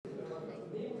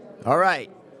All right.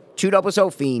 2 Double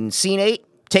Soap Fiend. Scene 8,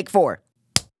 take 4.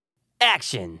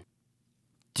 Action.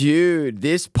 Dude,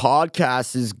 this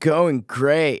podcast is going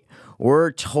great.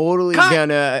 We're totally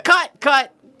gonna...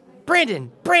 Cut.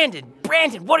 Brandon,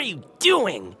 what are you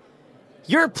doing?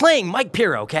 You're playing Mike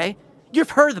Pirro, okay?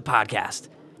 You've heard the podcast.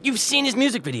 You've seen his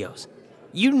music videos.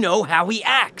 You know how he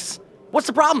acts. What's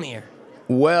the problem here?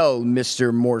 Well,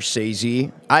 Mr.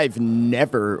 Morsese, I've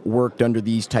never worked under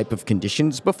these type of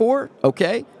conditions before,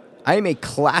 okay? I am a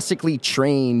classically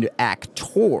trained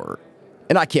actor,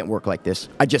 and I can't work like this.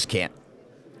 I just can't.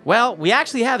 Well, we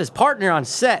actually have his partner on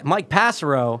set, Mike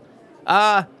Passero.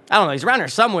 I don't know, he's around here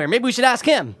somewhere. Maybe we should ask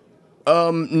him.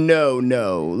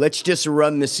 No. Let's just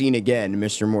run the scene again,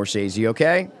 Mr. Morsese,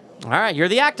 okay? All right, you're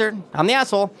the actor. I'm the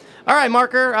asshole. All right,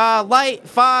 marker, light,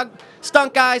 fog,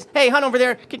 stunt guys. Hey, Hunt over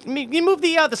there. Can you move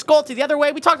the skull to the other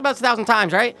way? We talked about this 1,000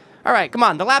 times, right? All right, come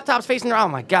on. The laptop's facing the... Oh,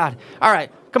 my God. All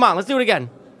right, come on. Let's do it again.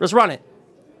 Let's run it.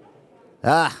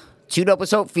 2 Double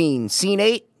Soap Fiend. Scene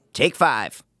 8, take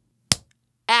 5.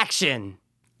 Action.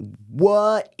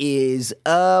 What is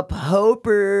up,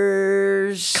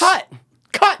 Hopers? Cut.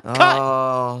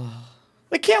 Oh.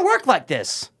 It can't work like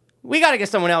this. We got to get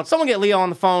someone else. Someone get Leo on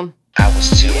the phone. I was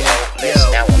too hopeless,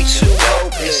 now we too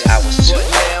hopeless. I was too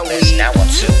hopeless, now I'm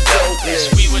too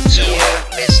dopeless. We were too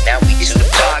hopeless, now we too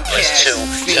dopeless. Too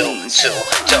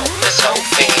dopeless, whole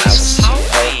fiends. I was too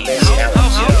hopeless, now I'm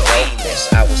too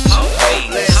hopeless. I was too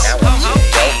hopeless, now I'm too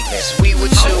dopeless. We were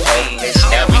too hopeless,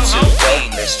 now we too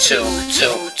dopeless. Too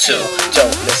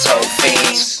dopeless, whole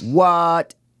fiends.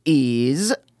 What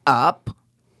is up,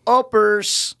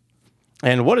 Hopers?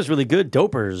 And what is really good,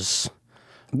 dopers?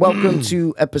 Welcome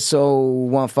to episode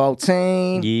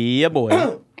 114. Yeah,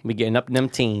 boy. We getting up them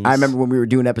teens. I remember when we were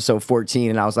doing episode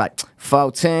 14, and I was like,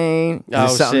 14? Oh,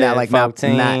 something shit, that like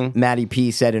 14. Matty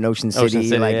P said in Ocean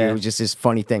City. Like yeah. It was just this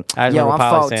funny thing. I Yo, remember I'm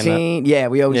Polly saying 14. Yeah,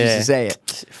 we always used to say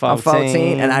it. 14. I'm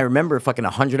 14, and I remember fucking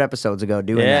 100 episodes ago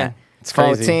doing that. It's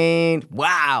crazy. 14.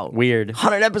 Wow. Weird.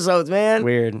 100 episodes, man.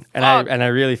 Weird. And I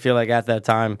really feel like at that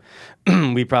time,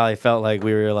 we probably felt like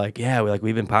we were like,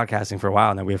 we've been podcasting for a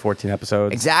while now. We have 14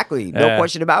 episodes. Exactly. No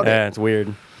question about it. Yeah, it's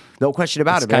weird. No question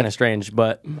about It's it, man. kind of strange,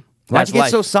 but Why'd you get life.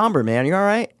 so somber, man? You all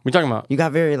right? What are you talking about? You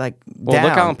got very like Well, down.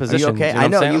 look how I'm Are you positioned. okay? You know I what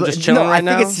I'm know. saying? You I'm look, just chilling no, right I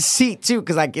think now. it's the seat too,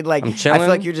 because I I'm feel chilling.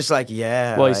 like you're just like,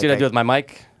 yeah. Well, you like, see what I do with my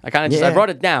mic? I kind of just, Yeah. I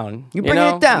brought it down. You bring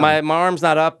know? it down. My arm's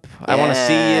not up. I want to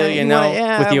see you, you know,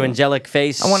 wanna- with your angelic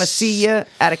face. I want to see you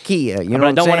at a Kia. You know But what I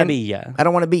I'm don't want to saying? be ya. I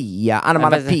don't want to be ya. I don't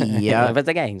want to be ya.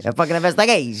 Investigation. A fucking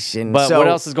investigation. But So, what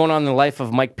else is going on in the life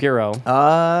of Mike Pirro?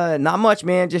 Not much,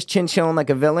 man. Just chilling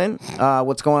like a villain.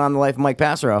 What's going on in the life of Mike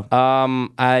Passero?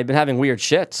 I've been having weird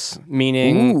shits,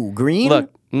 meaning... Ooh, green?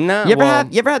 Look, no. You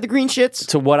ever had the green shits?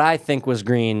 To what I think was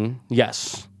green,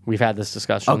 yes. We've had this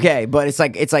discussion. Okay, but it's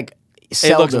like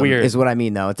seldom looks weird. is what I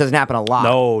mean, though. It doesn't happen a lot.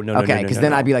 No. Okay, because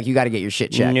then I'd be like, you got to get your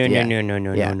shit checked.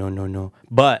 No.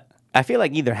 But I feel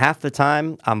like either half the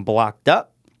time I'm blocked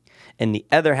up, and the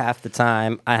other half the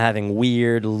time I'm having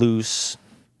weird, loose,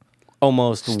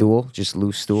 almost Stool, just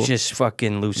loose stool. just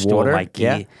fucking loose water. stool, Mikey.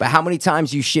 Yeah. But how many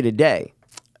times you shit a day?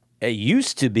 It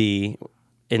used to be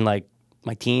in like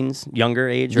my teens, younger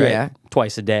age, right? Yeah.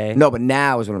 Twice a day. No, but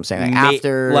now is what I'm saying. Like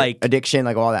after addiction,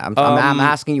 like all that. I'm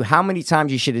asking you how many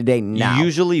times you shit a day now.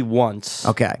 Usually once.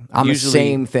 Okay, I'm the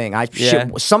same thing. I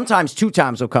shit, sometimes 2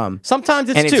 times will come. Sometimes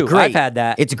it's and 2. It's great. I've had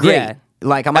that. It's great. Yeah.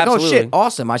 Like I'm like, Absolutely. oh shit,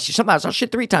 awesome. Sometimes I'll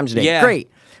shit 3 times a day. Yeah.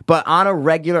 Great. But on a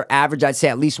regular average, I'd say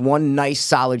at least 1 nice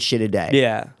solid shit a day.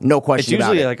 Yeah. No question about it.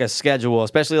 It's usually like a schedule,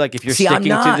 especially like if you're See, I'm sticking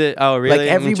not. to the... Oh, really? Like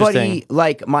everybody, Interesting.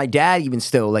 like my dad even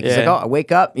still, like he's like, Yeah. oh, I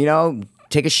wake up, you know,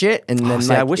 take a shit, and then See,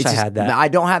 like, I wish it's I just- had that. I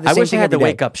don't have the I same wish I thing had the every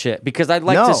day. wake up shit because I'd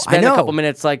like No, to I spend a know. couple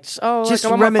minutes like, Just like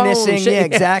I'm on my phone, reminiscing, shit. yeah,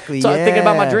 exactly, So I'm thinking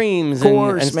about my yeah. dreams. Of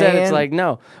course, and instead, man. it's like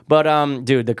no. But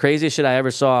dude, the craziest shit I ever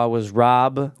saw was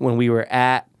Rob when we were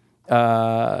at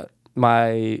at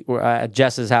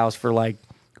Jess's house for like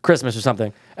Christmas or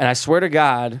something, and I swear to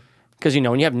God. Because, you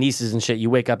know, when you have nieces and shit, you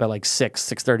wake up at like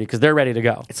 6:30 because they're ready to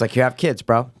go. It's like you have kids,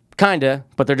 bro. Kinda,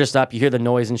 but they're just up. You hear the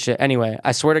noise and shit. Anyway,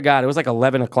 I swear to God, it was like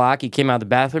 11 o'clock. He came out of the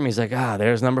bathroom. He's like,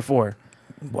 there's number 4.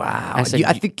 Wow. I said,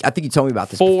 I think you told me about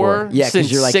this 4 before. Yeah, because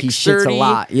since you're like, he shits a 6:30.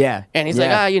 lot. Yeah. And he's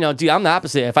Yeah. like, you know, dude, I'm the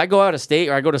opposite. If I go out of state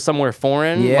or I go to somewhere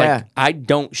foreign, Yeah. like, I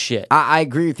don't shit. I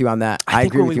agree with you on that. I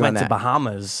think agree when with we you on went to that.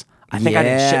 Bahamas, I think I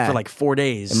didn't shit Yeah. for like 4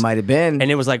 days. It might have been.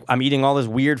 And it was like, I'm eating all this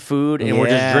weird food and we're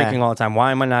just Yeah. drinking all the time.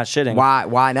 Why am I not shitting?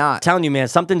 Why not? I'm telling you, man,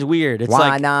 something's weird. It's Why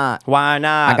like, not? Why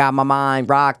not? I got my mind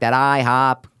rocked that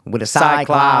IHOP with a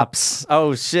Cyclops.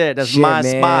 Oh, shit. That's Shit, my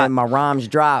man, spot. my rhymes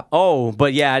drop. Oh,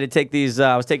 but yeah, I did take these.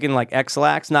 I was taking like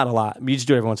X-Lax, not a lot. You just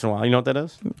do it every once in a while. You know what that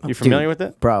is? You familiar with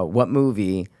it? Bro, what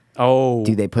movie Oh,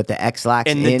 Do they put the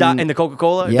X-Lax in the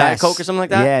Coca-Cola, Diet Yes. Coke or something like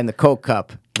that? Yeah, in the Coke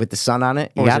cup with the sun on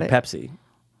it. You Or is got it Pepsi?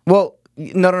 Well,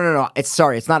 no.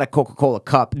 It's not a Coca-Cola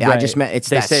cup. I Right. just meant it's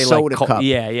They that say, like, soda cup.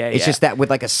 yeah. It's just that with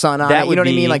like a sun on That it. You would know what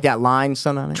I mean? be Like that line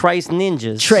sun on it. Trace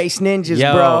Ninjas. Trace Ninjas,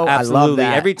 Yo, bro. Absolutely. I love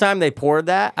that. Every time they pour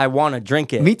that, I want to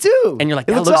drink it. Me too. And you're like,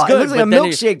 It that looks looks all- it good. looks like but a then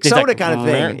milkshake he's soda like, kind of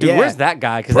thing. Dude, Yeah. where's that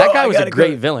guy? Because Bro, that guy I was a gotta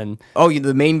great go. villain. Oh, you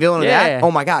the main villain of Yeah. that?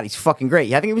 Oh my god, he's fucking great.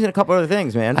 Yeah, I think he was in a couple other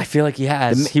things, man. I feel like he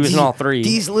has. He was in all three.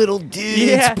 These little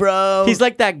dudes, bro. He's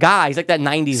like that guy. He's like that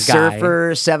 90s guy.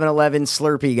 Surfer, 7-Eleven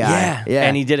Slurpee guy. Yeah.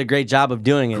 And he did a great job of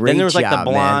doing it. Great then there was like job,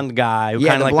 the blonde guy who Yeah,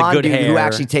 kind the of like blonde the good dude hair. who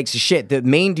actually takes a shit. The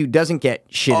main dude doesn't get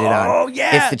shitted on. Oh,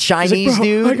 yeah. It's the Chinese "Bro,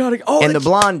 dude I gotta- oh, and the that's-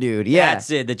 blonde dude. Yeah. That's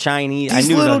it. The Chinese. I These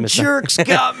knew little that was missing. jerks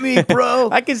got me, bro.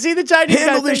 I can see the Chinese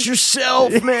Handle guy this saying-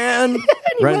 yourself, man.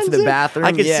 He Run runs to the in. bathroom.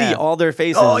 I can yeah. see all their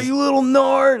faces. Oh, you little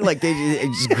nard! Like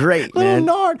it's just great, little man.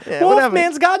 nard. Yeah, whatever.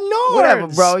 Wolfman's got nards. Whatever,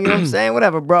 bro. You know what I'm saying?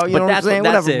 Whatever, bro. You But know what I'm that's saying?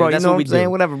 what- that's Whatever, it. bro. You That's know what what we I'm saying? do.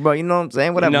 Whatever, bro. You know what I'm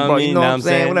saying? Whatever, know bro. me, You know know what I'm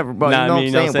saying? Whatever, bro. You Nah, know what me,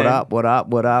 I'm know saying? what What I'm up? What up?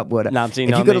 What up? What up? Nah, I'm saying,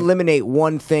 If know you could me. eliminate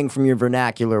one thing from your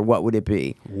vernacular, what would it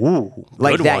be? Ooh,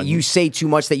 Like good that one. you say too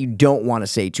much that you don't want to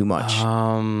say too much.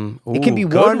 It can be ooh,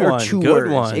 good one or two good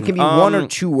words. one. It can be one or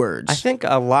two words. I think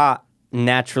a lot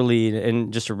naturally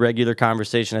in just a regular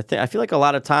conversation. I feel like a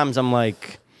lot of times I'm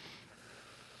like,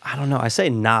 I don't know. I say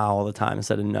nah all the time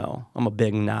instead of no. I'm a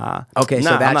big nah. Okay, nah,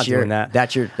 so I'm that's not your doing that.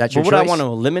 that's your But choice. would I want to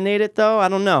eliminate it though? I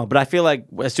don't know. But I feel like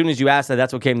as soon as you ask that,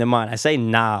 that's what came to mind. I say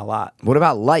nah a lot. What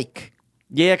about like?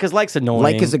 Yeah, because like's annoying.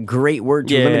 Like is a great word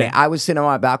to Yeah. eliminate. I was sitting on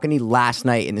my balcony last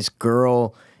night, and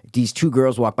these two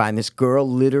girls walked by, and this girl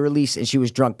literally, and she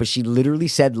was drunk, but she literally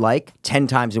said like 10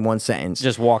 times in one sentence.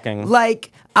 just walking.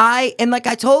 Like I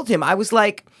told him, I was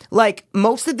like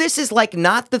most of this is like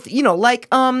not the like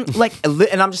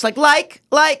and I'm just like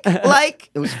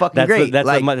it was fucking That's great.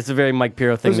 that's a very Mike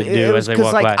Piro thing to do as they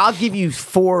walk like by. I'll give you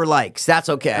 4 likes. That's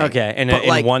okay. Okay, in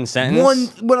But, one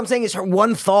sentence? What I'm saying is her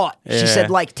one thought. She Yeah. said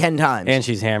like 10 times. And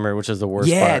she's hammered, which is the worst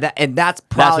yeah, part. that's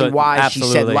probably what- why she said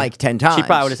absolutely. like 10 times. She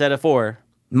probably would have said it 4.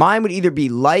 Mine would either be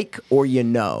like or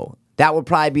That would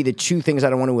probably be the two things I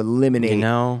don't want to eliminate.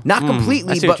 Not Not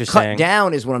completely, I see what but you're cut saying.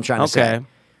 down is what I'm trying to say. Okay.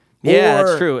 Yeah, Or-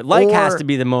 that's true. Like has or- to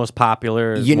be the most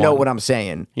popular. You know one. what I'm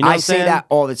saying. You know what I I'm say saying? that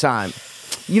all the time.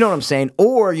 You know what I'm saying?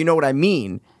 Or you know what I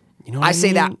mean. You know what I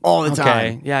say that mean? all the Okay.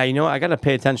 time. Yeah, you know what? I got to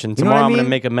pay attention. know what Tomorrow I I'm going to mean?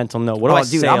 make a mental note. What do I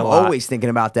dude, say I'm a lot? always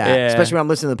thinking about that. Yeah. Especially when I'm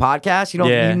listening to the podcast.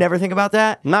 You never think about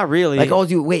that? Not really. Like, oh,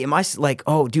 dude, wait, am I like,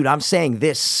 oh, dude, I'm saying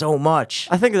this so much.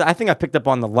 I think I picked up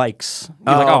on the likes.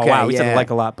 You're like, okay, wow, we said yeah.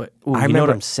 like a lot, but ooh, I you remember know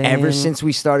what I'm saying? ever since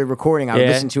we started recording, I would Yeah.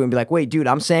 listen to it and be like, wait, dude,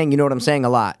 I'm saying, you know what I'm saying a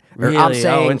lot. Or Really? I'm Oh,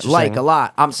 saying interesting. like a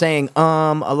lot. I'm saying a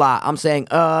lot. I'm saying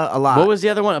a lot. What was the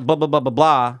other one? Blah blah blah blah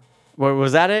blah.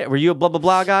 Was that it? Were you a blah blah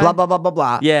blah guy? blah, blah, blah, blah,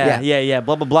 blah. Yeah.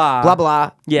 Blah blah blah. Blah,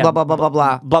 blah. Yeah. Blah, blah, blah, blah,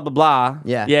 blah. Blah blah blah.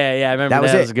 Yeah. Yeah. I remember That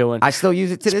was that it. was a good one. I still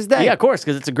use it to this day. Yeah, of course,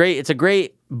 because it's a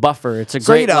great buffer. It's a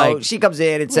So, great like, she comes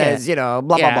in, it says, blah,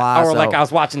 blah, blah. Or so. like I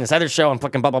was watching this other show and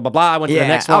fucking blah blah blah blah. I went to yeah, the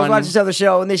next I was one. watching this other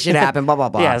show and this shit happened, blah, blah,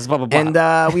 blah. Yeah, it's blah, blah, blah.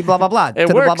 And we blah, blah, blah. It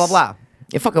to works. The blah, blah, blah.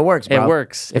 It fucking works, bro. It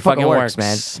works. It fucking works,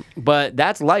 man. But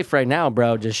that's life right now,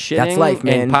 bro. Just shitting. That's life,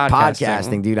 man. And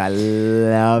podcasting. Dude. I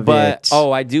love But it.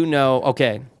 I do know.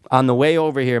 Okay, on the way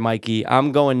over here, Mikey,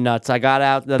 I'm going nuts. I got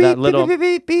out that Beep, little. beep,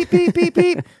 beep, beep, beep, beep,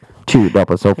 beep. Two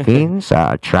Double Soap Fiends,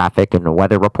 traffic and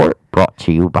weather report brought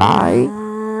to you by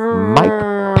Mike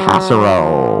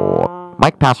Passero.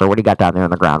 Mike Passero, what do you got down there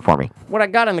on the ground for me? What I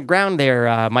got on the ground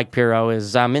there, Mike Piro,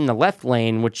 is I'm in the left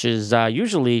lane, which is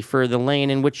usually for the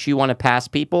lane in which you want to pass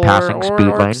people. Passing speed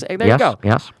lane. There yes, you go.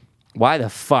 Yes. Why the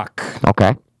fuck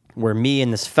Okay. were me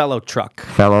and this fellow truck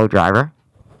Fellow driver.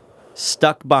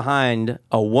 stuck behind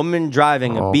a woman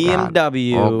driving a Oh, God.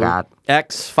 BMW Oh, God.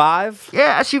 X5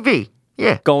 Yeah, SUV.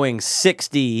 Yeah. going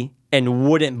 60 and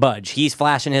wouldn't budge? He's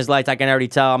flashing his lights. I can already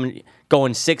tell I'm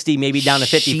going 60, maybe down to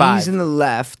 55. She's in the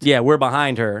left. Yeah, we're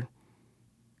behind her.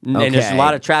 And there's a Okay.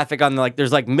 lot of traffic on the,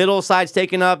 there's like middle side's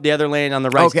taken up, the other lane on the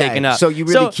right's Okay, taken up. so you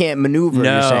really can't maneuver,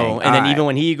 No, you're saying. and then All even right.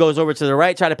 when he goes over to the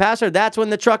right, try to pass her, that's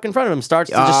when the truck in front of him starts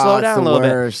to just Oh, slow it's down a the little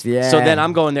worst, bit. yeah. So then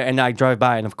I'm going there and I drive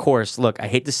by, and of course, look, I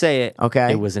hate to say it.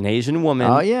 Okay. It was an Asian woman.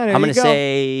 Oh, yeah, there I'm you gonna go.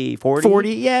 say 40.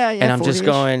 40, yeah, And I'm just 40-ish.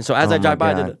 going. So as Oh I drive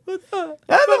by, my they're God.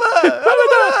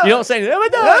 you know what I'm saying?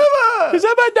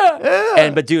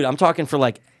 And but dude, I'm talking for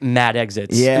like mad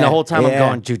exits. Yeah, And the whole time I'm yeah.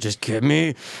 going, dude, just get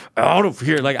me out of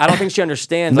here. Like I don't think she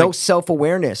understands. No like,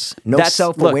 self-awareness. No that's-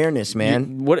 self-awareness, look,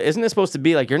 man. What isn't it supposed to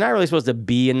be like? You're not really supposed to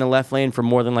be in the left lane for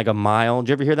more than like a mile. Did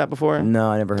you ever hear that before? No,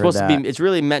 I never heard supposed that. to be. It's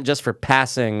really meant just for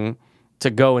passing to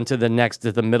go into the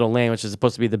middle lane, which is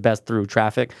supposed to be the best through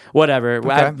traffic. Whatever.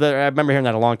 I remember hearing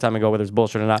that a long time ago, whether it's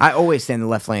bullshit or not. I always stay in the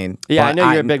left lane. Yeah, but I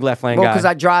know you're a big left lane guy. Well, because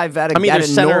I drive at a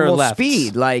center or normal left.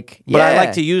 speed. Like, But I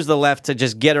like to use the left to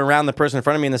just get around the person in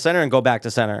front of me in the center and go back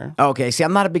to center. Okay, see,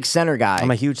 I'm not a big center guy.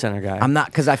 I'm a huge center guy. I'm not,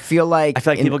 because I feel like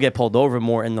people get pulled over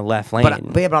more in the left lane.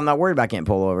 But I'm not worried about getting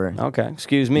pulled over. Okay,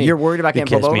 excuse me. You're worried about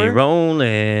getting pulled over? Catch me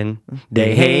rolling,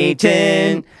 they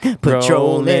hating,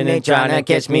 patrolling and trying to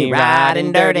catch me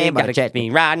riding dirty. Gotta catch me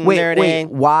riding dirty. Wait,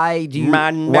 why do you?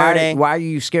 Riding Why dirty. are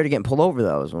you scared of getting pulled over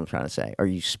though? Is what I'm trying to say. Are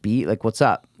you speed? Like, what's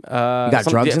up? You got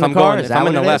Some- drugs if in the I'm car? going- Is if that I'm what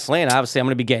in the it left is? lane, obviously I'm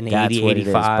going to be getting That's 80, what it is,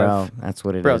 85. bro. That's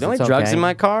what it is. Bro, the only It's drugs okay. in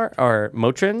my car are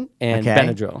Motrin and Okay.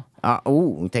 Benadryl.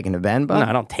 You taking a Ben, bud? No,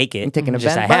 I don't take it. You taking a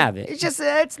Just Ben? I bud? have it. It's just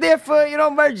it's there for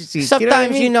emergencies.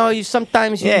 Sometimes you know what I mean?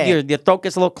 sometimes Yeah. your throat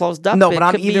gets a little closed up. No, It but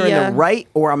I'm could either be, in the right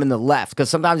or I'm in the left.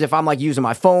 Because sometimes if I'm like using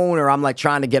my phone or I'm like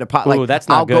trying to get a pot, Ooh, like that's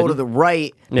not I'll go good. to the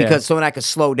right Yeah. because so then I could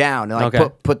slow down and like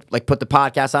Okay. put the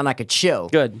podcast on. I could chill.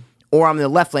 Good. Or I'm in the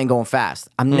left lane going fast.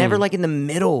 I'm never like in the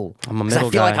middle. I'm a 'Cause middle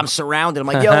I feel like guy. I'm surrounded. I'm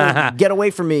like, yo, get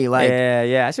away from me. Like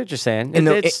Yeah, I see what you're saying. in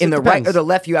the It right depends. or the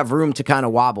left, you have room to kind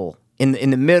of wobble.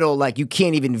 In the middle, like you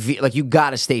can't even like you got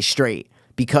to stay straight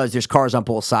because there's cars on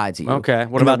both sides of you. Okay,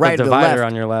 what In about right the or divider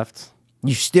left, on your left?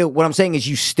 You still, what I'm saying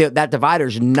is that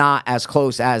divider's not as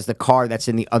close as the car that's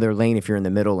in the other lane if you're in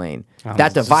the middle lane.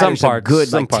 That divider's a good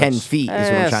some like 10 parts. feet is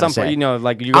what I'm trying to say. You know,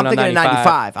 like you're I'm going on thinking of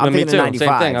 95. I'm me thinking too, of 95.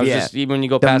 Same thing. I was yeah. just, even when you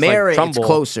go the past Merritt, like Trumbull. it's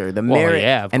closer. The Well, Merritt,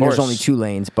 yeah, of and course. there's only 2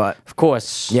 lanes, but Of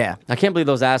course. Yeah. I can't believe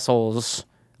those assholes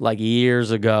like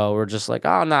years ago were just like,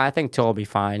 oh no, I think 2 will be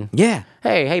fine. yeah.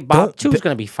 Hey, Bob, Don't- 2's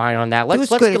gonna be fine on that. Let's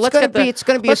Two's good. let's It's get the it's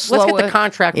gonna be let's a get the slower-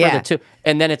 contract Yeah. for the 2.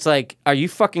 And then it's like, are you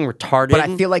fucking retarded? But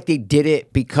I feel like they did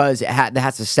it because it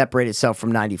has to separate itself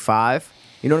from 95.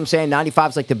 You know what I'm saying? 95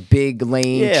 is like the big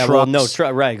lane. Yeah, trucks. well, no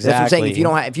truck, right? That's what I'm saying.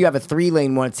 Exactly. If you have a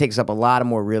 3-lane one, it takes up a lot of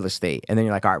more real estate, and then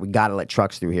you're like, all right, we got to let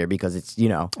trucks through here because it's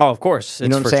Oh, of course. you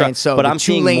know what I'm saying. So but the I'm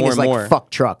seeing 2-lane more is and like more.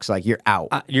 fuck trucks, like you're out.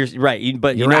 You're right,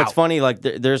 but you You're know out. what's funny? Like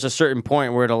there's a certain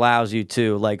point where it allows you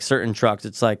to, like certain trucks.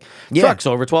 It's like Yeah. trucks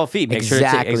over 12 feet. Make sure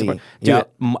Exactly. it's dude.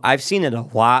 Yep. I've seen it a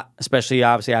lot. Especially,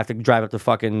 obviously, I have to drive up to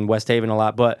fucking West Haven a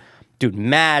lot. But dude,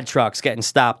 mad trucks getting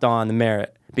stopped on the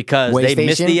Merritt because Way they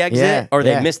missed station? the exit Yeah, or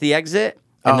they yeah. missed the exit,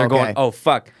 and Oh, they're going, okay. "Oh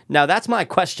fuck!" Now that's my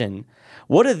question.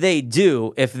 What do they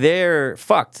do if they're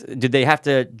fucked? Do they have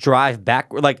to drive back?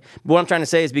 Like, what I'm trying to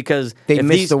say is because They if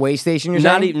missed these- the way station, you're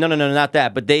not saying? even, no, not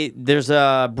that. But there's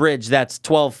a bridge that's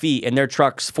 12 feet and their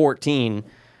truck's 14,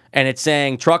 and it's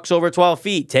saying trucks over 12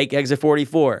 feet take exit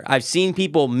 44. I've seen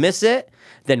people miss it.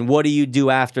 Then what do you do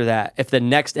after that? If the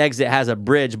next exit has a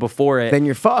bridge before it, Then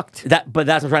you're fucked. but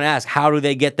that's what I'm trying to ask. How do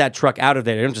they get that truck out of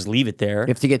there? They don't just leave it there. You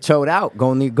have to get towed out.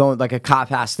 Going like a cop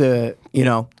has to,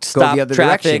 Stop go the other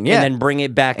traffic direction, yeah, and then bring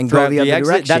it back and throughout go the other exit.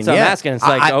 direction. That's what yeah. I'm asking. It's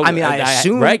like, I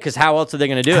assume right? Because how else are they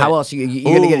going to do it? How else you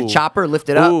gonna get a Ooh. chopper, lift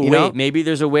it up? Ooh, You know, wait, maybe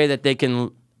there's a way that they can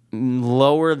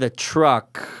lower the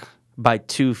truck by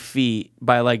 2 feet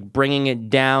by like bringing it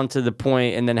down to the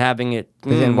point and then having it.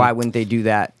 But then why wouldn't they do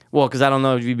that? Well, because I don't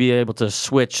know if you'd be able to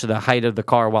switch the height of the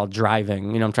car while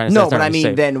driving. You know what I'm trying to say? No, It's not but I really mean,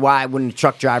 safe. then why wouldn't a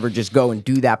truck driver just go and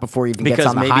do that before he even gets Because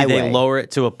on the maybe highway? they lower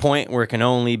it to a point where it can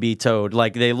only be towed.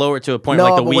 Like they lower it to a point no,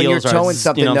 like the but when you're wheels are. towing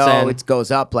something, you know what I'm saying? it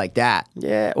goes up like that.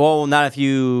 Yeah, well, not if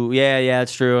you. Yeah,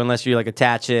 it's true. Unless you like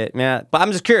attach it. Yeah, but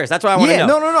I'm just curious. That's what I want to Yeah,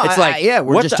 know. no. It's like, yeah,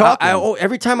 we're what just the- talking.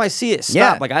 every time I see it stop,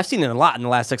 Yeah. like I've seen it a lot in the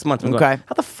last 6 months. I'm going, Okay.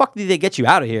 how the fuck did they get you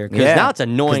out of here? Because Yeah. now it's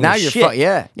annoying. 'Cause now as you're shit.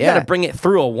 yeah, You yeah. got to bring it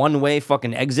through a one-way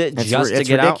fucking exit It's just to it's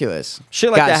get ridiculous. out.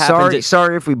 Shit like Guys, that happens.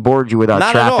 Sorry if we bored you with our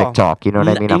Not at all. traffic talk. You know what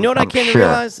I mean? You know what I I'm can't sure.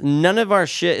 realize? None of our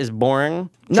shit is boring.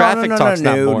 No, Traffic talk's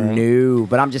not no, boring. no.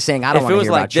 But I'm just saying, I don't If want it to was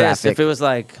hear like about this, traffic. if it was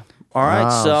like, all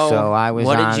right, So I was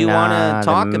what on did you want to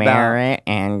talk the about? Merritt,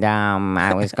 and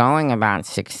I was going about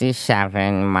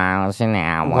 67 miles an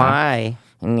hour. Why?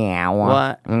 An hour.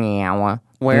 What? An hour.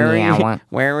 Where an are you? hour.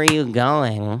 Where are you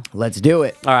going? Let's do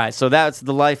it. All right, so that's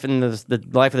the life and the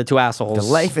life of the two assholes. The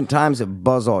life and times of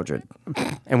Buzz Aldrin.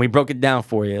 and we broke it down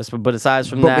for you. But aside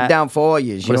from Broke that, it down for all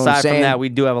you. You but know what I'm aside saying? from that, we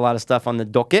do have a lot of stuff on the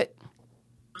docket.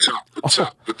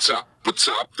 The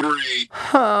top three.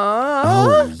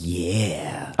 oh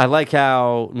yeah. I like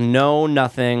how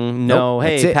nothing, Nope,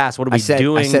 that's hey, it. pass. What are I we said,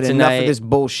 doing I said tonight? enough of this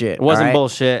bullshit. It wasn't all right?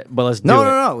 bullshit, but let's do No, it.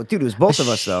 no. Dude, it was both of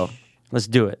us though. Let's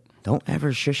do it. Don't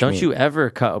ever shush Don't me. you ever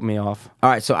cut me off. All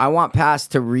right, so I want Pass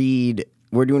to read.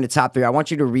 We're doing the top 3. I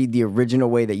want you to read the original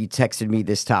way that you texted me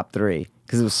this top 3.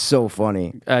 because it was so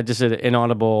funny. Just an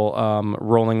inaudible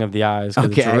rolling of the eyes because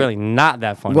it's Okay. really not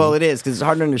that funny. Well, it is because it's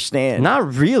hard to understand.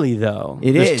 Not really, though.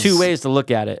 It There's is. two ways to look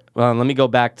at it. Let me go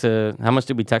back to how much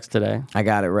did we text today? I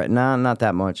got it right. No, not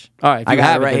that much. All right, if I you got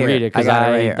have it it, right then here. read it because got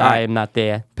it right here. All I right. am not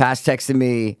there. Pass texted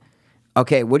me.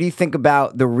 Okay, what do you think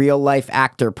about the real life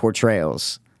actor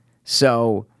portrayals?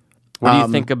 So, What do you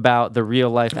think about the real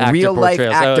life actor real life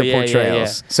portrayals? actor Oh, yeah,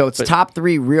 portrayals. yeah. So it's But- top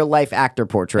 3 real life actor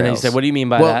portrayals. And then you said, what do you mean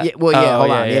by well, that? Yeah, well, yeah, Oh, hold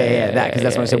yeah, on. yeah, Yeah, yeah, that because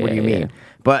that's what I said. yeah, What do you yeah, mean?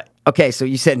 But okay, so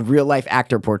you said real life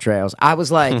actor portrayals. I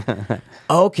was like,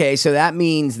 okay, so that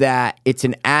means that it's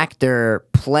an actor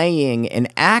playing an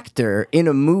actor in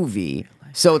a movie.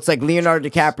 So it's like Leonardo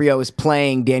DiCaprio is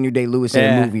playing Daniel Day-Lewis in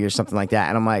Yeah. a movie or something like that.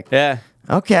 And I'm like, Yeah.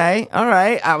 okay, all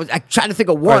right. I tried to think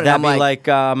of one. Or and that'd I'm be like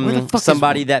where the fuck is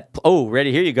somebody that. Oh,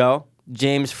 ready? Here you go.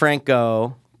 James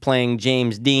Franco playing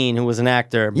James Dean, who was an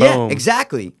actor. Yeah, Boom.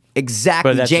 exactly. But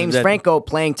Exactly. that's- James that- Franco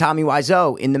playing Tommy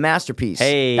Wiseau in The Masterpiece.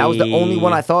 That was the only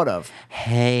one I thought of.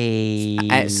 Hey.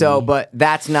 And so, but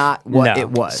that's not what No. it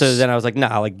was. So then I was like,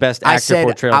 nah, like best I actor said,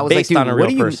 portrayal I was like, based dude, on a what real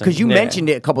do you, person. because you Yeah. mentioned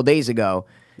it a couple days ago.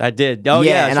 I did. Oh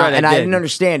yeah, and, that's right. and I I did. didn't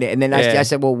understand it. And then Yeah. I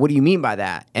said, well, what do you mean by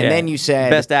that? And Yeah. then you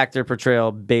said, best actor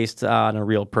portrayal based on a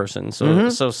real person. So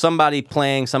so somebody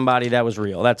playing somebody that was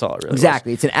real. That's all it really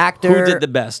exactly. was. It's an actor. Who did the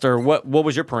best, or what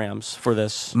was your params for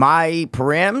this? My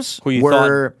params Who you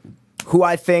were who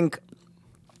I think.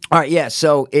 All right, yeah.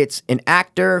 So it's an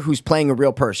actor who's playing a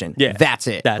real person. Yeah, that's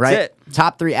it. that's right? it.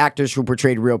 Top 3 actors who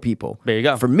portrayed real people. There you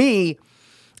go. For me,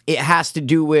 it has to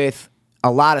do with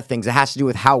a lot of things. It has to do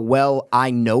with how well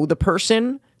I know the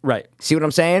person. Right. See what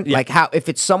I'm saying? Yeah. Like how if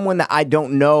it's someone that I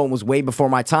don't know and was way before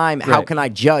my time, how Right. can I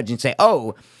judge and say,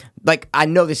 oh, like I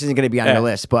know this isn't going to be on Yeah. your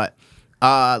list, but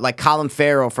like Colin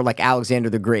Farrell for like Alexander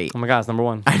the Great. Oh my God, it's number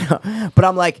one. But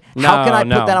I'm like, how can I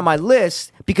No. put that on my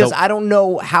list? Because Nope. I don't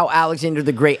know how Alexander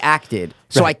the Great acted.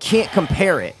 So Right. I can't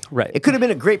compare it. Right. It could have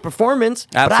been a great performance,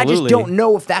 but I just Absolutely. don't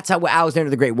know if that's how Alexander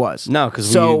the Great was. No, because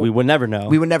So we would never know.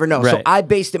 we would never know. So Right. I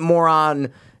based it more on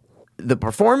the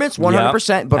performance,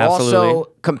 100%, but absolutely.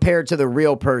 also compared to the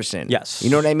real person. Yes.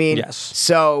 You know what I mean? Yes.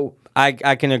 So, I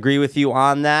can agree with you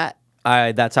on that.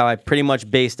 That's how I pretty much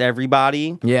based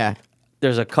everybody. yeah.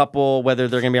 There's a couple, whether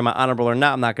they're going to be on my honorable or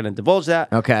not, I'm not going to divulge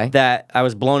that. Okay. That I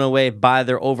was blown away by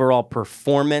their overall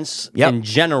performance Yep. in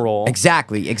general.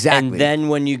 Exactly. And then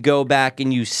when you go back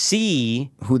and you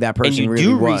see who that person and you really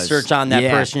do was. research on that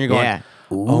Yeah, person, you're going, yeah.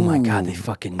 oh my God, Ooh. they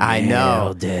fucking I know.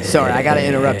 nailed it. Sorry, I got to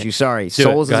interrupt you. Sorry. Do it. Souls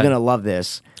Go is ahead. going to love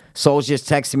this. Souls just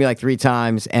texted me like 3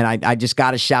 times, and I just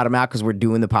got to shout him out because we're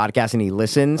doing the podcast and he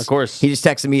listens. Of course. He just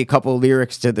texted me a couple of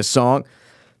lyrics to the song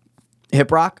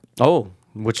Hip Rock. Oh,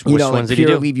 which You know, ones like did he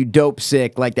pure do? leave you dope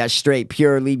sick, like that straight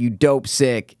pure leave you dope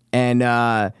sick. And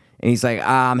he's like,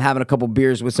 I'm having a couple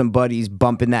beers with some buddies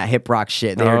bumping that hip rock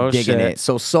shit. They're Oh, digging shit. it.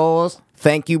 So Souls,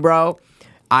 thank you, bro.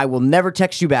 I will never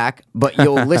text you back, but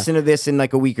you'll listen to this in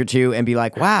like a week or 2 and be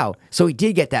like, wow, so he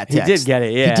did get that He text. did get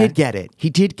it, yeah. He did get it. He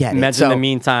did get it. Imagine So, in the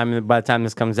meantime, by the time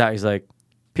this comes out, he's like,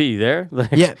 P, you there? Like,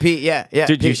 yeah, Pete, yeah.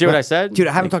 Dude, you Pete, see what I said? Dude,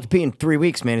 I haven't talked to Pete in 3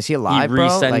 weeks, man. Is he alive, bro?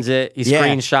 resends it. He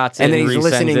screenshots it and then and he's resends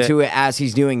listening it. to it as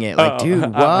he's doing it. Like,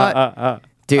 dude, what?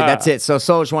 Dude, that's it. So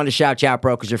Soul just wanted to shout you out,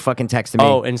 bro, because you're fucking texting me.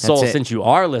 Oh, and That's Soul, it. since you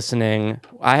are listening,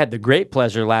 I had the great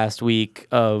pleasure last week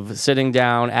of sitting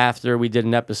down after we did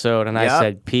an episode, and I Yep.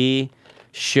 said, P,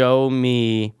 show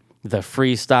me the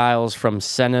freestyles from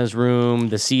Senna's room,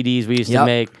 the CDs we used to Yep.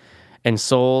 make. And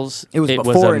Souls, It was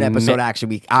before an episode,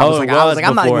 actually. I was like,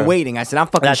 I'm not even waiting. I said, I'm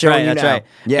fucking That's showing right, you that's now. right.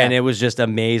 Yeah. And it was just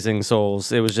amazing,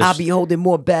 Souls. It was just I'll be holding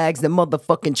more bags than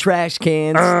motherfucking trash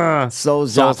cans.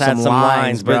 Souls Souls dropped had some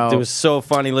lines, bro. but it was so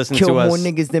funny listening Kill to us. more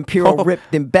niggas than Puro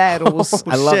ripped in battles.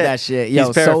 Oh, I love shit. that shit. He's Yo,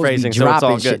 Souls be paraphrasing, so it's all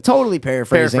dropping good. shit. Totally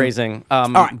paraphrasing. Paraphrasing.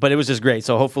 right. But it was just great.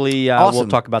 So hopefully we'll Awesome.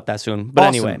 talk about that soon. But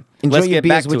Awesome. anyway, Enjoy let's your get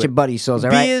back beers to with it. your buddies, Souls, all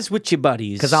right? Beers with your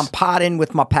buddies. Because I'm potting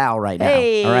with my pal right now.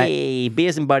 Hey, All right.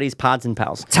 beers and buddies, pods and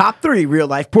pals. Top 3 real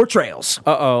life portrayals.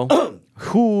 Uh-oh.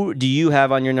 Who do you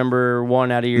have on your number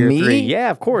 1 out of your Me? 3? Yeah,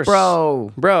 of course.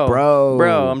 Bro.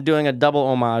 I'm doing a double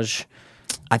homage.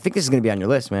 I think this is going to be on your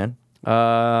list, man.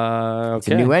 Okay. It's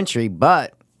a new entry,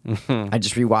 but I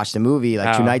just rewatched the movie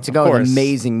like 2 Oh, nights of ago. An course.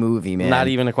 amazing movie, man. Not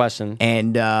even a question.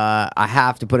 And I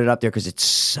have to put it up there because it's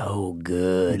so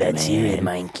good. Let's hear it,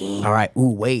 Mikey. All right. Ooh,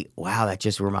 wait. Wow, that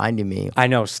just reminded me. I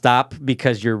know. Stop,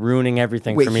 because you're ruining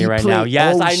everything Wait, for me he right played- now.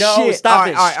 Yes, oh, I know. shit. Stop all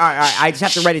right, it. All right. I just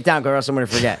have to write it down because else I'm going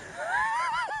to forget.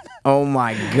 Oh,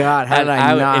 my God. How did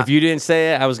I not? If you didn't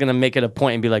say it, I was gonna make it a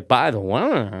point and be like, by the way.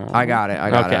 I got it.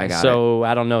 I got it. so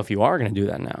I don't know if you are gonna do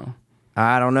that now.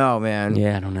 I don't know, man.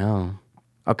 Yeah, I don't know.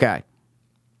 Okay.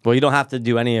 Well, you don't have to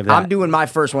do any of that. I'm doing my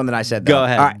first one that I said, though. Go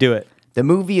ahead, All right. do it. The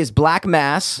movie is Black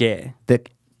Mass. Yeah. The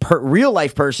real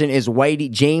life person is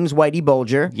James Whitey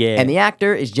Bulger. Yeah. And the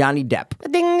actor is Johnny Depp.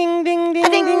 Ding, ding, ding,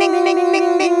 ding, ding,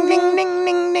 ding,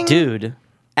 ding, ding. Dude,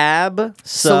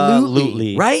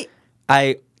 absolutely. Right?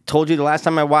 I told you the last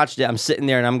time I watched it, I'm sitting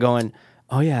there and I'm going,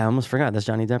 oh yeah, I almost forgot. That's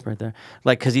Johnny Depp right there.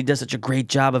 Like, because he does such a great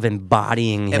job of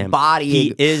embodying him. Embodying.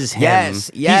 He is him.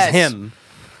 Yes. He's him.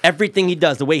 Everything he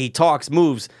does, the way he talks,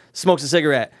 moves, smokes a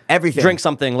cigarette, everything, drinks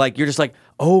something, like you're just like,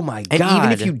 oh my God. And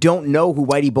even if you don't know who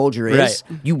Whitey Bulger is,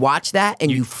 Right. you watch that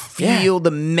and you feel the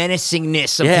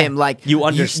menacingness of him. Like you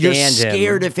understand you're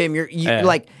scared him. of him. You're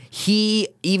like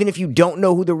even if you don't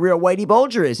know who the real Whitey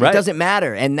Bulger is, it doesn't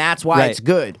matter, and that's why it's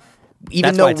good. Even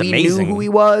That's though why it's we amazing. knew who he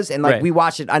was, and like Right. we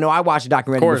watched it. I know I watched a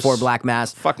documentary before Black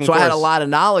Mass, Fucking so I had a course. lot of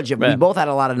knowledge of him. We Yeah. both had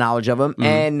a lot of knowledge of him,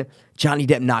 and Johnny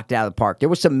Depp knocked it out of the park. There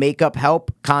was some makeup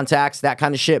help, contacts, that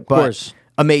kind of shit, but course.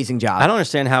 amazing job. I don't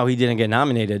understand how he didn't get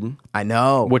nominated. I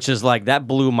know. Which is like, that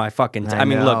blew my fucking I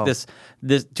mean, know. look,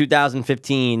 this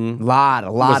 2015 a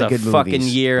lot was of a good fucking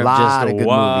movies. year of lot just of good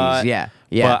what? movies.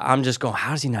 Yeah. But I'm just going,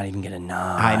 how does he not even get a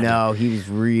nod? I know he was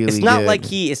really. It's not good.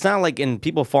 like it's not like, and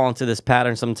people fall into this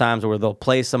pattern sometimes where they'll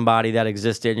play somebody that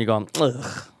existed and you're going,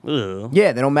 ugh.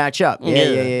 Yeah, they don't match up. Yeah.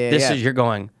 This is, you're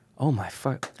going, oh my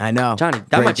fuck. I know. Johnny, that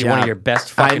Great might be one of job. your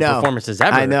best I fucking know. performances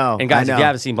ever. I know. And guys, I know. if you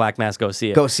haven't seen Black Mass, go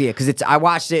see it. Go see it because I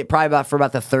watched it probably for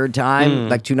about the third time,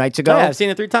 like 2 nights ago. Yeah, I've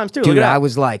seen it 3 times too. Dude, Look at I that.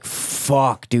 was like,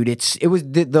 "Fuck, dude!" It was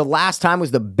the last time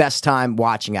was the best time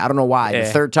watching it. I don't know why. The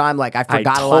Yeah. third time, like I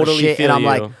forgot a lot of totally shit, feel and I'm you.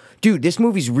 like, "Dude, this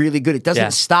movie's really good. It doesn't Yeah.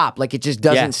 stop. Like it just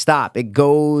doesn't Yeah. stop. It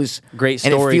goes Great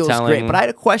and it feels great." storytelling. But I had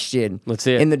a question. Let's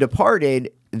see it. In The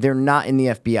Departed, they're not in the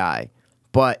FBI,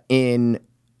 but in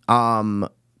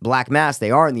Black Mass,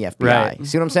 they are in the FBI. Right.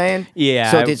 See what I'm saying?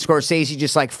 Yeah, So did Scorsese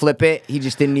just like flip it? He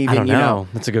just didn't even, don't you know. know.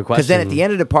 That's a good Because then at question. the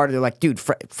end of Departed, they're like, dude,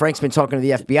 Frank's been talking to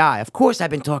the FBI. Of course I've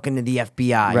been talking to the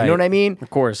FBI. You Right. know what I mean? Of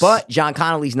course. But John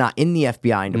Connolly's not in the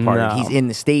FBI in Departed. No. He's in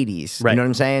the Stadies. Right. You know what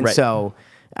I'm saying? Right. So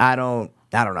I don't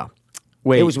know.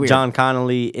 Wait, it was weird. John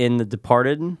Connolly in The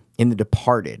Departed? In The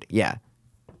Departed, yeah.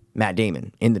 Matt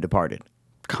Damon in The Departed.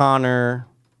 Connor.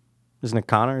 Isn't it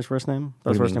Connor, his first name?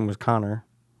 His first name was Connor.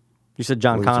 You said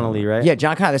John Connolly, right? Yeah,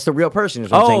 John Connolly. That's the real person.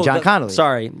 Is what I'm saying. John Connolly.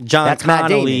 Sorry, John That's Matt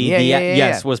Damon. Connolly. Yeah, yeah.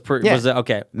 Yes, was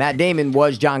okay. Matt Damon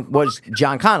was John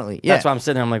Connolly. Yeah. That's why I'm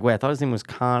sitting there. I'm like, wait, I thought his name was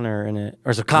Connor in it,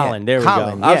 or so Colin. Yeah. There we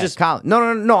Colin, go. I was yeah, just Colin.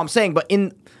 No. I'm saying, but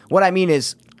in what I mean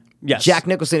is, yes. Jack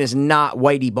Nicholson is not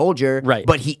Whitey Bulger, Right.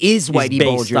 But he is Whitey based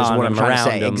Bulger. Is on what I'm him, trying to around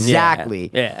say. him. Exactly.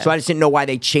 Yeah. So I just didn't know why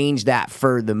they changed that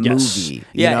for the Yes. movie.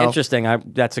 Yeah, you know? interesting.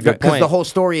 That's a good Because point. the whole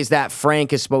story is that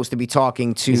Frank is supposed to be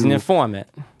talking He's an informant.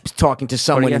 to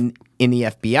someone have- in the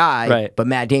FBI, Right. but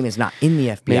Matt Damon's not in the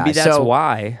FBI. Maybe that's so,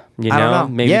 why. You I don't know.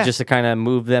 Maybe Yeah. just to kind of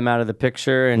move them out of the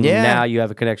picture, and Yeah. now you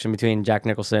have a connection between Jack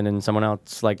Nicholson and someone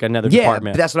else, like another Yeah,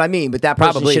 department. but that's what I mean. But that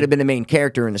person Probably. should have been the main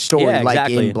character in the story, Yeah, like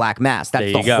exactly. in Black Mass. That's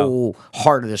There the you go. whole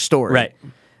heart of the story. Right.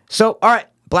 So, all right,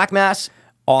 Black Mass. Good.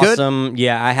 Awesome.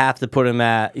 Yeah, I have to put him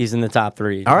he's in the top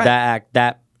 3. All right.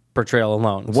 That portrayal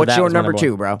alone. So What's that your was my number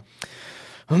 2, one.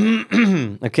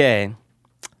 bro? Okay.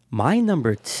 My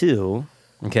number 2,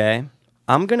 okay,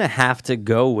 I'm going to have to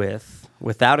go with,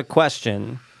 without a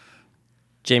question,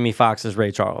 Jamie Foxx's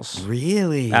Ray Charles.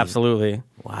 Really? Absolutely.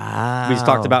 Wow. We just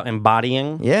talked about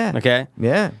embodying. Yeah. Okay.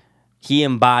 Yeah. He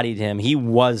embodied him. He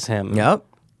was him. Yep.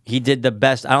 He did the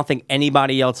best. I don't think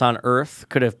anybody else on earth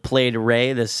could have played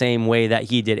Ray the same way that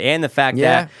he did. And the fact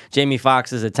Yeah. that Jamie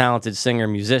Foxx is a talented singer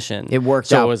musician. It worked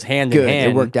so out it was hand good. in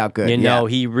hand. It worked out good, You know,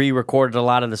 yeah. he re-recorded a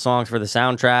lot of the songs for the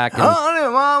soundtrack. And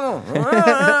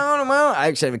I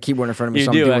actually have a keyboard in front of me, you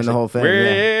so I'm do doing actually. the whole thing.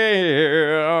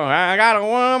 Yeah. Well, I got a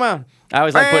woman. I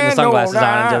always like putting the sunglasses on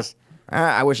and just,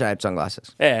 I wish I had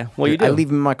sunglasses. yeah, well, you do. I leave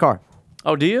them in my car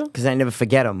Oh, do you? because I never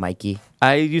forget them, Mikey.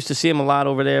 I used to see him a lot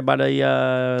over there by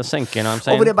the sink, you know what I'm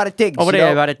saying? Over there by the Tigs. Over you there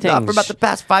know? by the Tigs. For about the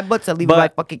past $5, I leave But- my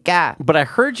fucking car. But I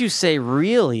heard you say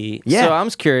really. Yeah. So I'm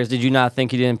just curious. Did you not think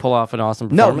he didn't pull off an awesome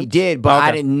No, performance? he did, but I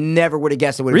Okay. never would have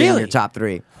guessed it would have been in Really? your top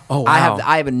 3. Oh, I wow.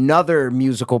 have another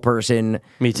musical person.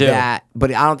 Me too.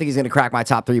 But I don't think he's going to crack my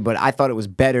top 3. But I thought it was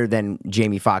better than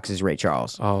Jamie Foxx's Ray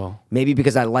Charles. Oh. Maybe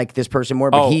because I like this person more.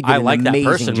 But he did I an like that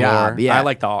amazing person job. more. Yeah, I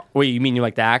like the. Wait, you mean you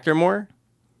like the actor more?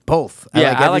 both. Yeah, I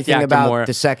like I like the everything actor about more.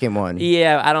 the second one.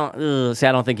 Yeah, I don't. See,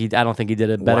 I don't think he did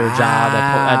a better job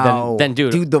Wow. than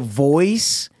dude. Dude, the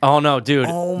voice. Oh no, dude.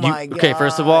 Oh, my Okay,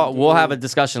 first of all, God, we'll dude. have a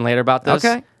discussion later about this.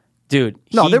 Okay. Dude,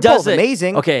 No, he they're does both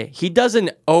amazing. Okay, he does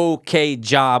an okay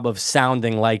job of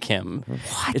sounding like him.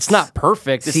 What? It's not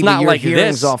perfect. It's See, not your like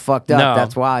hearing's this. all fucked up. No.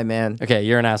 That's why, man. Okay,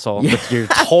 you're an asshole. But you're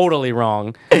totally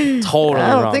wrong. Totally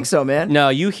I don't wrong. think so, man. No,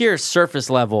 you hear surface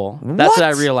level. That's what I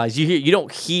What? realized. You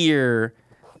don't hear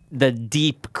the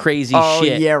deep, crazy Oh,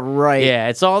 shit. yeah, right. Yeah,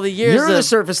 it's all the years You're of the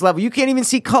surface level. You can't even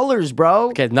see colors, bro.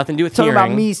 Okay, nothing to do with Talking hearing.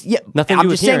 about me. Yeah, Nothing to I'm do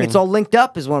with just saying hearing. it's all linked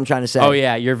up, is what I'm trying to say. Oh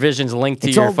yeah, your vision's linked to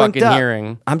It's your all linked fucking up.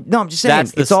 hearing. I'm just saying.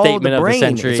 That's the it's all statement the of the brain.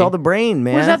 century. It's all the brain,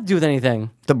 man. What does that have to do with anything?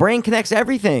 The brain connects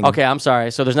everything. Okay, I'm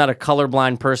sorry. So there's not a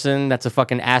colorblind person that's a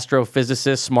fucking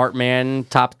astrophysicist, smart man,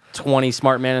 top 20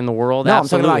 smart man in the world? No,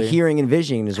 Absolutely. I'm talking about hearing and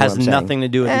vision. Is what Has I'm saying. nothing to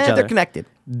do with each They're other. connected.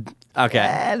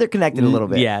 Okay. They're connected a little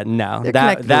bit. Yeah, no. They're That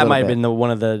connected a that little might have bit. been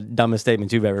one of the dumbest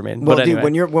statements you've ever made. Well, but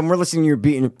anyway. dude, when we're listening to your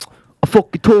beat, and I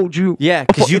fucking told you. Yeah,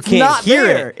 'cause you It's can't not hear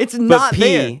there. it. It's But not P-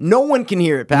 there. No one can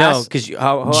hear it. Pass. No, because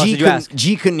how else did you ask?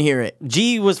 G couldn't hear it.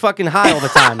 G was fucking high all the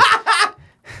time.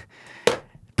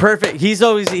 Perfect. He's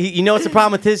always, you know what's the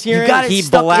problem with his hearing? got it He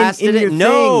stuck in blasted your it.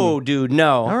 No, thing. dude,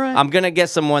 no. All right. I'm going to get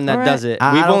someone that All right. does it.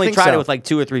 I We've don't only think tried so. it with like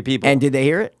 2 or 3 people. And did they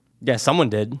hear it? Yeah, someone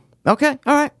did. Okay.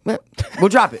 All right. Well, We'll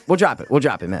drop it. We'll drop it. We'll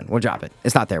drop it, man. We'll drop it.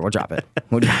 It's not there. We'll drop it.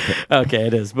 We'll drop it. Okay,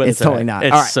 it is, but It's all totally right. not.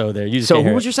 It's All right. so there. You just So can't who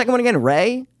hear was it. your second one again?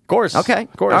 Ray? Of course. Okay.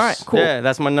 Of course. All right, cool. Yeah,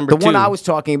 that's my number The 2. one I was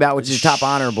talking about, which is top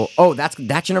honorable. Oh, that's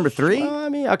your number 3? I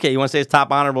mean, okay, you want to say it's top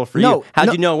honorable for No, you? How'd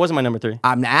no. you know it wasn't my number 3?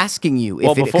 I'm asking you.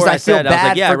 Well, before I said, I was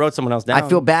like, yeah, I wrote someone else down. I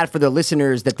feel bad for the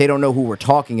listeners that they don't know who we're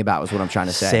talking about. Is what I'm trying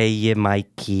to say. Say it,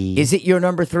 Mikey. Is it your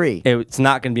number 3? It's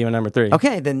not going to be my number 3.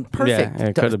 Okay, then perfect. Yeah,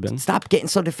 it could have been. Stop getting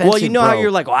so defensive. Well, you know bro. how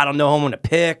you're like, oh, I don't know who I'm going to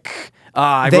pick.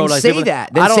 I Then wrote like say people-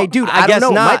 that. Then I don't- say, dude, I don't guess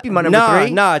know. It Not. might be my number No, 3.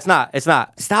 No, it's not. It's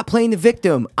not. Stop playing the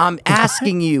victim. I'm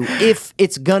asking you if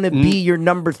it's gonna be your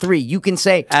number 3. You can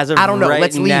say, As of I don't know. right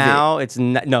Let's leave now, it. it's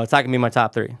not, no, it's not gonna be my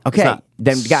top 3. It's Okay, not.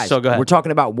 then guys, so go ahead. we're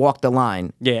talking about Walk the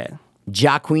Line. Yeah,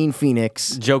 Joaquin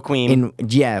Phoenix. Joe Queen,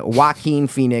 Joaquin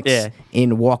Phoenix Yeah.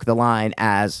 in Walk the Line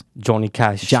as Johnny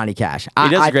Cash. Johnny Cash. He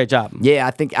does a great job. Yeah,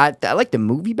 I think I like the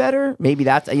movie better. Maybe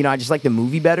that's I just like the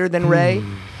movie better than Ray.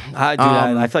 Dude,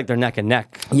 I feel like they're neck and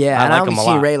neck. Yeah, and I I like only them a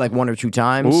seen lot. Ray like 1 or 2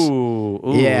 times. Ooh,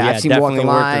 yeah, I've seen Walk the definitely worth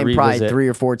Line probably revisit. 3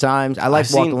 or 4 times. I like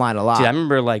I've Walk seen- the Line a lot. Dude, I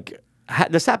remember like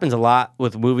this happens a lot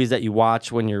with movies that you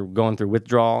watch when you're going through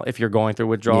withdrawal. If you're going through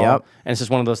withdrawal, Yep. and it's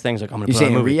just one of those things like I'm gonna You put on a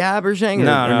saying movie. rehab or saying?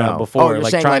 No, or no, before. Oh, you're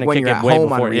like saying trying like to when kick you're it at way home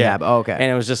before. on rehab. Yeah. Oh, okay. And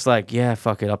it was just like, yeah,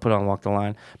 fuck it, I'll put on Walk the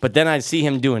Line. But then I see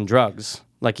him doing drugs.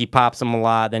 Like he pops them a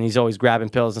lot. Then he's always grabbing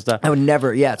pills and stuff. I would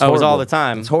never. Yeah, it's Oh, it was all horrible. the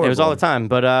time. It's horrible. It was all the time.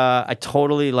 But I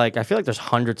totally like. I feel like there's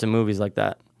hundreds of movies like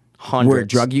that. Hundreds. Where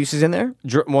drug use is in there?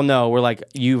 Well, no, we're like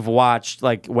you've watched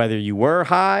like whether you were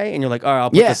high and you're like, all right,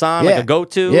 I'll put Yeah, this on yeah. like a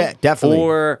go-to. Yeah, definitely.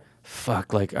 Or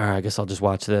fuck, like all right, I guess I'll just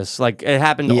watch this. Like it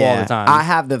happened all the time. I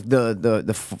have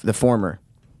the former.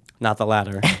 Not the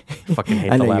latter. Fucking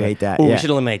hate I the know you latter. hate that, Ooh, yeah. we should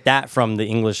eliminate that from the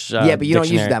English. Yeah, but you don't use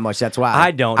it dictionary. that much. That's why.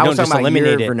 I don't. I No, was just talking about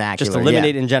eliminate your it. vernacular, Just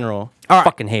eliminate yeah. it in general. All right.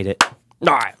 Fucking hate it.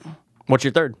 All right. What's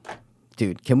your third?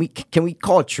 Dude, can we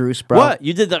call it truce, bro? What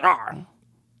you did the?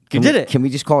 You did it. Can we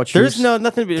just call it truce? There's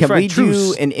nothing to be Can right, we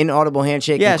truce. do an inaudible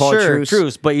handshake Yeah, and call sure, it truce?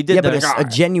 truce, but you did yeah, the- but a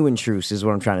genuine truce is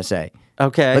what I'm trying to say.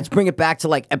 Okay. Let's bring it back to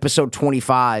like episode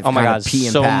 25. Oh my kinda God, pee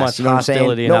and so pass, much you know what I'm saying?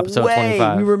 hostility in No episode way,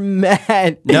 25. We were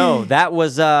mad. No, that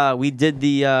was we did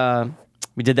the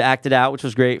Act It Out, which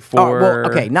was great for. Oh,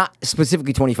 well, okay, not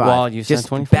specifically 25. Well, you said just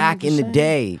 25, back in you the said?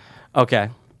 day. Okay.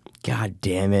 God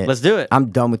damn it. Let's do it.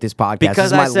 I'm done with this podcast. Because this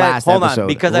is my I said, last hold episode. on.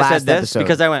 Because last I said this. episode.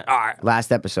 Because I went, all right.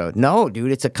 Last episode. No,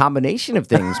 dude, it's a combination of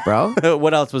things, bro.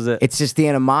 What else was it? It's just the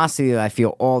animosity that I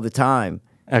feel all the time.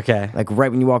 Okay. Like right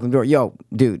when you walk in the door, yo,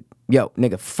 dude, yo,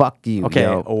 nigga, fuck you. Okay,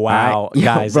 yo. wow, All right? Yo,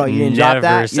 guys, bro, you didn't drop never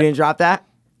that. said- You didn't drop that.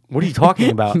 What are you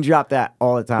talking about? You drop that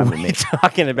all the time with me.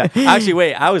 Talking about. Actually,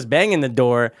 wait. I was banging the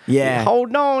door. Yeah.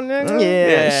 Hold on, nigga.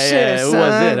 Yeah, shit, It was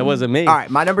son. it. It wasn't me. All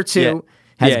right, my number 2 Yeah.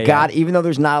 has Yeah, got. yeah. Even though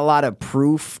there's not a lot of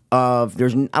proof of, I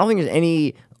don't think there's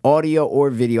any audio or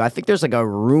video. I think there's like a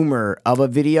rumor of a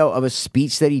video of a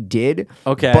speech that he did.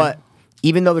 Okay. but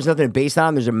even though there's nothing based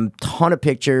on, there's a ton of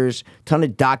pictures, ton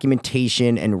of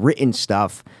documentation, and written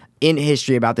stuff in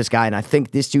history about this guy, and I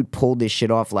think this dude pulled this shit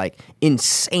off like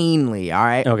insanely. All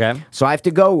right. Okay. So I have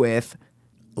to go with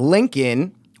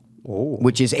Lincoln,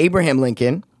 which is Abraham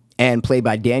Lincoln, and played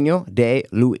by Daniel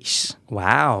Day-Lewis.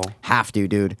 Wow. Have to,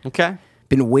 dude. Okay.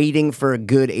 Been waiting for a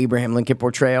good Abraham Lincoln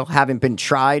portrayal. Haven't been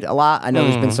tried a lot. I know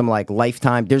there's been some like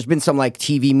Lifetime. There's been some like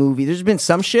TV movie. There's been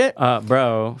some shit.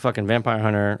 Bro, fucking Vampire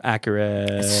Hunter,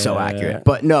 accurate. So accurate.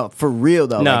 But no, for real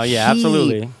though. No, like, yeah, he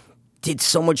absolutely. Did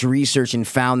so much research and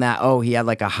found that, he had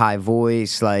like a high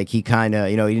voice. Like he kind of,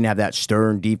 he didn't have that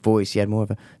stern, deep voice. He had more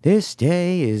of a, this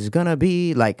day is gonna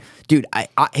be like, dude,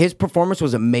 his performance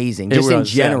was amazing. It Just in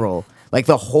was, yeah. general. Like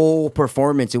the whole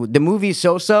performance. The movie's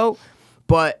so-so,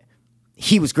 but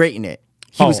he was great in it.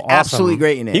 He was awesome. absolutely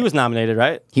great in it. He was nominated,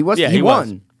 right? He was. Yeah, he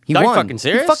won. He Are you won. fucking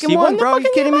serious? He fucking He won, won the bro. You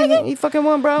fucking kidding me? Emmy? He fucking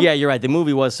won, bro. Yeah, you're right. The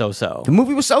movie was so-so. The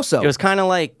movie was so-so. It was kind of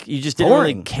like you just didn't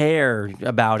really Boring. care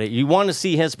about it. You want to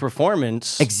see his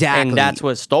performance. Exactly. And that's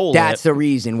what stole That's it. the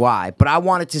reason why. But I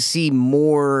wanted to see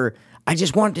more. I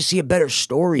just wanted to see a better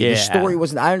story. Yeah. The story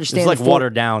wasn't. I understand. like the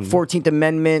watered down. 14th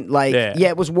Amendment, like Yeah.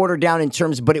 it was watered down in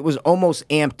terms, but it was almost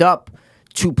amped up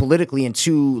too politically and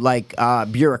too like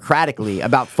bureaucratically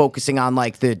about focusing on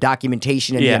like the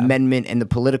documentation and Yeah. the amendment and the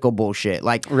political bullshit.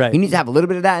 Like Right. you need to have a little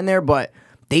bit of that in there, but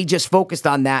they just focused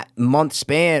on that month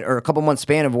span or a couple months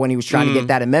span of when he was trying to get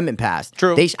that amendment passed.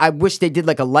 True. I wish they did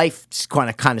like a life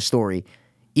kind of story.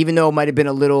 Even though it might have been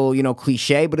a little,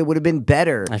 cliche, but it would have been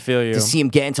better. I feel you. To see him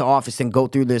get into office and go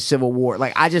through the Civil War.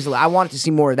 Like I wanted to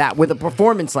see more of that with a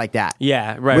performance like that.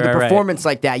 Yeah, right, With right, a right. performance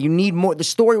like that, you need more. The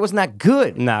story wasn't that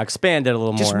good. Nah, expand it a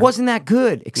little Just more. wasn't that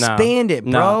good. No. Expand it,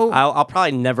 No. bro. I'll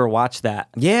probably never watch that.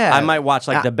 Yeah. I might watch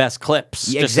like the best clips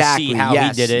just exactly. to see how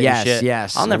Yes, he did it yes, and shit.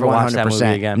 yes. I'll never watch that movie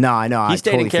 100%. again. No, I know. He I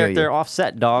stayed totally in feel character you.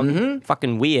 offset, dog.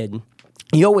 Fucking weird.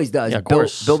 He always does. Yeah, of Bill,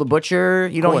 course. Bill the Butcher.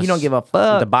 You Of don't course. give a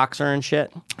fuck. The boxer and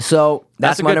shit. So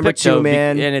that's a my good number pick, though, 2,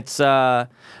 man. And it's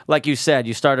like you said,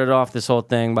 you started off this whole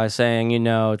thing by saying,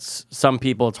 it's some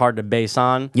people it's hard to base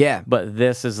on. Yeah. But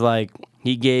this is like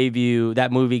that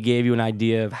movie gave you an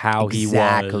idea of how he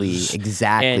was.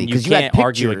 Exactly. And you Because you had can't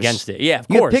argue pictures. against it. Yeah, of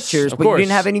You course. had pictures, of but you course.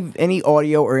 didn't have any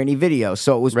audio or any video.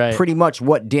 So it was Right. pretty much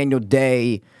what Daniel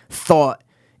Day thought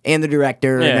and the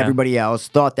director and Yeah. everybody else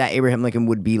thought that Abraham Lincoln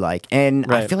would be like. And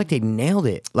I Right. feel like they nailed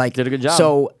it. Like Did a good job.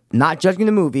 So not judging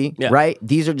the movie, Yeah. right?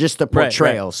 These are just the Right, right.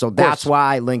 portrayals. So Of that's course.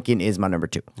 why Lincoln is my number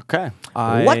 2. Okay.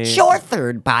 What's your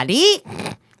third, buddy?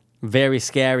 Very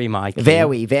scary, Mike?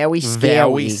 Very, very scary.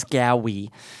 Very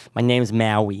scary. My name's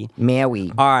Maui.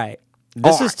 Maui. All right.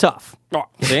 This is tough.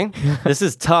 See? This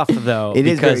is tough, though. It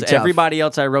is very because tough. everybody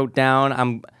else I wrote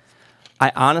down, I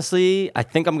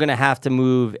think I'm going to have to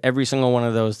move every single one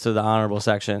of those to the honorable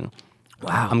section.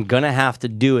 Wow. I'm going to have to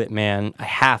do it, man. I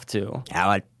have to.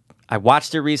 Howard. I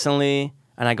watched it recently,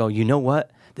 and I go, you know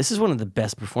what? This is one of the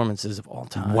best performances of all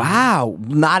time. Wow.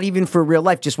 Not even for real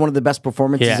life, just one of the best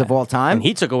performances Yeah. of all time. And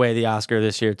he took away the Oscar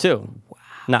this year, too. Wow.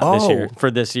 Not this year.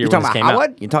 For this year You're when talking this about came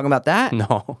Howard? out. You're talking about that?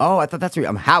 No. Oh, I thought that's what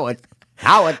I'm Howard.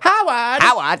 Howard. Howard.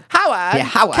 Howard. Howard. Yeah,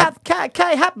 Howard.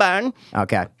 Kay Hepburn.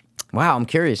 Okay. Wow, I'm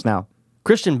curious now.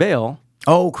 Christian Bale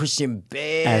Oh, Christian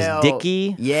Bale. as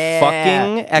Dickie Yeah.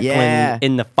 fucking Eklund Yeah.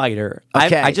 in The Fighter.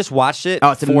 Okay. I just watched it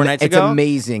Oh, it's 4 nights it's ago.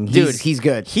 amazing. Dude, He's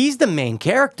good. He's the main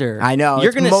character. I know, You're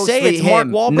it's going to say mostly it's Mark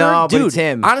him. Wahlberg? No, but Dude, it's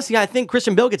him. honestly, I think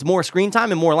Christian Bale gets more screen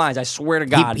time and more lines. I swear to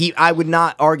God. I would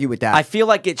not argue with that. I feel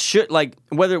like it should, like,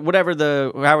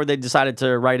 however they decided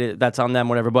to write it, that's on them,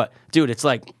 whatever. But, dude, it's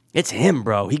like, it's him,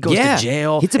 bro. He goes Yeah. to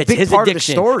jail. It's a big his part of the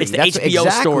addiction. story. It's the That's HBO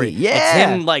exactly. story. Yeah. It's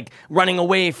him, like, running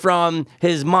away from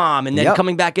his mom and then Yep.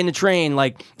 coming back in the train.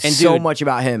 Like, and so dude, much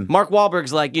about him. Mark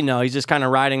Wahlberg's like, he's just kind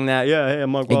of riding that. Yeah, hey,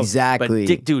 I'm Mark Wahlberg. Exactly.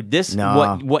 But dude, this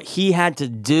No. what he had to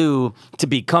do to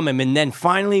become him, and then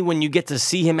finally when you get to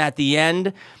see him at the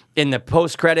end in the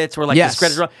post credits, where like Yes. the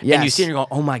credits roll, and you Yes. see him, you go,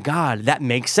 oh my god, that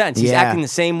makes sense. He's Yeah. acting the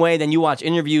same way. Then you watch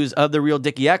interviews of the real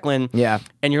Dickie Eklund, Yeah.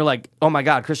 and you're like, oh my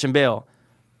god, Christian Bale,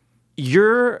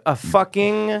 you're a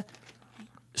fucking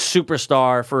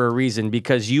superstar for a reason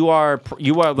because you are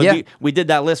Yeah. we did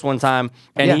that list one time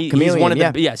and Yeah, he's Chameleon, one of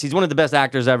the yeah. he's one of the best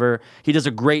actors ever. He does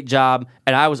a great job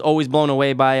and I was always blown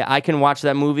away by it. I can watch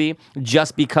that movie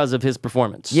just because of his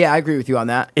performance. Yeah, I agree with you on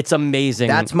that. It's amazing.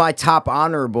 That's my top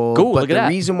honorable. Cool, But look at the that.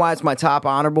 reason why it's my top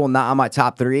honorable, not on my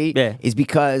top 3, Yeah. is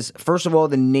because first of all,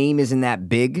 the name isn't that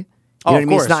big. You Oh, know of what I mean?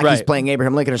 course, It's not he's right. playing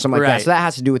Abraham Lincoln or something like that. Right. So that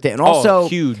has to do with it. And also,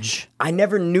 huge. I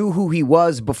never knew who he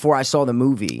was before I saw the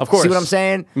movie. Of course. See what I'm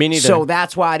saying? Me neither. So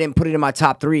that's why I didn't put it in my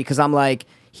top 3 because I'm like,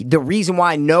 the reason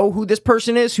why I know who this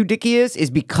person is, who Dickie is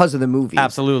because of the movie.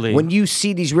 Absolutely. When you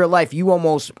see these real life, you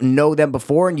almost know them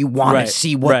before and you want Right, to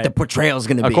see what right. the portrayal is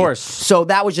going to be. Of course. So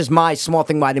that was just my small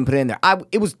thing why I didn't put it in there.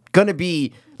 It was going to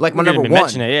be like my We're gonna number be one.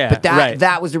 mentioning it, yeah, But right.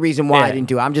 that was the reason why I Yeah. didn't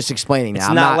do it. I'm just explaining that. It's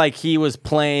I'm not like he was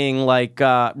playing like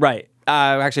right.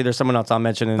 Actually, there's someone else I'll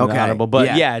mention in Okay, the honorable, but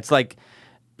yeah. yeah, it's like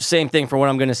same thing for what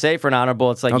I'm going to say for an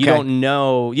honorable. It's like Okay. you didn't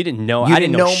know, You I didn't know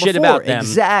didn't know shit before. about them,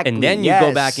 Exactly, and then you go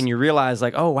yes. back and you realize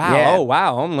like, oh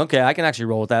wow, Yeah. okay, I can actually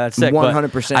roll with that. That's sick. But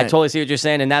 100%. I totally see what you're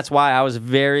saying, and that's why I was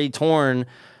very torn.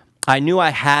 I knew I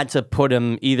had to put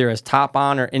him either as top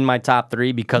on or in my top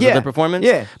 3 because of Yeah, the performance.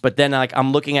 yeah. But then like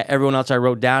I'm looking at everyone else I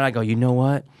wrote down. I go, you know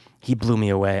what? He blew me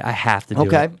away. I have to do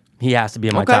Okay. it. He has to be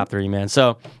in my Okay. top 3, man.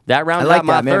 So that rounds like out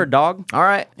my that, man. third, dog. All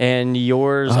right. And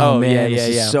yours, man, yeah. this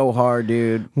is so hard,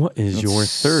 dude. What is your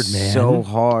third, man? So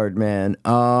hard, man. And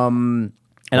I'm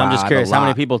wow, just I have curious, a how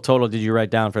many lot. people total did you write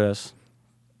down for this?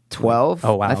 12?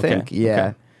 Oh, wow, I okay, think. Yeah.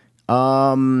 okay.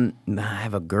 I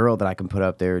have a girl that I can put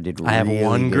up there who did. I have really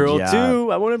one good girl job.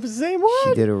 too. I want to have the same one.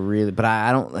 She did a really, but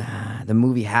I don't. The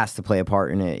movie has to play a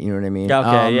part in it. You know what I mean?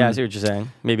 Okay, yeah, I see what you're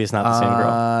saying. Maybe it's not the same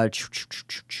girl.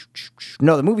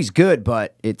 No, the movie's good,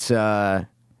 but it's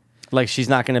Like she's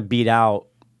not going to beat out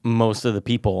most of the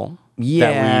people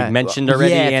yeah, that we mentioned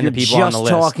already, yeah, if and the you're people on the just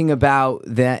list. talking about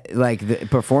that, like the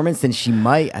performance, then she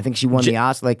might. I think she won the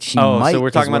Oscar. Like she might. So we're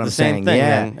talking is what about the I'm same saying. thing.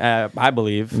 Yeah, Then, I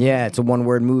believe. yeah. It's a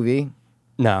one-word movie.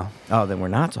 No. Oh, then we're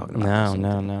not talking about. No, the same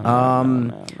no, thing.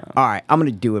 no. All right, I'm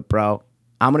gonna do it, bro.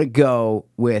 I'm gonna go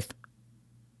with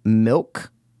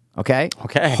Milk. Okay.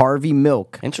 Okay. Harvey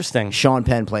Milk. Interesting. Sean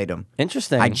Penn played him.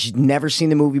 Interesting. I just never seen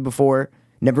the movie before.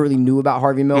 Never really knew about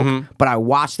Harvey Milk, but I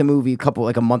watched the movie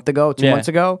a month ago, 2 Yeah. months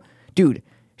ago. Dude,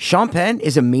 Sean Penn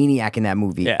is a maniac in that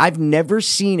movie. Yeah. I've never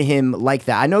seen him like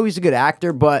that. I know he's a good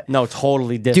actor, but No,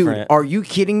 totally dude, different. are you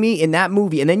kidding me? In that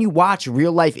movie, and then you watch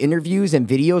real life interviews and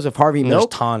videos of Harvey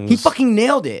Milk. tons. He fucking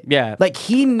nailed it. Yeah. like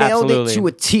he nailed Absolutely. it to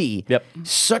a T. Yep.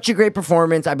 Such a great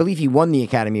performance. I believe he won the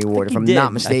Academy Award, if he I'm did. not I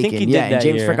think mistaken. he did yeah, and that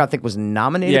James year. Franco I think was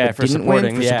nominated, yeah, but for didn't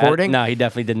supporting. win for yeah. supporting. No, he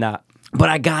definitely did not. But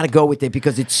I gotta go with it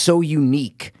because it's so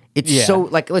unique. It's Yeah. so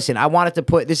like, listen, I wanted to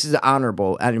put this is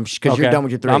honorable, because Okay. you're done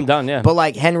with your three. I'm done, yeah. But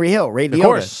like Henry Hill, Ray Liotta,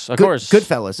 course, of course.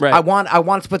 Goodfellas. Right. I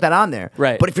want to put that on there.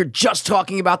 Right. But if you're just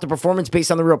talking about the performance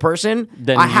based on the real person,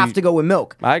 Then I have you- to go with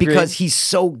Milk I agree. because he's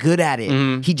so good at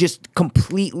it. He just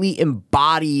completely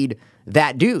embodied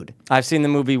that dude. I've seen the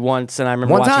movie once, and I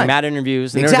remember One watching time. mad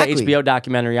interviews. And Exactly. there's an HBO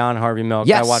documentary on Harvey Milk.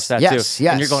 Yes, I watched that yes, too.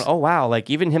 yes. And you're going, oh wow, like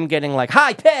even him getting like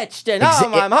high pitched and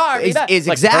I'm Harvey. Is like,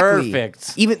 exactly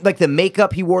perfect. Even like the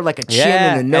makeup he wore, like a chin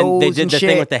Yeah, and a nose, and they did the shit.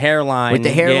 thing with the hairline. with the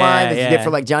hairline Yeah, that yeah. they did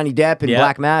for like Johnny Depp and Yep.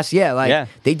 Black Mass. Yeah, like Yeah.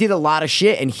 they did a lot of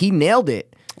shit, and he nailed it.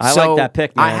 I So like that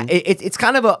pick, man. It's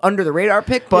kind of a under the radar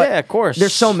pick, but Yeah, of course.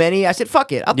 there's so many. I said,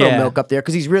 fuck it, I'll throw Yeah. Milk up there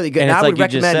because he's really good. And And it's I like would you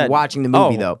just recommend said. watching the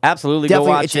movie Oh, though. absolutely, go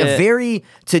Definitely, watch it's it. a very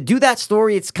to do that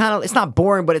story. It's kind of it's not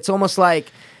boring, but it's almost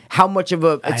like how much of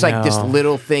a it's like this know.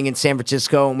 little thing in San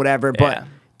Francisco and whatever, but. Yeah.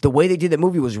 The way they did that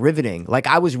movie was riveting. Like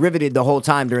I was riveted the whole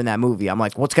time during that movie. I'm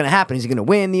like, what's gonna happen? Is he gonna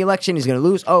win the election? He's gonna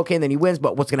lose. Oh, okay, and then he wins.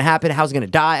 But what's gonna happen? How's he gonna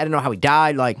die? I don't know how he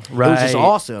died. Like it was just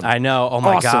awesome. I know. Oh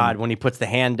my Awesome. god, when he puts the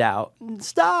hand out,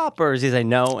 stop, or does he say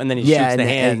no, and then he Yeah, shoots the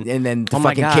hand, and then the oh my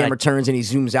fucking God. camera turns and he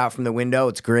zooms out from the window.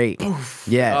 It's great.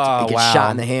 Yeah, Oh, it gets wow. shot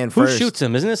in the hand Who first. shoots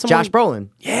him? Isn't it someone? Josh Brolin.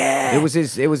 Yeah, It was the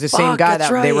same Fuck, guy that's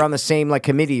that they were right. on the same like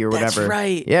committee or That's whatever.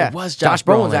 right. Yeah, It was Josh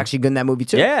Brolin's Brolin. actually good in that movie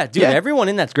too. Yeah, dude, everyone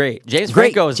in that's great. James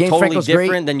Great. Franco is James totally Franco's different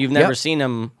great. than you've never Yep. seen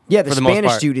him. Yeah, the for the most Spanish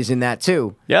part. dude is in that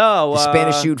too. Yo, The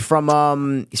Spanish dude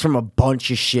from he's from a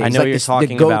bunch of shit. I He's know like you're this,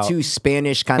 talking the about. go-to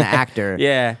Spanish kind of actor.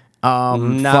 Yeah,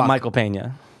 not fuck. Michael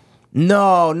Pena.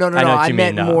 No. I know what I you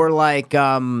meant mean, no. more like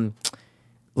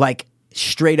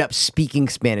straight up speaking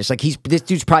Spanish. Like this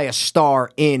dude's probably a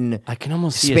star in I can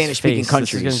almost see his Spanish speaking face.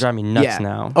 countries. This is gonna drive me nuts Yeah.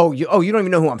 now. Oh, you don't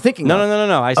even know who I'm thinking No, of.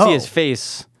 no. I see Oh. his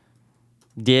face.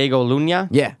 Diego Luna.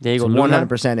 Yeah, Diego it's Luna.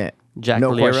 100% it. Jack no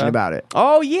Lira. question about it.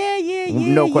 Oh yeah.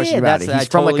 No question about it. That's- He's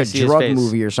I from totally like a see his drug face.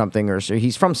 movie or something, or so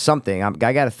he's from something.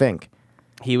 I got to think.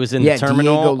 He was in Yeah, the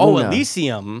Terminal. Diego Oh, Luna.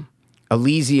 Elysium.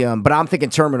 Elysium, but I'm thinking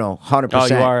Terminal, 100%. Oh,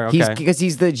 you are? He's Okay. because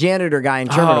he's the janitor guy in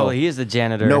Terminal. Oh, he is the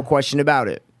janitor. No question about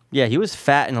it. Yeah, he was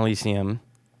fat in Elysium.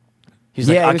 He's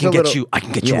Yeah, like, he I was can a get little- you. I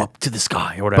can get you yeah. up to the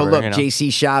sky or whatever. But look, you know?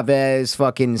 JC Chavez,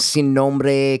 fucking Sin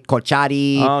Nombre,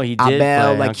 Cochari, Oh, he did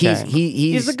Abel, play, like okay.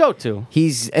 he's the go-to.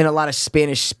 He's in a lot of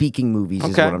Spanish speaking movies.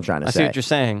 Is Okay, what I'm trying to I say. see what you're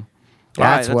saying.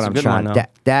 That's All right, what a I'm good trying. one, though.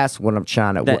 That's what I'm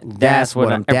trying to. That- That's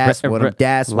what I'm. That's what I'm.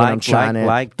 That's what I'm trying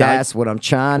to. That's what I'm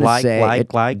trying to say.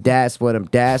 That's what I'm.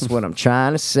 That's what I'm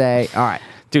trying to say. All right.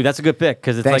 Dude, that's a good pick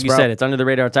because it's Thanks, like you bro. said, it's under the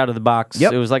radar, it's out of the box.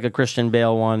 Yep. It was like a Christian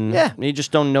Bale one. Yeah. You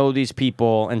just don't know these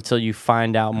people until you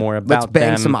find out more about Let's bang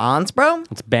them. some ons, bro.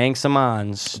 Let's bang some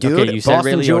ons. Dude, okay, you said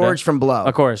Boston Ray Liotta. George from Blow.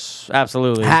 Of course,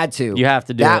 absolutely. Had to. You have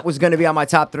to do that it. was going to be on my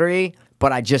top 3,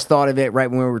 but I just thought of it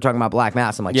right when we were talking about Black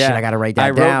Mass. I'm like, shit, I got to write that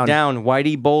I down. wrote down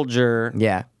Whitey Bulger,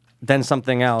 Yeah. then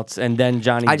something else, and then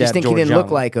Johnny I just Depp, think George he didn't look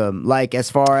Young. like him. Like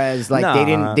as far as like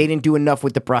Nah. they didn't do enough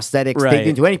with the prosthetics. They Right.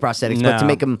 didn't do any prosthetics, but to No.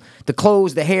 make him the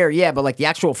clothes, the hair, yeah, but like the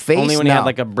actual face. Only when he no. had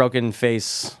like a broken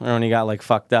face or when he got like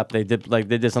fucked up. They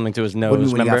did something to his nose. do you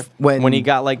mean when he Remember got- when- he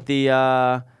got like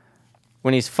the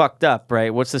when he's fucked up,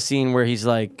 right? What's the scene where he's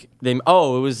like it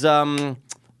was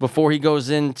before he goes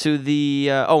into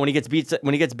the when he gets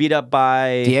beat up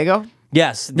by Diego.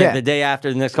 Yes, the day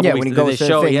after, the next couple Yeah, when weeks, he goes they to the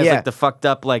show thing, he has yeah. like the fucked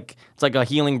up, like it's like a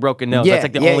healing broken nose. That's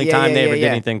like the only time they ever did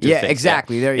anything to his face.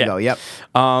 Exactly. There you go. Yep.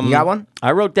 You got one?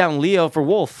 I wrote down Leo for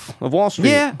Wolf of Wall Street.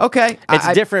 Yeah. Okay. It's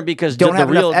I different because don't the have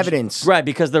real enough evidence. right?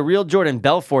 Because the real Jordan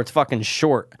Belfort's fucking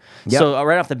short. Yep. So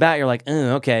right off the bat, you're like,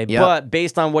 okay. Yep. But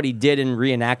based on what he did in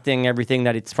reenacting everything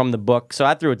that it's from the book, so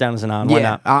I threw it down as an on. Why Yeah,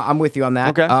 not? I'm with you on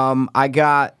that. Okay. I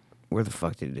got where the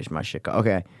fuck did my shit go?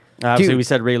 Okay. Obviously, Dude, we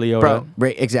said Ray Liotta. bro.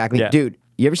 Exactly, Yeah. dude.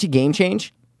 You ever see Game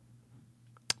Change?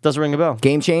 Doesn't ring a bell.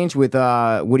 Game Change with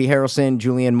Woody Harrelson,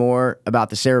 Julianne Moore about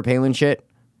the Sarah Palin shit.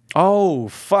 Oh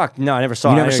fuck! No, I never saw.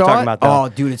 You it. never I know saw you're talking it? about that. Oh,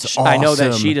 dude, it's I know that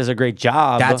awesome. she does a great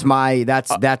job.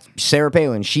 That's Sarah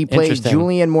Palin. She plays Interesting.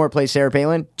 Julianne Moore plays Sarah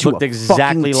Palin. To Looked a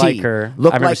exactly fucking like T. her.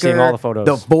 Looked I remember like seeing her. all the photos.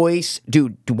 The voice,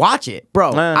 dude. Watch it,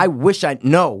 bro. I wish I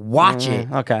watch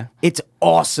it. Okay. It's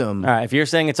awesome. All right, if you're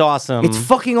saying it's awesome, It's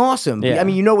fucking awesome. Yeah. I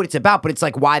mean, you know what it's about, but it's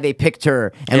like why they picked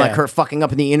her and like Yeah. her fucking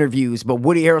up in the interviews. But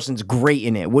Woody Harrelson's great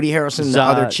in it. Woody Harrelson's the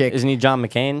other chick. Isn't he John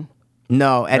McCain?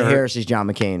 No, Ed Or- Harris is John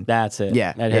McCain. That's it.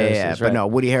 Yeah, Ed yeah, Harris yeah. is, But right. no,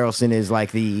 Woody Harrelson is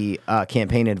like the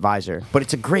campaign advisor. But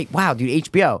it's a great wow, dude.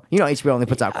 HBO. You know, HBO only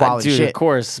puts out quality Dude, shit. of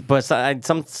course, but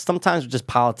sometimes with just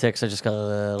politics, I just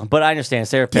go. Ugh. But I understand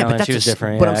Sarah Yeah, Palin. but that's She was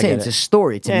different. But Yeah, I'm I saying get it's a it.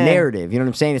 story. It's a Yeah. narrative. You know what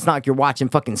I'm saying? It's not like you're watching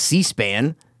fucking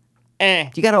C-SPAN.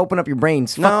 You got to open up your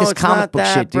brains. Fuck No, this it's comic not book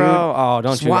that, shit, dude. bro. Oh,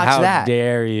 don't Just you? watch How that.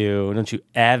 dare you? Don't you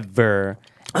ever?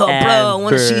 Oh, bro, I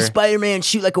want to see ever. Spider-Man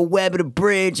shoot like a web at a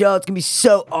bridge. Oh, it's going to be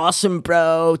so awesome,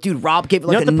 bro. Dude, Rob gave it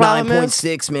like know a what the problem is?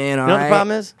 9.6, man. All You know what right? the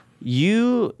problem is?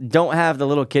 You don't have the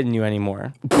little kid in you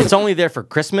anymore. It's only there for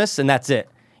Christmas, and that's it.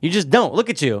 You just don't. Look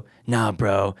at you. Nah,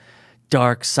 bro.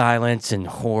 Dark silence and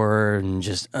horror and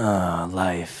just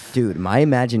life. Dude, my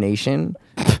imagination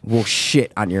will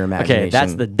shit on your imagination. Okay,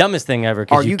 that's the dumbest thing ever. Are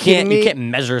Because you you kidding can't me? you can't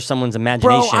measure someone's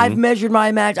imagination. Bro, I've measured my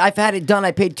I've had it done.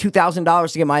 I paid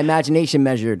 $2,000 to get my imagination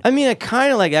measured. I mean, I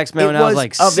kind of like X-Men when I was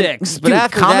like of an- 6, but dude,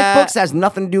 after comic that, books has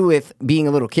nothing to do with being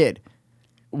a little kid.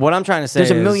 what I'm trying to say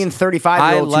There's a is million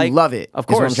 35-year-olds who love it, Of is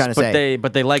what course, I'm trying to but say.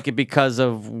 they like it because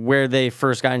of where they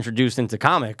first got introduced into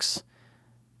comics.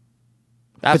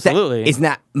 But that- Absolutely. isn't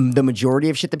that the majority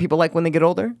of shit that people like when they get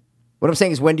older? What I'm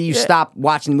saying is, when do you stop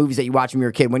watching the movies that you watched when you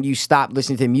were a kid? When do you stop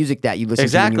listening to the music that you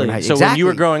listened to when you were in high Exactly. So when you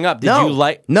were growing up, did no. you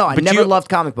like? No, I but never you- loved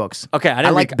comic books. Okay, I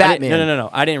didn't like read, Batman. No.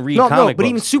 I didn't read No, comic but books.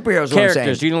 even superheroes is what I'm characters. saying.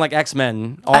 You didn't like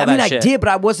X-Men. All I mean, that I shit. did, but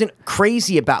I wasn't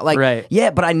crazy about Right. Yeah,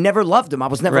 but I never loved them. I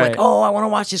was never Right. like, oh, I want to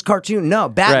watch this cartoon. No,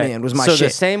 Batman Right. was my so shit.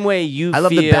 the same way you I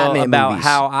love the feel Batman about movies.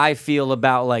 how I feel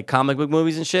about like comic book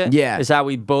movies and shit. Yeah. is how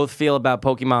we both feel about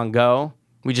Pokemon Go.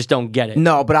 We just don't get it.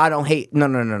 No, but I don't hate.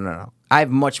 No. I have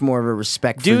much more of a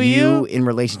respect Do for you? in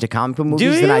relation to comic book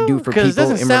movies than I you? do for 'Cause it people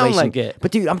doesn't in sound relation. like it.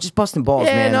 But dude, I'm just busting balls,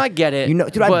 Yeah, man. no, I get it, You know,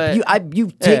 dude, but-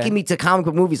 you've Yeah. taken me to comic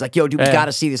book movies. Like, yo, dude, we Yeah.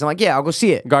 gotta see this. I'm like, yeah, I'll go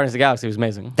see it. Guardians of the Galaxy was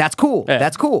amazing. That's cool. Yeah.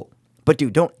 That's cool. But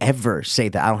dude, don't ever say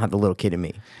that I don't have the little kid in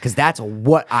me, because that's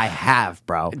what I have,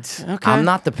 bro. okay. I'm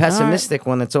not the All right. pessimistic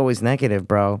one that's always negative,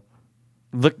 bro.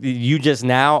 Look, you just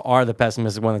now are the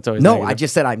pessimistic one that's always No, negative. I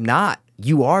just said I'm not.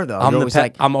 You are though. I'm You're the always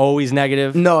like, I'm always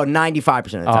negative. no,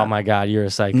 95% of the time. Oh my god, you're a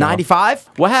psycho. 95?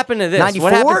 What happened to this? 94?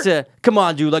 What happened to? Come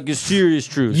on, dude. Like a serious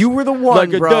truth. You were the one,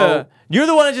 like bro. You're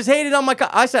the one that just hated on my.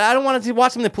 I said I don't want to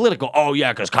watch something political. Oh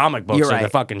yeah, because comic books You're are the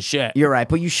right. fucking shit. You're right,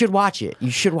 but you should watch it. You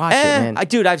should watch it, man.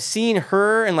 Dude, I've seen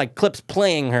her and like clips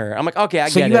playing her. I'm like, okay, I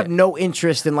So get you it. have no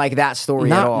interest in like that story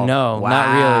Not- at all? no, not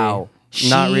Wow. really.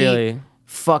 Not She really.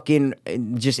 Fucking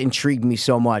just intrigued me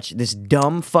so much. This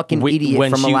dumb fucking idiot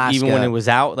when from Alaska. even when it was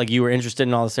out, like you were interested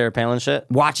in all the Sarah Palin shit.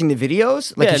 watching the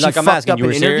videos, like Yeah, if she like I'm fucked asking, up you an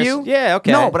were serious? interview. Yeah,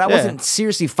 okay, No, but I yeah. wasn't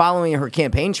seriously following her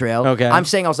campaign trail. Okay. I'm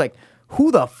saying I was like,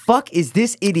 who the fuck is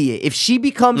this idiot? If she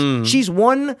becomes, Mm. she's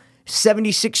one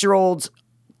 76-year-old's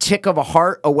tick of a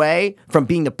heart away from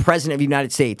being the president of the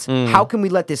United States. How can we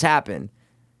let this happen?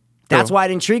 That's True. why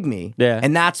it intrigued me. Yeah.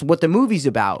 And that's what the movie's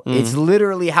about. It's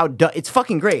literally how it's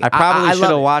fucking great. I probably I should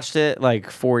love have it. watched it like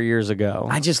 4 years ago.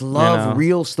 I just love know?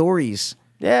 real stories.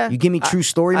 Yeah, You give me true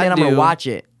story, I man, I'm going to do. watch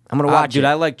it. I'm going to watch dude, it.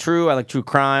 I like true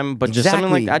crime, but just something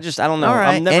like I don't know. All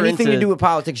right. I'm never Anything into, to do with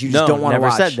politics, you just no, don't want to never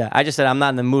watch. said that. I just said I'm not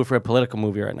in the mood for a political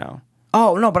movie right now.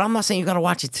 Oh no, but I'm not saying you gotta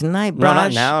watch it tonight, bro. No,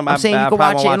 not now. I'm saying you can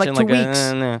watch it in like 2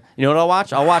 weeks. You know what I'll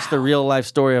watch? I'll watch the real life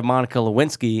story of Monica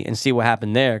Lewinsky and see what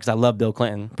happened there because I love Bill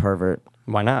Clinton. Pervert.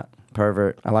 Why not?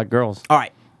 Pervert. I like girls. All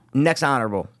right. Next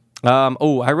honorable.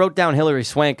 I wrote down Hillary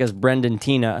Swank as Brendan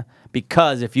Tina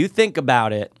because if you think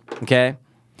about it, okay,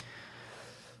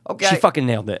 Okay. she fucking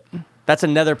nailed it. That's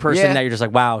another person Yeah. that you're just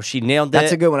like, wow, she nailed it.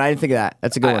 That's a good one. I didn't think of that.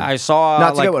 That's a good one. I saw. No,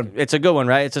 it's a like, good one. It's a good one,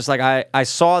 right? It's just like I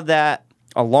saw that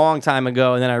a long time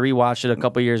ago, and then I rewatched it a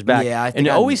couple years back. Yeah, I think and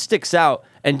it I- always sticks out.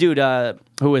 And dude,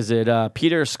 who is it?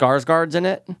 Peter Skarsgård's in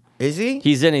it. Is he?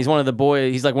 He's in. He's one of the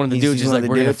boys. He's like one of the dudes. he's He's one like, of the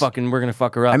we're dudes. gonna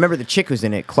fuck her up. I remember the chick who's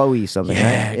in it, Chloe something.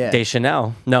 right? Yeah.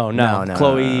 Deschanel. No. No,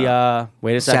 Chloe.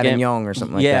 Wait a second. Savignon or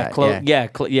something like yeah, that.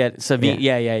 Chloe. Yeah. Savini.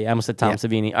 Yeah. Yeah. I almost said Tom Yeah.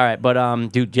 Savini. All right, but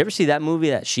dude, do you ever see that movie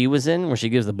that she was in where she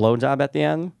gives the blowjob at the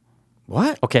end?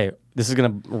 What? Okay, this is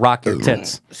gonna rock your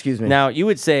tits. Excuse me. Now you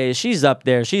would say she's up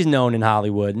there. She's known in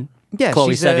Hollywood. Yeah, Chloe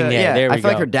she's Sevigny. yeah. There we I feel go.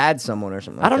 like her dad's someone or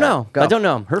something. Like I don't that. know. Go. I don't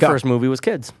know. Her Go. first movie was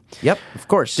Kids. Yep, of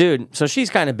course, Dude, so she's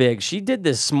kind of big. She did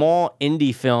this small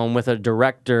indie film with a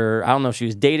director. I don't know if she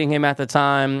was dating him at the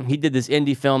time. He did this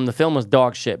indie film. The film was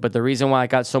dog shit, but the reason why it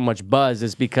got so much buzz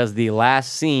is because the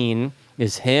last scene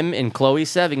is him and Chloe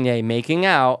Sevigny making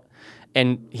out,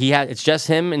 and it's just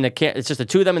him and it's just the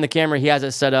two of them in the camera. He has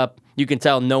it set up. You can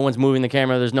tell no one's moving the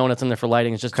camera. There's no one that's in there for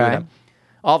lighting. It's just two of Okay. them.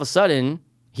 All of a sudden,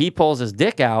 he pulls his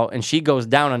dick out, and she goes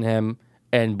down on him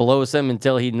and blows him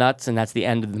until he nuts, and that's the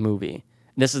end of the movie.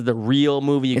 This is the real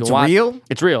movie you It's can watch. real?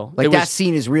 It's real. Like, It that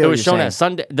scene is real, It was you're shown saying? at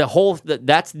Sunday.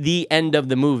 That's the end of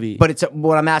the movie. But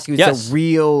what I'm asking you is Yes. a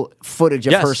real footage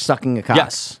of Yes. her sucking a cock.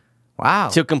 Yes, Wow.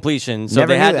 to completion. So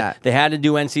Never they knew had that. they had to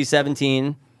do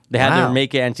NC-17. They had Wow. to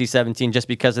make it NC-17 just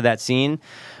because of that scene.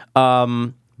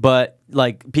 But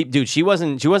like, dude, she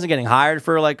wasn't getting hired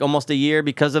for like almost a year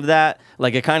because of that.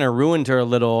 Like, it kind of ruined her a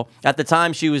little. At the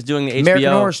time, she was doing the American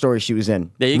HBO. Horror Story she was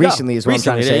in. There you go. Recently is what I'm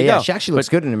trying to Recently, there say. you Yeah, go. she actually looks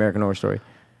good in American Horror Story.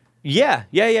 Yeah.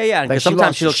 Like, Because she sometimes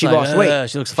lost- she looks she like lost weight.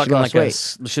 she looks She fucking lost like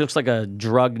weight. she looks like a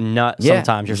drug nut. Yeah,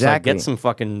 Sometimes you're just like, exactly. get some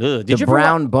fucking. Did The you ever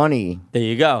Brown Bunny. There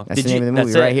you go. That's Did the name of the movie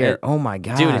that's right it. here. And- Oh my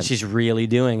god, dude, and she's really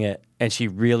doing it, and he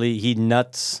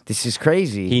nuts. This is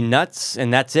crazy. He nuts,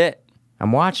 and that's it.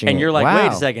 I'm watching And it. you're like, Wow.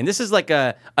 wait a second, this is like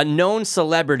a known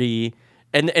celebrity,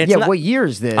 and it's Yeah, not, what year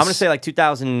is this? I'm gonna say like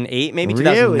 2008, maybe Really?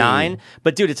 2009.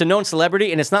 But dude, it's a known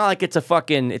celebrity, and it's not like it's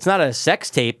not a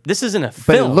sex tape. This isn't a But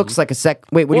film. it looks like a sec.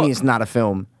 Wait, what do you Well- mean it's not a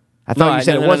film? I thought you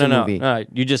said it was a movie. No,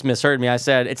 you just misheard me. I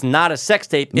said it's not a sex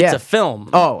tape. It's Yeah. a film.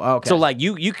 Oh, okay. So like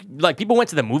you like people went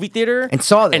to the movie theater And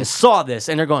saw this.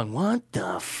 and they're going, what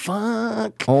the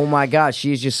fuck? Oh my god,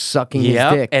 she's just sucking his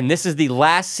Yeah, dick. and this is the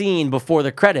last scene before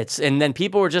the credits, and then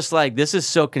people were just like, "This is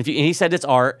so confusing." And he said, "It's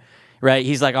art, right?"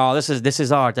 He's like, "Oh, this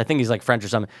is art." I think he's like French or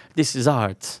something. This is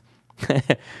art.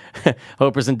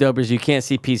 Hopers and dopers, you can't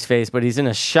see Pete's face, but he's in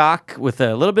a shock with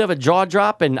a little bit of a jaw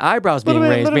drop and eyebrows being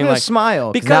raised, little being bit of like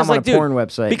smile, 'cause because I'm on like a dude, porn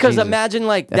website. Because Jesus. imagine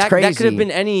like That's that could have crazy.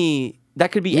 been any.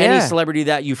 That could be Yeah. any celebrity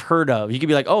that you've heard of. You could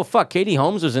be like, "Oh fuck, Katie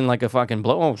Holmes was in like a fucking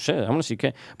blow." Oh shit, I want to see.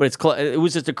 But it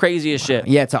was just the craziest shit.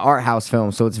 Yeah, it's an art house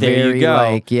film, so it's There very you go.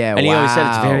 like and he always said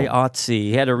it's very artsy.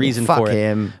 He had a reason fuck for it.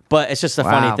 him. But it's just a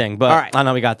funny Wow. thing. But All right. I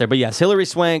know we got there. But yes, Hillary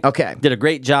Swank Okay. did a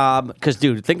great job. Because,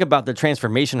 dude, think about the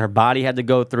transformation her body had to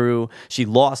go through. She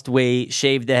lost weight,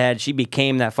 shaved the head. She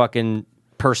became that fucking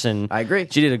person. I agree.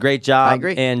 She did a great job. I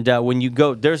agree. And when you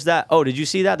go, there's that. Oh, did you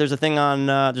see that? There's a thing on,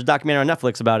 there's a documentary on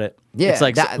Netflix about it. Yeah, It's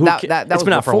like, that who was it's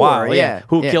been out for a before, while. yeah,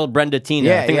 Who yeah. killed Brenda Tina?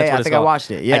 Yeah, I think that's yeah, what I it's think I called.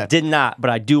 watched it, yeah. I did not, but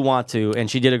I do want to. And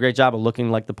she did a great job of looking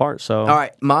like the part. So, All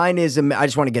right, mine is. I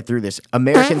just want to get through this.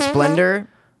 American Splendor.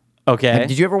 okay.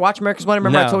 Did you ever watch American Splendor?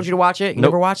 Remember I No. told you to watch it. You Nope.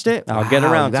 never watched it? I'll get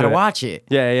Wow, around you gotta to it. watch it.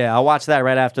 Yeah, I'll watch that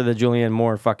right after the Julianne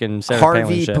Moore fucking Sarah Palin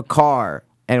Harvey shit. Picard,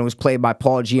 and it was played by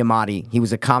Paul Giamatti. He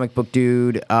was a comic book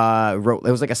dude. It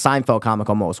was like a Seinfeld comic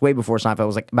almost, way before Seinfeld. It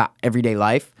was like about everyday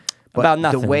life. But About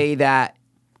nothing. The way that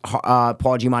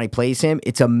Paul Giamatti plays him,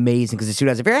 it's amazing because this dude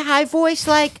has a very high voice,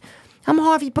 like I'm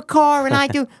Harvey Picard, and I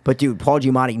do. But dude, Paul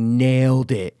Giamatti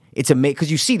nailed it. It's amazing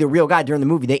because you see the real guy during the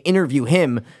movie. They interview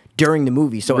him during the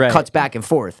movie, so Right. it cuts back and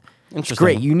forth. It's Interesting.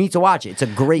 great. You need to watch it. It's a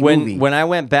great movie. When I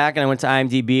went back and I went to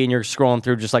IMDb and you're scrolling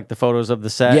through just like the photos of the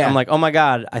set, Yeah. I'm like, oh my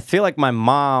God, I feel like my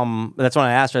mom, that's when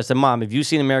I asked her, I said, Mom, have you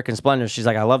seen American Splendor? She's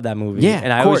like, I love that movie. Yeah,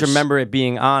 and I of always course. remember it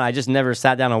being on. I just never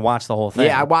sat down and watched the whole thing.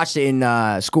 Yeah, I watched it in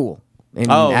school. At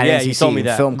yeah, you NCC, told me in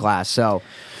that. film class. So,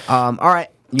 all right,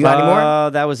 you got any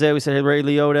more? That was it. We said Ray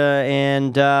Liotta,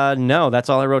 and no, that's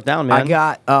all I wrote down, man. I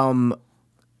got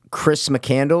Chris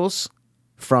McCandles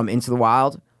from Into the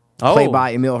Wild, Oh, played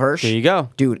by Emil Hirsch. there you go.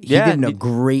 Dude. He Yeah, did a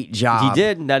great job. he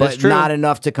did, that but is true. not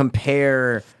enough to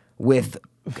compare with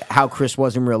how Chris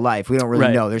was in real life. We don't really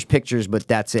Right. know. There's pictures, but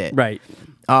that's it. Right.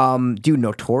 Dude,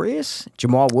 Notorious?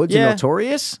 Jamal Woods in Yeah.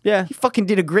 Notorious? Yeah. He fucking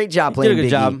did a great job He playing did a good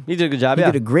Biggie. job. He did a good job, He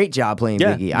yeah. did a great job playing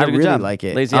Yeah, Biggie. he I did a good really job. like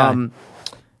it. Lazy eye.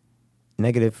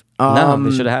 Negative. No,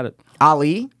 they should have had it.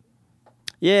 Ali,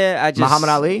 Yeah, I just Muhammad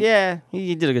Ali? Yeah,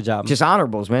 he did a good job. just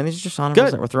honorables, man. These are just honorables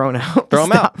Good. that we're throwing out. Throw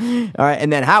 'em out. All right,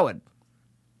 and then Howard.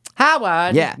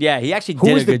 Howard. Yeah. Yeah, he actually Who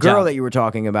did was a the good girl job. that you were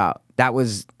talking about? That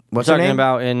was What's You're her talking name?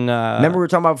 about in. Remember we were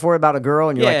talking about before about a girl,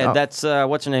 and you're yeah, like, oh, that's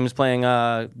what's her name is playing.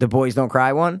 the Boys Don't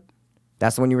Cry one.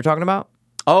 That's the one you were talking about.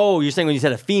 Oh, you're saying when you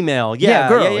said a female? Yeah,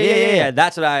 girl. Yeah.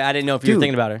 That's what I didn't know if you were Dude,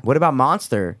 thinking about her. What about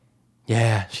Monster?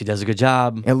 Yeah, she does a good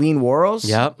job. Eileen Warrels?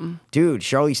 Yep. Dude,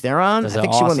 Charlize Theron? Does I an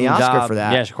think she won the awesome Oscar job. for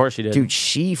that. Yeah, of course she did. Dude,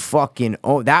 she fucking...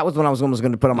 Oh, that was when I was almost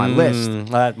going to put on my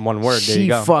list. That one word. There She you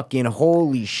go. fucking...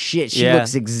 Holy shit. She Yeah.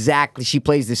 looks exactly... She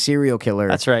plays the serial killer.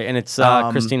 That's right, and it's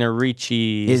Christina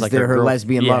Ricci is like her girl-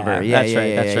 lesbian lover. Yeah, that's yeah, right.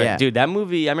 yeah, That's yeah, right, yeah. dude. That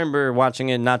movie, I remember watching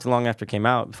it not too long after it came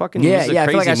out. Fucking Yeah, it was a yeah. I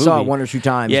feel like I crazy saw it movie. one or two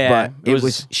times, Yeah, but it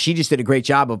was... She just did a great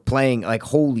job of playing, like,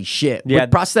 holy shit. Yeah,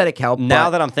 With prosthetic help. Now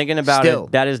but that I'm thinking about still.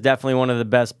 it, that is definitely one of the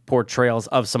best portrayals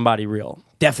of somebody real.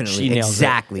 Definitely, She nails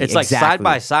exactly, it. It's like side exactly.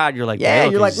 by side. You're like, Yeah, they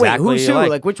look you're like, wait, exactly who's who? alike.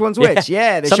 Like, which one's which?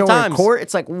 Yeah, they show her in sometimes. court.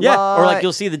 It's like, Yeah, or like what?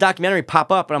 you'll see the documentary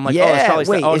pop up, and I'm like, Yeah, oh, it's probably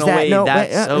wait, oh is no, that- wait, no,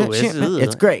 that's wait,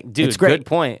 it's great. dude. It's great. Good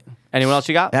point. Anyone else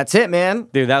you got? That's it, man.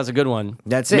 Dude, that was a good one.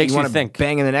 That's it. Makes you you want to think.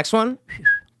 bang in the next one?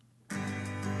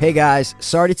 Hey guys,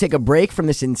 sorry to take a break from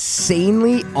this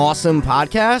insanely awesome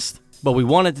podcast. But we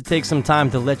wanted to take some time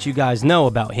to let you guys know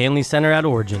about Hanley Center at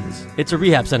Origins. It's a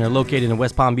rehab center located in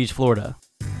West Palm Beach, Florida.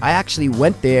 I actually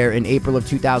went there in April of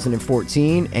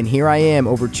 2014, and here I am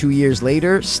over 2 years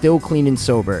later, still clean and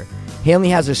sober. Hanley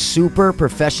has a super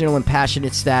professional and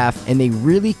passionate staff, and they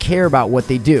really care about what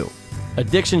they do.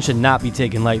 Addiction should not be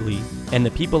taken lightly, and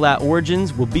the people at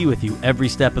Origins will be with you every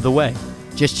step of the way.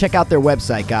 Just check out their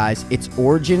website, guys. It's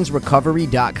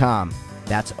originsrecovery.com.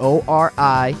 That's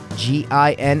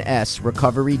ORIGINS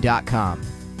recovery.com.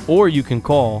 Or you can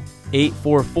call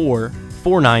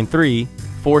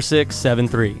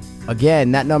 844-493-4673.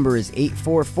 Again, that number is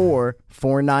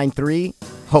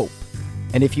 844-493-HOPE.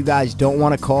 And if you guys don't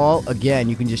want to call, again,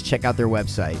 you can just check out their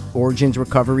website,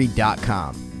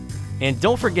 originsrecovery.com. And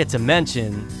don't forget to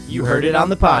mention you heard it on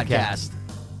the podcast.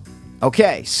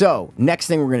 Okay, so next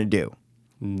thing we're going to do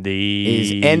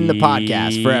is end the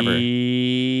podcast forever.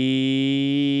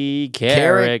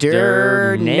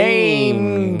 Character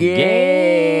name game.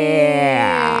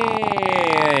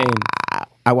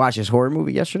 I watched this horror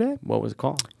movie yesterday, What was it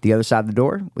called? The Other Side of the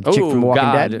Door, with the chick from Walking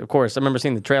God, Dead. of course. I remember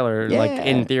seeing the trailer like Yeah.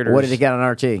 in theaters. What did it get on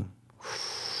RT?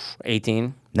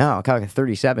 18. No, it got like a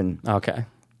 37. Okay.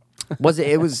 It wasn't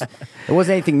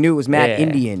anything new. It was mad Yeah.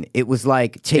 Indian. It was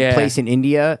like take Yeah. place in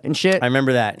India and shit. I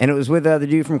remember that. And it was with the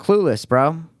dude from Clueless,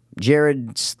 bro.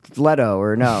 Jared Leto,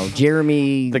 or no,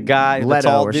 Jeremy The guy, the Leto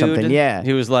tall or dude, something. Yeah,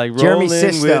 he was like Jeremy rolling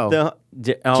Sisto. with the.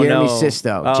 Jeremy no.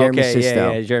 Sisto. Oh, Jeremy okay,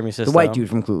 Sisto. Yeah, Jeremy Sisto. the white dude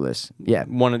from Clueless. Yeah,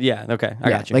 Okay, I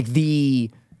got you. like the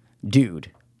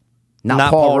dude, not, Not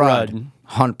Paul Paul Rudd. Rudd.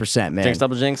 100%, man. Jinx,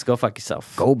 double jinx, go fuck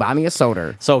yourself. Go buy me a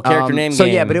soda. So, character name So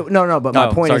yeah, game. but but my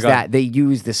Oh, point sorry, is go that ahead. they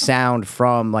use the sound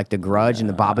from like The Grudge and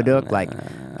the Babadook, like it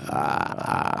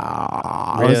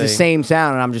was Really? the same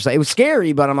sound, and I'm just like, it was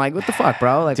scary, but I'm like, what the fuck,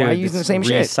 bro? Like, Dude, why are you using the same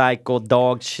shit? Recycled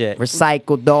dog shit.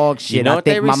 Recycled dog shit. know I what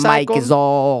they think my mic recycled? is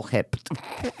all hip.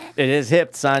 It is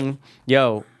hip, son.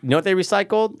 Yo, you know what they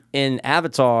recycled? In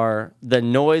Avatar, the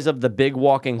noise of the big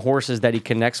walking horses that he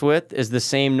connects with is the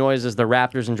same noise as the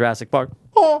raptors in Jurassic Park.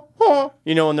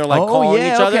 You know, when they're like calling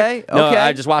each other? No,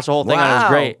 I just watched the whole thing and it was Wow.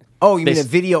 great. Oh, you They mean a s-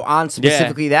 video on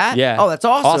specifically that? Yeah. Oh, that's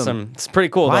awesome. Awesome. It's pretty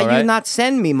cool, Why though, right? you not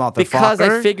send me, motherfucker? Because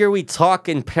I figure we talk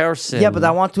in person. Yeah, but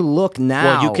I want to look now.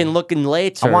 Well, you can look in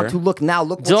later. I want to look now.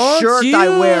 Look what Don't shirt you? I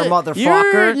wear, motherfucker.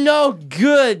 You're no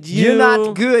good, you. You're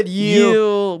not good,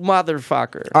 You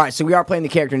motherfucker. All right, so we are playing the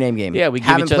character name game. Yeah, we give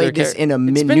haven't each other played this in a It's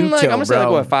minuto, been like, I'm gonna say like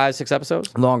bro. what, 5-6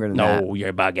 episodes? Longer than that. No,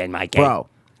 you're bugging my game. Bro.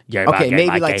 You're Okay, bugging maybe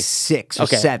my like game. 6 or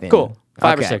Okay, 7. Cool.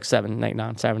 5 or Okay. 6, 7, 8,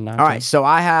 9, 7, 9. All right, so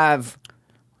I have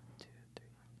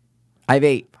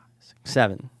 8.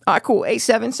 7. All right, cool. 8,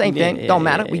 7, same thing. Don't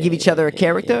matter. We give each other a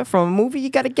character from a movie. You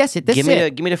got to guess it. That's Give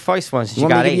it. me the first one. Since You you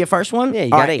want me got to give you a 8. first one? Yeah,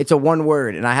 you All got right, 8. it's a one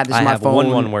word, and I had this I on my have phone.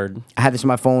 one word. I had this on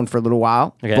my phone for a little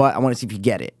while, Okay. but I want to see if you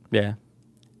get it. Yeah.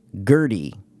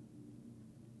 Gertie.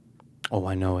 Oh,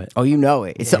 I know it. Oh, you know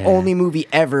it. It's the Yeah. only movie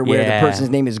ever where Yeah. the person's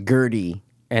name is Gertie.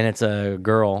 And it's a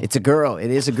girl. It's a girl. It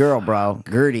is a girl, bro.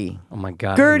 Gertie. Oh my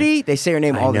god. Gertie. They say her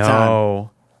name all the time.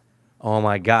 No. Oh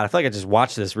my god. I feel like I just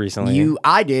watched this recently.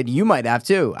 I did. You might have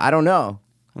too. I don't know.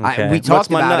 Okay. We talked What's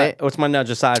my about nut? it. What's my nudge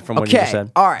aside from what you Okay. just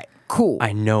said? All right. Cool.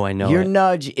 I know Your it.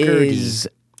 nudge Gertie. is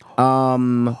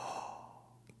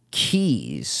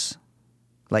keys.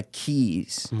 Like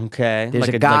keys. Okay. There's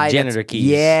like a guy like janitor that's, keys.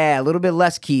 Yeah, a little bit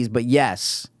less keys, but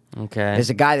yes. Okay. There's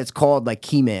a guy that's called like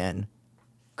Keyman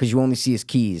because you only see his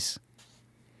keys.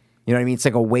 You know what I mean? It's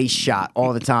like a waist shot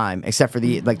all the time, except for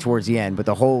the like towards the end. But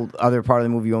the whole other part of the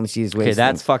movie, you only see his waist. Okay,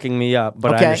 that's fucking me up,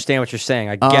 but Okay. I understand what you're saying.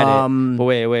 I get it. But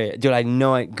wait. Dude, I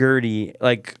know it. Gertie.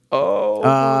 Like, it's more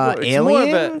of a-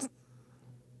 Alien.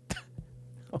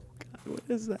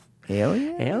 is that?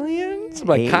 Alien? Aliens?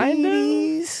 Like kind of.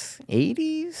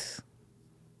 80s?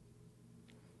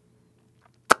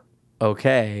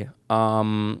 Okay. Do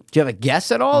you have a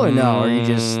guess at all, or no? Or you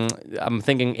just I'm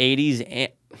thinking 80s. And,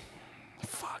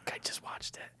 fuck! I just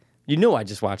watched it. You know I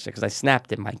just watched it because I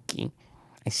snapped it, Mikey.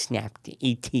 I snapped it.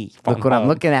 E.T. look what I'm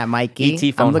looking at, Mikey.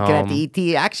 E.T. phone I'm looking at home. the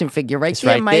E.T. action figure right It's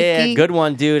there, right Mikey. there. Good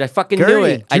one, dude. I fucking knew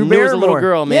Gertie, it. I Drew knew it was a little Barrymore.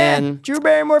 girl, man. Yeah, Drew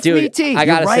Barrymore from Dude, E.T. I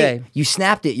gotta You're right. say. You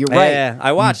snapped it. You're right. Yeah,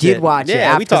 I watched you it. did watch it.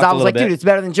 Yeah, we Because talked I a was little like, bit. dude, it's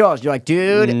better than Jaws. You're like,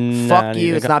 dude, fuck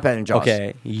you. It's not better than Jaws.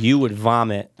 Okay, you would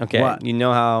vomit. Okay, What? you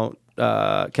know how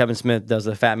Kevin Smith does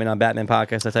the Fat Man on Batman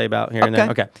podcast I tell you about here and there?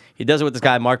 Okay. Okay. He does it with this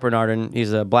guy, Mark Bernardin.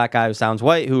 He's a black guy who sounds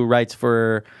white who writes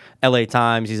for LA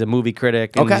Times. He's a movie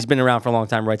critic. And Okay. he's been around for a long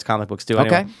time, writes comic books too.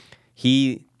 Okay. Anyway,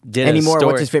 he did Any a more?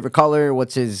 story. What's his favorite color?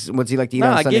 What's he like to eat No,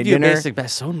 on I Sunday give you dinner? a basic.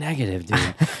 That's so negative, dude.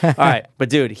 All right, but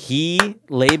dude, he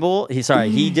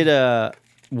did a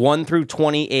 1 through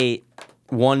 28,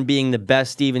 1 being the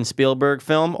best Steven Spielberg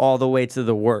film, all the way to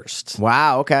the worst.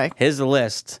 Wow, okay. His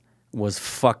list was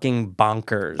fucking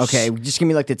bonkers. Okay, just give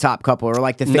me like the top couple or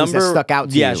like the things that stuck out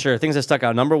to you. Yeah, sure. Things that stuck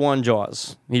out. Number 1,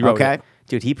 Jaws. He wrote Okay. it.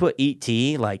 Dude, he put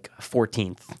E.T. like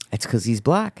 14th. It's because he's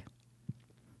black.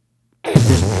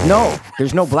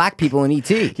 There's no black people in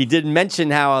E.T. He did mention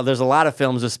how there's a lot of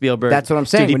films with Spielberg. That's what I'm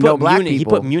saying, Dude, he with put no black Munich,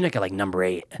 people. He put Munich at like number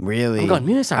 8. Really? I'm going,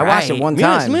 Munich's all I watched right. it one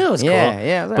Munich's- time. Munich's cool. Yeah,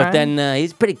 it was all But right. then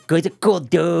he's pretty good. He's a cool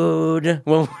dude.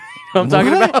 Well, I'm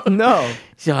talking What? about? No.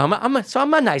 So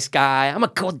I'm a nice guy. I'm a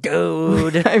cool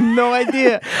dude. I have no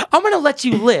idea. I'm gonna let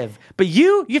you live, but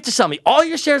you have to sell me all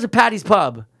your shares of Patty's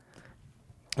Pub.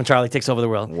 And Charlie takes over the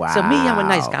world. Wow. So me, I'm a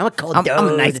nice guy. I'm a cool dude. I'm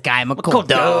a nice guy. I'm a cool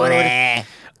dude.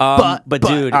 But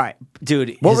dude, all right.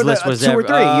 dude, What his were the list was 2 or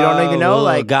 3? You don't even know, oh,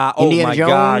 like, God. Indiana Oh my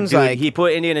God, Jones, dude, like- he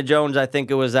put Indiana Jones. I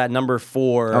think it was at number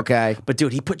 4. Okay. but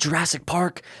dude, he put Jurassic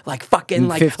Park like fucking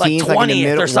like 15th, like in the 20th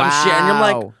middle? or some shit, and I'm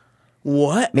like, Wow.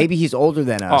 what? Maybe he's older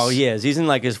than us. Oh, he is. He's in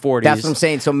like his 40s. That's what I'm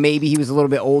saying. So maybe he was a little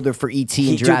bit older for E.T.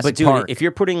 and Jurassic dude, Park. if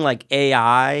you're putting like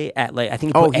AI at like, I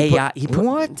think he Oh, put he put- AI. He put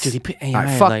what? Dude, he put AI. All right,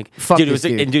 at, fuck- like, fuck dude, it this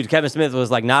was, dude. and dude, Kevin Smith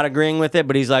was like not agreeing with it,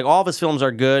 but he's like, all of his films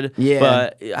are good. Yeah.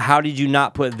 But how did you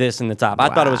not put this in the top? I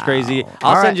thought it was crazy. Wow. I'll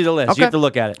All send right. you the list. Okay. You have to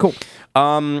look at it. Cool.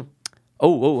 Oh.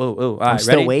 All right, I'm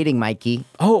still ready? waiting, Mikey.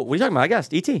 Oh, what are you talking about? I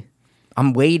guessed E.T.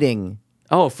 I'm waiting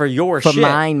Oh, for your for shit.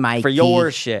 mine, Mikey. For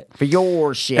your shit. For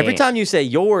your shit. Every time you say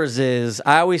yours is,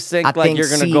 I always think I like think you're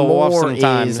gonna see go off more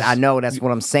sometimes. is, I know that's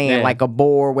what I'm saying. Yeah. Like a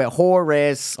boar with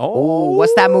Horace. Oh. Ooh,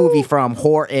 what's that movie from?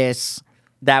 Horace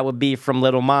That would be from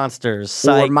Little Monsters.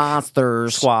 or Psych.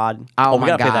 Monsters Squad. Oh, we my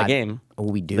gotta God. play that game. Oh,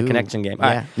 we do. The connection game. Yeah.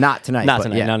 All right. Not tonight. Not but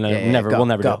tonight. yeah. No, Yeah, never. Go, We'll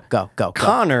never go, do it. Go.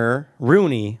 Connor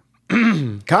Rooney.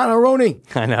 Connor Rooney.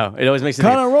 I know. It always makes it.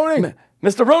 Connor Rooney.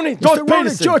 Mr. Rooney. George Mr. Rooney,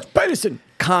 Peterson. George Peterson.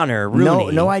 Connor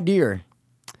Rooney. No idea.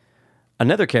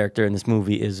 Another character in this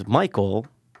movie is Michael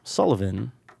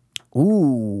Sullivan.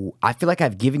 Ooh, I feel like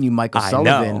I've given you Michael I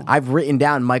Sullivan. know. I've written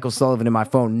down Michael Sullivan in my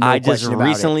phone. No I just question about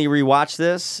recently rewatched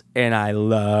this and I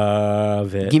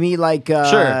love it. it. Give me like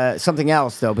Sure. something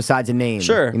else though besides a name.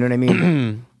 Sure. You know what I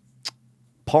mean?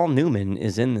 Paul Newman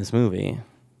is in this movie.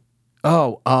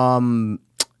 Oh,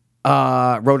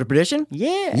 Road to Perdition?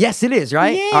 Yeah. Yes, it is,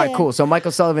 right? Yeah. All right, cool. So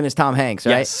Michael Sullivan is Tom Hanks,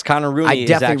 right? Yes. Connor Rooney I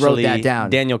definitely is actually wrote that down.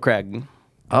 Daniel Craig.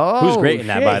 Oh, Who's great in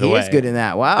that, shit, by the he way. is good in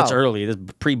that. Wow. That's early. This is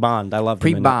pre-Bond. I love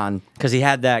Pre-Bond. because he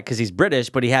had that because he's British,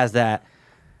 but he has that.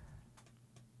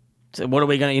 So what are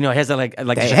we gonna? He has that like a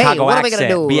Hey, Chicago what are we accent.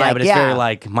 gonna do? But yeah, Like, but it's yeah. very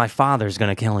like my father's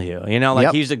gonna kill you. You know, like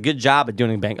Yep. he did a good job at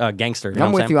doing gangster. You know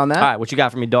I'm what with saying? you on that. All right, what you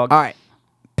got for me, dog? All right.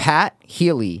 Pat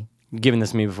Healy. You've given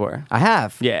this to me before. I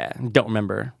have. Yeah, don't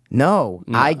remember. No,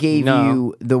 I gave no.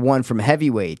 you the one from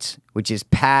Heavyweights, which is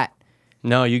Pat.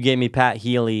 No, you gave me Pat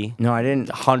Healy. No, I didn't.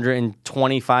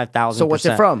 125,000%. So what's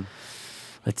it from?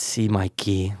 Let's see,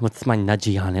 Mikey. What's my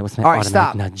nudgy on it? What's my All right, automatic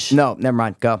stop. nudge? No, never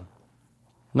mind. Go.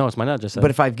 No, it's my nudge. I said.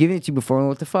 But if I've given it to you before,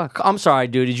 what the fuck? I'm sorry,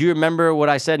 dude. Did you remember what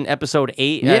I said in episode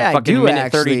 8? Yeah, at I fucking do minute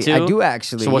actually. 32? I do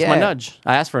actually, So what's my yeah. nudge?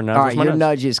 I asked for a nudge. All What's right, my your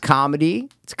nudge is comedy.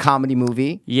 It's a comedy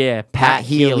movie. Yeah, Pat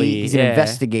Healy. He's an yeah.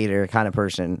 investigator kind of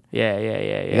person. Yeah.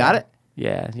 You got it?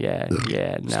 Yeah.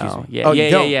 No. me. Yeah. Oh, you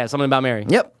don't? Yeah. Something about Mary.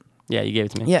 Yep. Yeah, you gave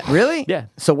it to me. Yeah. Really? Yeah.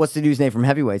 So what's the dude's name from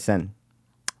Heavyweights then?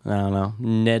 I don't know.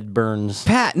 Ned Burns.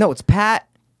 Pat. No, it's Pat.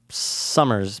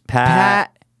 Summers.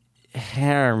 Pat.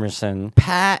 Harrison.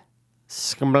 Pat.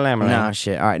 No, No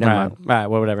shit. All right, never mind. All right,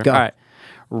 well, whatever. Go. All right.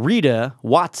 Rita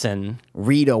Watson.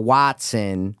 Rita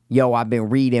Watson. Yo, I've been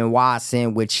reading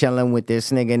Watson with chilling with this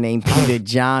nigga named Peter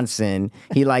Johnson.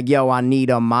 He like, yo, I need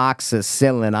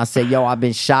amoxicillin. I said, yo, I've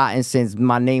been shotting since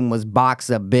my name was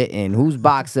Boxer Bitten. Who's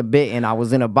Boxer Bitten? I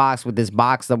was in a box with this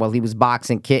boxer while he was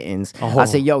boxing kittens. I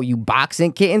said, yo, you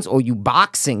boxing kittens or you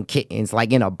boxing kittens?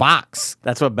 Like in a box.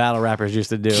 That's what battle rappers used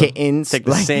to do. Kittens. Take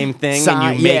the like, same thing and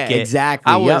sign- you make yeah, it. exactly.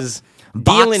 I Yep. was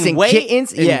Boxing dealing weight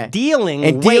kittens? and Yeah. dealing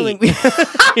And weight. dealing-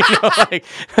 You know, like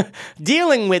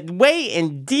dealing with weight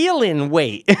and dealing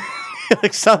weight.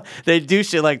 Like they do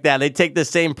shit like that. They take the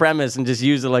same premise and just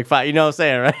use it like five. You know what I'm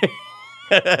saying, right?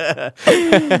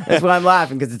 That's why I'm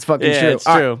laughing because it's fucking Yeah, true. it's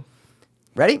All right, true.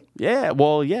 ready? Yeah,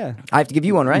 well, yeah. I have to give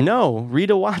you one, right? No,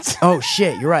 Rita Watson. Oh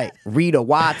shit, you're right. Rita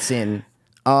Watson.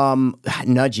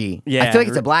 Nudgy. Yeah. I feel like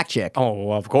it's a black chick.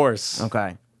 Oh, of course.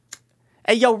 Okay.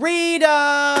 Hey, yo,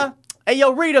 Rita. Hey,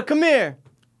 yo, Rita, come here.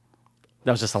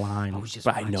 That was just a line.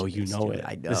 But I know you know it.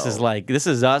 I know. This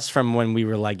is us from when we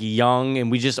were like young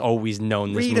and we just always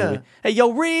known this Rita. movie. Hey,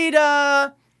 yo,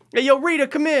 Rita. Hey, yo, Rita,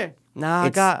 come here. Nah,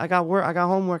 It's- I got work. I got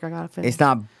homework. I gotta finish. It's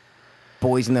not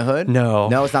Boys in the Hood? No.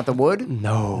 No, it's not The Wood?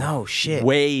 No. No, shit.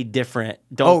 Way different.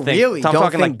 Don't Oh, think, really? I'm Don't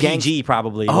talking like think PG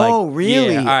probably. Oh, like,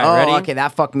 really? Yeah. All right, oh, ready? okay,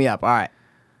 that fucked me up. All right.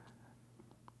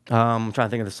 I'm trying to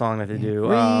think of the song that they do.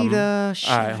 Rita,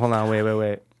 all right, hold on.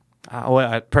 Wait.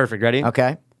 Perfect. Ready?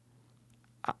 Okay.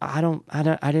 I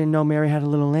didn't know Mary had a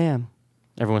little lamb.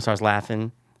 Everyone starts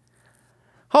laughing.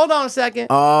 Hold on a second.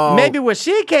 Oh. Maybe where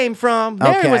she came from,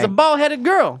 Mary Okay. was a bald-headed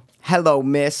girl. Hello,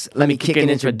 miss. Let me kick an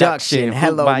introduction.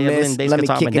 Hello, violin, miss. bass Let me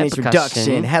guitar, kick and an then introduction.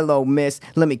 percussion. Hello, miss.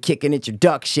 Let me kick an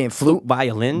introduction. Flute,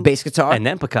 Violin, bass guitar, and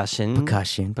then percussion.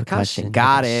 Percussion.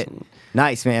 Got it.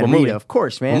 Nice, man. What Rita, movie? of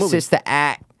course, man. What movie? Sister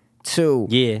Act 2.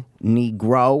 Yeah.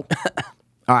 Negro.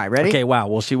 All right, ready? Okay, wow.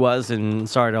 Well, she was, and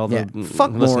sorry to all Yeah. the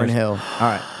Fuck listeners. Lauryn Hill.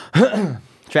 All right.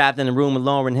 Trapped in a room with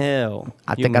Lauryn Hill.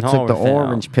 I You think I and took the Lauryn Hill.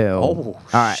 orange pill. Oh, All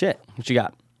right. shit. What you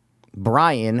got?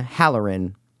 Brian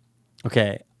Halloran.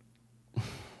 Okay.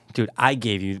 Dude, I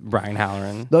gave you Brian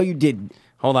Halloran. Though you did.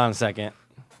 Hold on a second.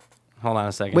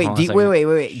 Wait,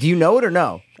 wait. Do you know it or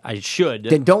no? I should.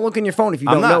 Then don't look in your phone if you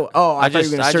I'm don't not. know. Oh, I thought you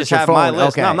were going to I search just your have phone. my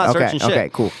list. Okay, No, I'm not okay, searching shit. Okay,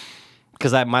 cool.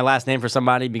 Because my last name for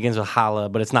somebody begins with Holla,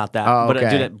 but it's not that. Oh, But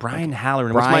okay. dude, Brian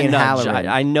Halloran. What's my Brian nudge? Halloran.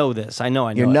 I know this. I know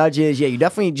Your it. nudges, yeah, you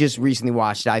definitely just recently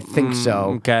watched it. I think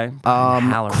so. Okay. Brian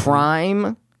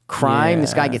Halloran. Crime.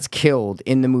 This guy Yeah. gets killed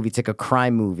in the movie. It's like a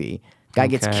crime movie. Guy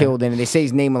gets Okay. killed in it. They say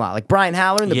his name a lot. Like Brian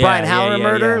Halloran, the Yeah, Brian yeah, Halloran yeah,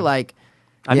 murder. yeah. Like,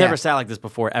 I've yeah. never sat like this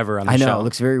before ever on the I know. show. It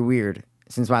looks very weird.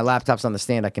 Since my laptop's on the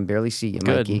stand, I can barely see you,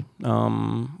 good. Mikey.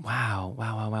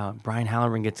 Wow. Brian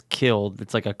Halloran gets killed.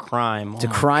 It's like a crime. It's a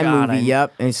crime movie,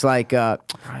 yep. And it's like, we're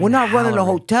not running a Halloran.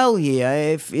 hotel here.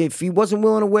 If he wasn't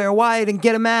willing to wear a wire, then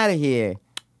get him out of here.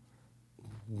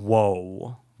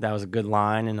 Whoa. That was a good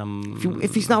line, and I'm.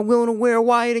 If he's not willing to wear a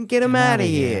wire, then get him out outta of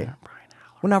here. here.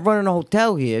 We're not running a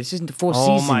hotel here. This isn't the Four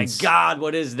Oh Seasons. my God!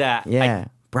 What is that? Yeah.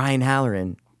 Brian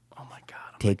Halloran. Oh my God!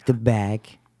 Take the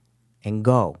bag and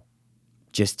go.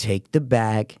 Just take the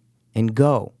bag and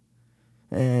go.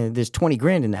 There's 20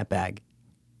 grand in that bag.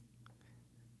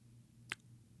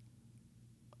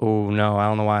 Oh no! I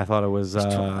don't know why I thought it was.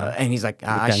 And he's like,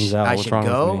 I Denzel. What's should wrong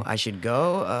with go. me? I should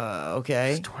go.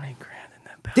 Okay. 20 grand in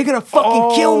that bag. They're going to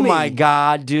fucking kill me. Oh my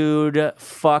God, dude!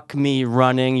 Fuck me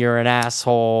running. You're an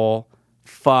asshole.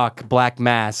 Fuck Black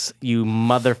Mass, you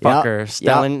motherfucker.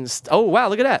 Yep. Oh wow,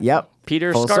 look at that. Yep.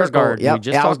 Peter Full circle. Skarsgård. Yep. We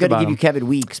just I was talked going to about give him. you Kevin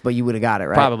Weeks, but you would have got it,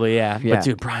 right? Probably, yeah. Yeah. But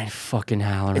dude, Brian fucking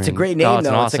Halloran. It's a great name, Oh, it's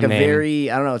though. an awesome It's like a name.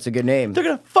 very, I don't know, it's a good name. They're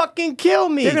gonna fucking kill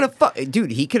me. They're gonna dude.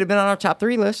 He could have been on our top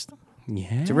 3 list.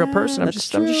 Yeah, It's a real person. I'm that's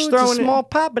just true. throwing it's it. a small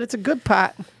pot, but it's a good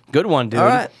pot. Good one, dude. All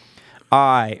right, All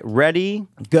right, ready?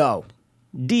 go.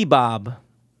 D-Bob.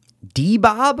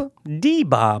 D-Bob,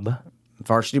 D-Bob.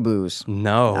 Varsity Blues.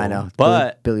 No. I know,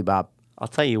 But Billy Bob. I'll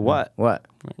tell you what. What?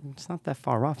 It's not that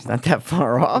far off. Not that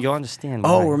far off. You'll understand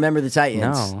Oh, why. Remember the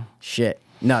Titans. No. Shit.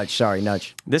 Nudge. Sorry,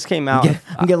 nudge. This came out. I'm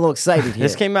getting a little excited here.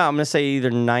 This came out, I'm going to say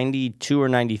either 92 or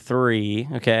 93,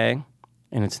 okay?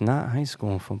 And it's not high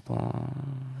school football.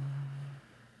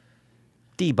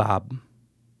 D-Bob.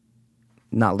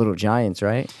 Not Little Giants,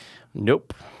 right?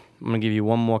 Nope. I'm going to give you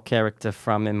one more character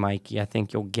from it, Mikey. I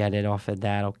think you'll get it off of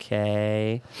that,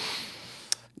 okay?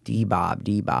 D-Bob.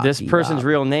 This D-Bob. person's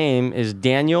real name is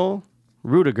Daniel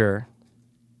Rudiger.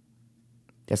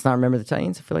 That's not Remember the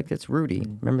Titans? I feel like that's Rudy.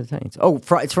 Remember the Titans. Oh,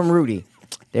 it's from Rudy.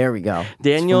 There we go. It's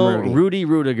Daniel from Rudy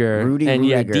Rudiger. Rudy and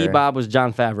Rudiger. yeah, D-Bob was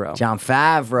John Favreau. John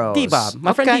Favreau. D-Bob.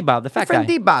 My friend D-Bob, the fat My friend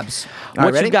guy. D-Bob's. All What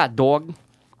right, ready? you got, dog?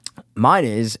 Mine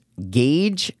is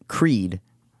Gage Creed.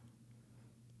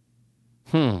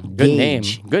 Good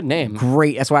Gage. name. Good name.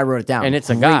 Great. That's why I wrote it down. And it's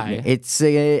a Great guy. name. It's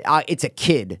a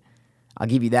kid. I'll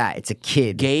give you that. It's a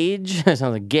kid. Gage. Sounds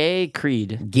like Gay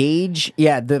Creed. Gage.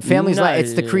 Yeah, the family's No,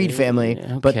 it's the Creed family,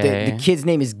 but okay. the kid's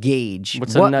name is Gage.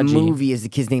 What's a what nudgy? movie is the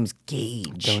kid's name is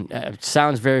Gage?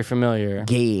 Sounds very familiar.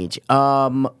 Gage.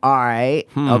 All right.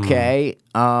 Okay.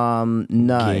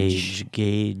 Nudge.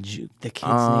 Gage. The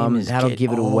kid's name is That'll Gage.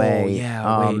 give it away. Oh,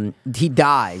 yeah, wait. He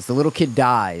dies. The little kid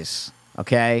dies.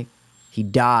 Okay. He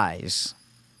dies.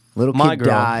 Little My kid Girl.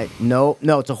 died. No,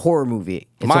 it's a horror movie.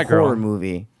 It's My a Girl. horror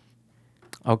movie.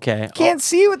 Okay. Can't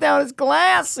see without his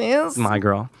glasses. My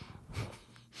Girl.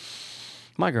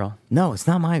 My Girl. No, it's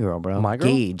not My Girl, bro. My Girl?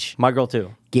 Gage. My Girl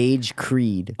too. Gage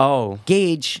Creed. Oh,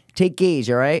 Gage. Take Gage,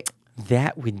 all right?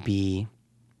 that would be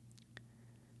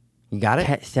You got it?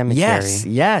 Pet Sematary.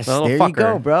 Yes. The little There fucker. you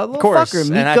go, bro. Little Of course. fucker.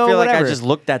 Miko, and I feel like whatever. I just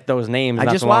looked at those names I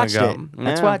not just too long watched ago. it.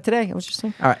 That's Yeah. why today I was just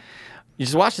saying. All right. You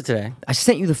just watched it today. I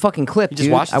sent you the fucking clip, You just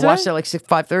dude. watched it I watched today? it like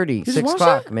 5:30, just 6 watched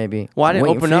o'clock, it? maybe. Well, I didn't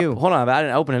Waiting open for up. you. Hold on, I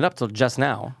didn't open it up till just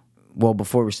now. Well,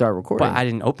 before we start recording. But I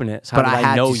didn't open it. So But how did I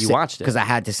had know to you se- watched it? Because I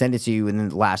had to send it to you within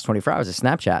the last 24 hours of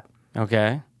Snapchat.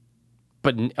 Okay.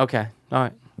 But okay, all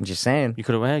right. I'm just saying. You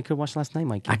could have watched last night,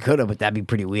 Mikey. I could have, but that'd be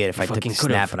pretty weird if I took the fucking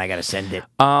snap could've. and I got to send it.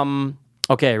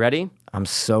 Okay, ready? I'm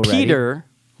so ready. Peter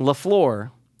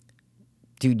LaFleur.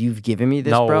 Dude, you've given me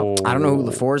this, bro. No. I don't know who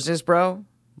LaForce is, bro.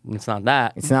 It's not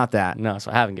that. It's not that. No, so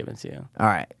I haven't given it to you. All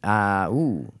right. I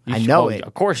You know should- it.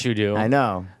 Of course you do. I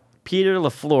know. Peter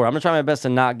LaFleur. I'm gonna try my best to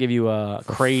not give you a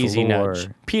crazy nudge.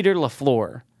 LaFleur. Peter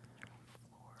LaFleur.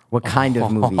 What kind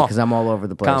of movie? Because I'm all over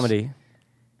the place.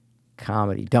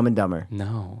 Comedy. Dumb and Dumber.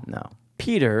 No. No.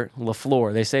 Peter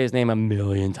LaFleur. They say his name a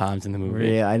million times in the movie.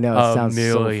 Yeah, I know. It sounds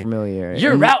so familiar.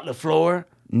 You're And out, LaFleur.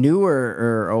 New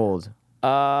or old?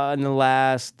 In the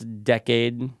last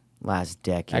decade. Last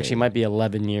decade. Actually, it might be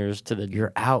 11 years to the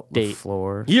You're out, date.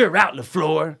 LaFleur. You're out,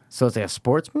 LaFleur. So it's like a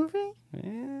sports movie?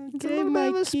 It's a little bit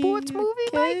of a sports movie,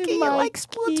 Mikey. You like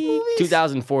sports movies?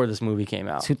 2004, this movie came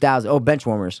out. 2000. Oh,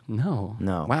 Benchwarmers. No.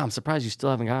 No. Wow, I'm surprised you still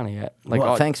haven't gotten it yet.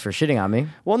 Well, thanks for shitting on me.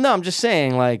 Well, no, I'm just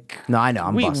saying, like. No, I know.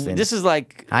 I'm busting. This is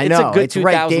like. I It's know, a good it's 2000s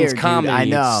right there, dude. comedy. I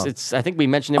know. It's. I think we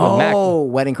mentioned it with Mac. Oh,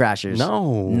 Wedding Crashers.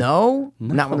 No. No?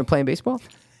 Not when they're playing baseball?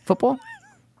 Football?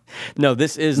 No,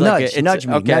 this is like Nudge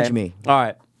me, okay. nudge me. All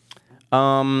right.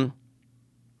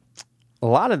 A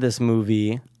lot of this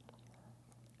movie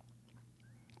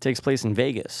takes place in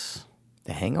Vegas.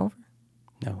 The Hangover?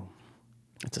 No,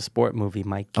 it's a sport movie,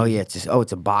 Mike. Oh, yeah. It's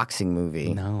a boxing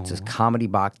movie. No. It's a comedy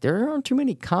box. There aren't too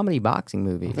many comedy boxing I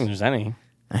movies. don't think there's any.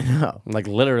 I know. Like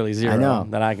literally zero I know.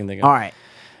 that I can think of. All right.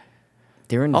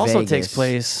 They're in Also Vegas. takes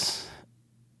place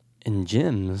in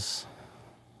gyms.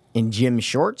 In gym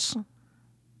shorts?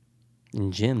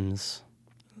 In gyms.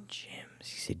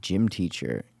 He's a gym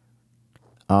teacher.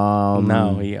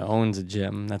 No, he owns a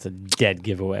gym. That's a dead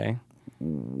giveaway.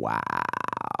 Wow.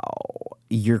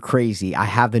 You're crazy. I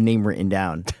have the name written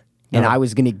down. And I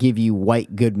was going to give you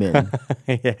White Goodman.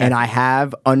 And I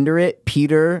have under it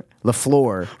Peter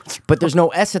LaFleur. But there's no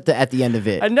S at the end of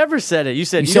it. I never said it. You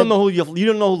said you said- don't know who you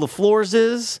don't know who LaFleur's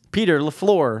is. Peter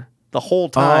LaFleur. The whole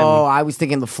time. Oh, I was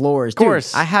thinking LaFleur's. Of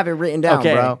course. I have it written down,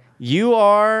 okay, bro. you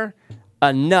are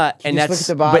a nut, and Just that's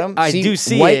look at the bottom. But I do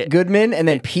see White it. Goodman and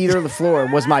then Peter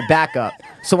LaFleur was my backup.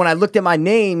 So when I looked at my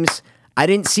names, I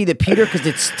didn't see the Peter because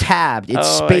it's tabbed. It's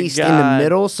Oh my spaced in the God.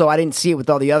 middle, so I didn't see it with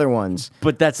all the other ones.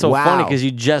 But that's so Wow. funny because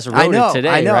you just wrote I know, it today,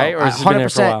 I know. right? Or has it been there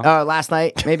for a 100% while? last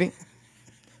night, maybe.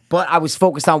 But I was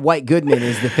focused on White Goodman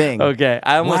is the thing. Okay,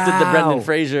 I almost did the Wow. Brendan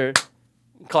Fraser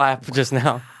clap just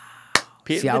now.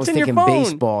 See, I It's was in your thinking phone.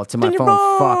 baseball to It's my in your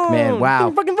phone. Fuck, man. phone. Wow. It's in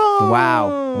your fucking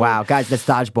phone. Wow. Guys, that's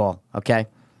dodgeball, okay? In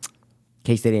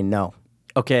case they didn't know.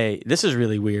 Okay, this is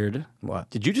really weird. What?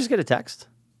 Did you just get a text?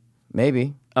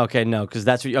 Maybe. Okay, no, because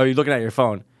that's what, you're looking at your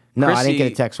phone. No, I didn't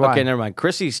get a text. Why? Okay, never mind.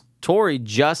 Chrissy Tori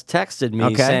just texted me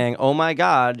Okay. saying, "Oh my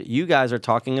God, you guys are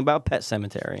talking about Pet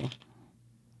Cemetery."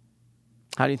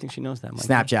 How do you think she knows that, Mike?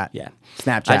 Snapchat. Yeah.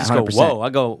 Snapchat, I just 100%. go, whoa. I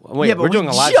go, wait, Yeah, but we're we doing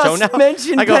a live just show now?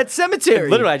 mentioned I go, Pet Sematary.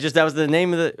 Literally, that was the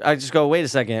name of the, I just go, wait a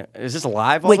second. Is this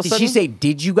live all Wait, of a did she sudden? say,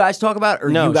 did you guys talk about it? Or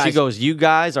No, you guys? she goes, you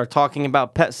guys are talking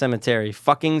about Pet Cemetery.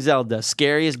 Fucking Zelda.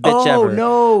 Scariest bitch oh, ever.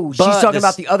 no. She's But talking this-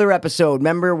 about the other episode.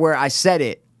 Remember where I said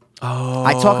it? Oh.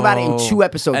 I talk about it in 2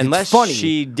 episodes. Unless it's funny.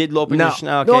 she did open no. your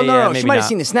snap. No, Okay, no, yeah, no. maybe She might have not.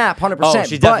 seen the snap, 100%. Oh,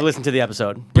 she definitely listened to the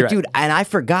episode. But You're right. dude, and I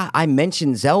forgot I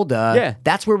mentioned Zelda. Yeah.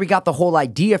 That's where we got the whole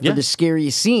idea for Yeah. the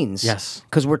scariest scenes. Yes.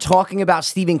 Because we're talking about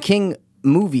Stephen King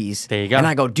movies. There you go. And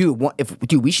I go, dude,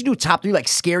 we should do top 3 like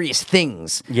scariest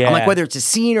things. Yeah. I'm like, whether it's a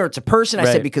scene or it's a person. I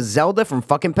said Right. because Zelda from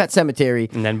fucking Pet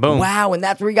Sematary. And then boom. Wow, and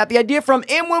that's where we got the idea from.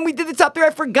 And when we did the top 3, I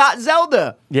forgot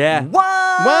Zelda. Yeah.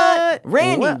 What?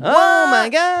 Randy? What? What? Oh my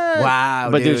god. Wow,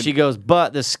 But dude, dude. she goes,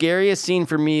 but the scariest scene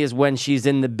for me is when she's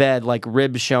in the bed, like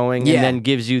ribs showing, Yeah. and then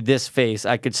gives you this face.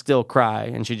 I could still cry.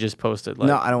 And she just posted like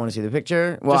No, I don't want to see the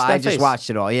picture. Well, Just I that just face. watched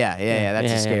it all. Yeah. That's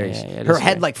Yeah, the scary. yeah, it Her is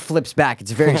head scary. like flips back.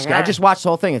 It's very scary. I just watched the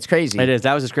whole thing. It's crazy. It is.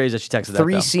 That was just crazy that she texted that.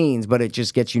 3 though. scenes, but it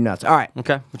just gets you nuts. All right.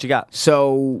 Okay, what you got?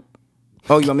 So,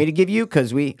 you want me to give you?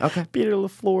 Because okay. Peter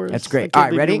LaFleur. That's great. All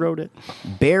right, ready?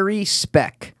 Barry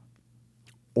Speck.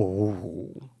 Oh.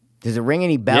 Does it ring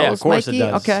any bells, Yeah, of course Mikey?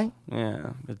 it does. Okay. Yeah,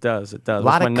 it does. It does. A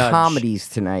lot What's of my nudge? comedies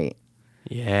tonight.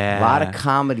 Yeah. A lot of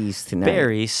comedies tonight.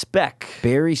 Barry Speck.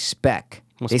 Barry Speck.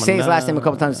 What's They my say his last name a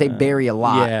couple times. They say Barry a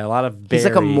lot. Yeah, a lot of He's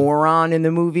like a Barry. moron in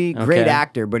the movie. Great Okay.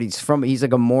 actor, but he's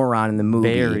like a moron in the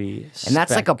movie. Barry and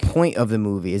that's like a Speck. point of the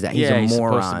movie is that he's Yeah, a he's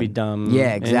moron. supposed to be dumb.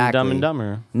 Yeah, and exactly. Dumb and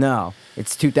Dumber. No,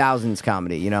 it's 2000s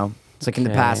comedy. You know, it's like in the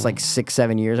past Okay. like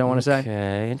 6-7 years. I want to say.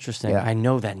 Okay, interesting. Yeah. I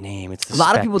know that name. It's the A lot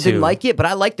of Speck, people didn't too. like it, but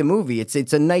I like the movie. It's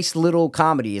a nice little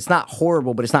comedy. It's not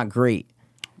horrible, but it's not great.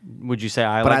 Would you say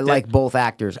I But I liked like it? both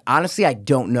actors. Honestly, I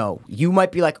don't know. You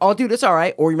might be like, "Oh, dude, it's all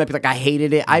right," or you might be like, "I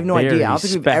hated it." I have no Barry idea. I don't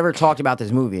think we've Speck. ever talked about this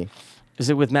movie.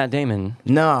 Is it with Matt Damon?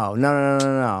 No.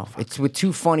 It's with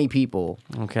 2 funny people.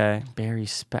 Okay, Barry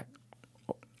Speck.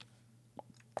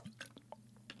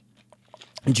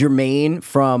 Jermaine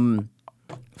from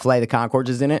Flight of the Conchords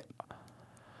is in it.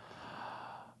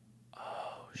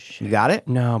 You got it?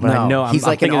 No, but I know. He's I'm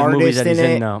like an thinking of the movies artist that he's in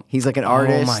in it. now. He's like an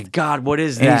artist. Oh my god, what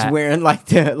is And that? he's wearing like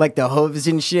the hooves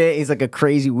and shit. He's like a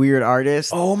crazy weird artist.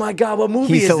 Oh my god, what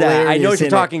movie He's is that? I know hilarious what you're in it.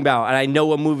 talking about, and I know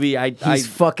what movie He's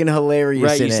fucking hilarious.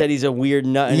 right. in You it. said he's a weird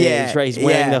nut. And he's right. He's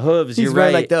wearing the hooves. He's You're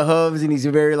wearing right. like the hooves, and he's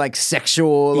a very like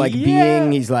sexual like Yeah.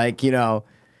 being. He's like yeah.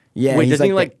 Wait, he's doesn't he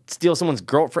the- like steal someone's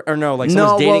girlfriend or no? Like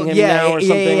someone's dating him now or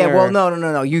something? Yeah. or- Well,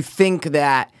 no. You think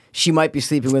that she might be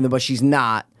sleeping with him, but she's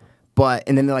not.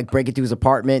 And then they like break into his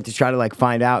apartment to try to like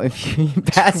find out if he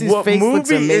passes. His What face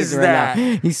looks movie amazing is right now.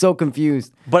 that? He's so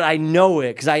confused. But I know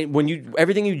it because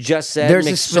everything you just said There's a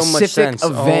makes so specific much sense.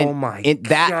 event. Oh my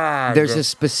god! There's a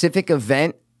specific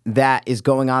event that is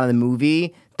going on in the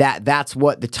movie that's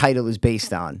what the title is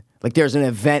based on. Like there's an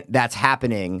event that's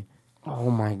happening.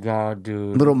 Oh my god,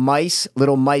 dude! Little mice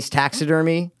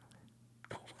taxidermy.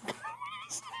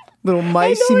 Little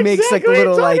mice. I know He makes exactly like what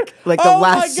little you're like talking- the Oh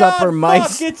my Last God, Supper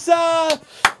mice. Fuck, it's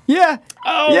Yeah.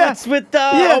 Oh, yeah. it's with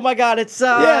Yeah. oh my god, it's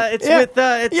Yeah, it's yeah. with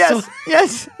it's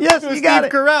yes. You Steve got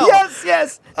it. Carell. Yes.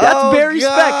 That's Oh, Barry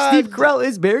Speck. God. Steve Carell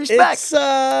is Barry Speck. It's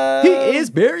He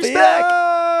is Barry Speck.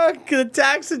 Fuck, the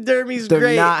taxidermy's They're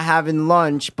great. not having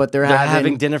lunch, but they're They're having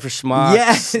having dinner for schmucks.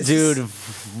 Yes. Dude.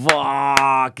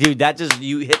 Fuck. Dude, that just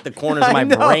you hit the corners of I my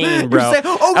know. brain, You're bro. saying,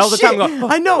 oh, All the time shit. go,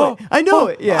 I know it. I know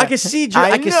it. Yeah. I can see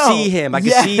I I can know. see him. I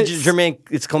can see Yes. Jermaine.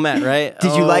 It's Clement, right?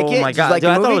 Did you like it? Oh my Did you god. like Dude,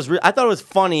 the I thought movie? it was I thought it was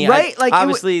funny. Right? Like, it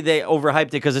obviously they overhyped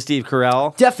it because of Steve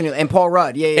Carell. Definitely. And Paul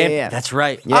Rudd. Yeah. And that's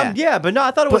right. Yeah. But no,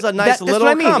 I thought it was a nice that's little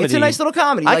what I mean. comedy. It's a nice little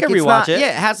comedy. I Like, can it's rewatch not- it. Yeah,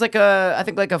 it has like I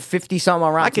think like a 50-something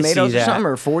on I Rotten can see Tomatoes or that. something,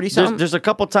 or 40-something. There's a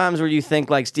couple times where you think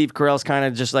like Steve Carell's kind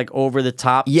of just like over the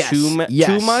top Yes, too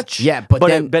yes. much. Yeah, but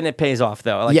then- then it pays off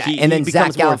though. Like, yeah, he, and he then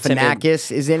Zach becomes more timid.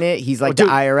 Galifianakis is in it. He's like Dude,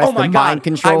 the IRS, oh my the God. mind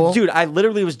control. Dude, I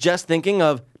literally was just thinking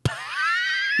of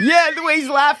yeah, the way he's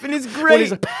laughing is great.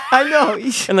 he's like- I know.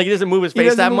 and like he doesn't move his He face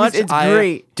doesn't that move much. his- it's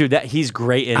great. Dude. That he's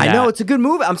great in that. I know it's a good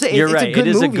movie. I'm saying You're it's right. a good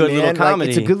It is movie, a good man. little Like, comedy.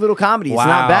 it's a good little comedy. Wow. It's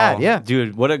not bad. Yeah.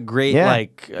 dude, what a great Yeah.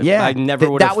 like. Yeah, I never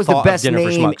would have That was thought the best of Dinner for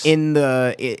name Schmucks. in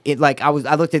the. It like I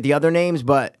looked at the other names,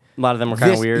 but A lot of them were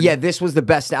kind of this, weird. yeah, this was the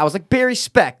best. I was like Barry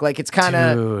Speck. Like it's kind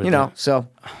of Dude. So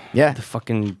yeah, The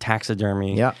fucking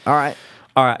taxidermy. yeah. All right,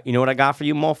 All right. You know what I got for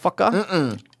you, motherfucker?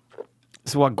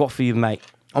 This is what I got for you, mate.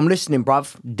 I'm listening,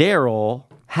 bruv. Daryl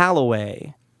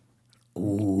Halloway.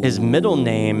 His middle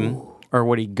name, or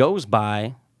what he goes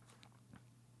by,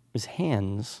 is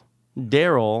Hands.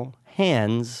 Daryl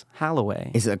Hands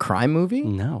Halloway. Is it a crime movie?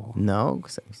 No. No,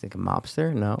 'cause he's like a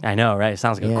mobster. No, I know, right? It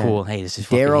sounds like Yeah. a cool, hey, this is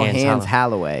fucking Daryl Hands Hands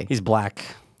Halloway. Halloway. He's black.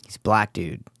 He's black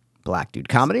dude. Black dude.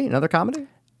 Comedy? Another comedy?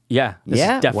 Yeah. This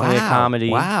Yeah? is definitely a Wow. comedy.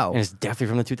 Wow. And it's definitely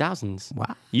from the 2000s.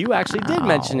 Wow. You actually did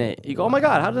mention it. You go, oh my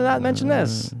God, how did I not mention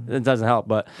this? It doesn't help,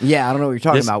 but. Yeah, I don't know what you're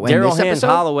talking This about. When Daryl this Hands episode?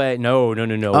 Holloway. No.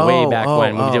 Oh, Way back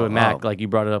when we did oh, with Mac. oh. Like you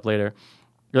brought it up later.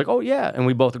 You're like, oh yeah, and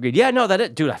we both agreed. Yeah, no, that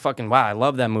it, dude. I fucking wow, I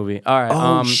love that movie. All right,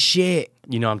 Oh shit!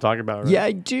 you know what I'm talking about, right? Yeah,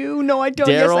 I do. No, I don't.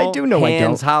 Daryl Yes, I do. No,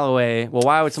 Hands I don't. Holloway. Well,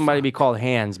 why would somebody be called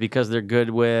Hands? Because they're good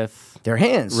with Their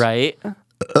hands. right.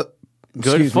 Good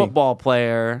Excuse me. football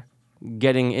player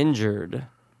getting injured.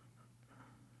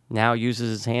 Now uses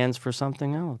his hands for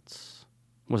something else.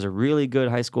 Was a really good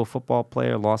high school football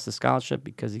player, lost his scholarship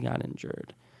because he got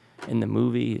injured. In the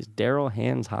movie, he's Daryl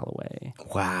Hands Holloway.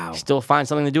 Wow. Still finds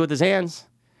something to do with his hands.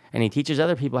 And he teaches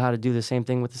other people how to do the same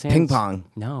thing with his hands. Ping pong.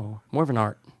 No. More of an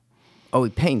art. Oh, he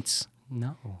paints.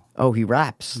 No. Oh, he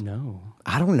raps. No.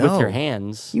 I don't know. With your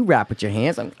hands. You rap with your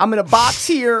hands. I'm in a box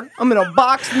here. I'm in a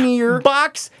box near.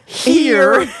 Box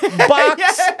here.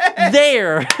 Box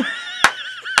there.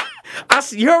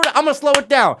 You heard it? I'm going to slow it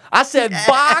down. I said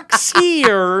box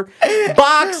here,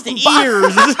 boxed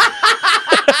ears.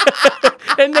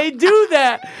 And they do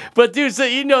that. But, dude, so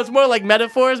it's more like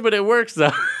metaphors, but it works,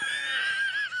 though.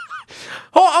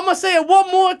 Oh, I'm going to say it one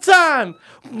more time.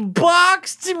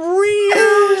 Boxed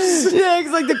rears. Yeah, it's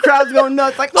like the crowd's going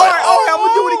nuts. Like, all right, I'm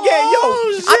gonna do it again.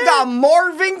 Yo, shit. I got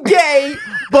Marvin Gaye,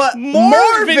 but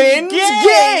Marvin's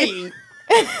gay.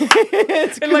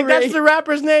 It's And like that's the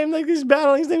rapper's name. Like he's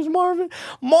battling. His name's Marvin.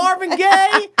 Marvin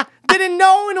Gaye didn't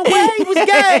know in a way he was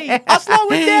gay. I'll slow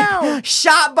it down.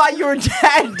 Shot by your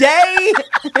dad, Day.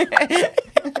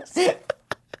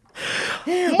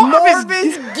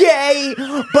 Marvin's gay,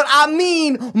 but I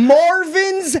mean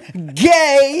Marvin's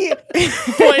gay.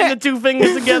 Pointing the two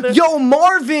fingers together. Yo,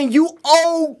 Marvin, you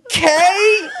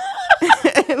okay?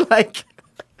 Like,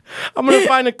 I'm gonna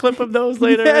find a clip of those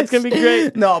later. yes. It's gonna be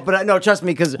great. No, but no, trust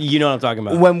me, because You know what I'm talking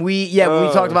about. when we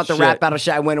talked about the shit. rap battle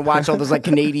shit, I went and watched all those like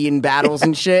Canadian battles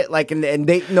and shit. Like, and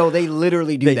they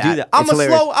literally do They that. do that. I'm It's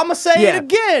hilarious. gonna say Yeah. it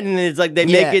again, and it's like they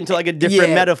Yeah. make it into like a different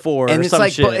Yeah. metaphor and or it's some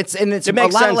like, shit. But it's it a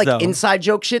makes lot sense, of like though. inside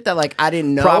joke shit that like I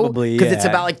didn't know Probably, because it's yeah.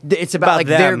 about like About like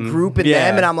their them. group and Yeah.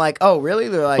 them, and I'm like, oh really?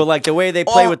 They're like, But like the way they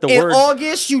play with the in words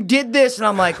August you did this, and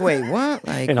I'm like, wait, what?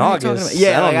 Like in what are you talking August. about?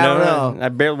 Yeah, I don't know. I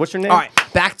barely. What's your name? All right,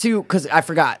 back to because I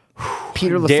forgot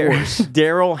Peter LaForce.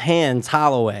 Daryl Hands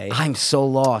Holloway. I'm so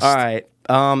lost. All right.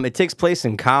 It takes place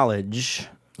in college.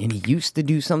 And he used to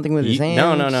do something with his hands.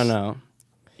 No.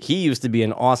 He used to be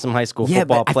an awesome high school Yeah,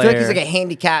 football but I player. feel like he's like a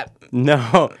handicap.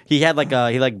 No, he had like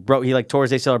he tore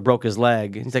his ACL or broke his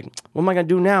leg. He's like, what am I gonna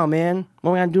do now, man?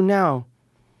 What am I gonna do now?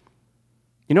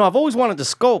 I've always wanted to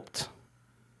sculpt.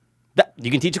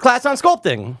 You can teach a class on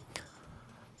sculpting.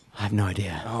 I have no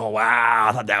idea. Oh wow,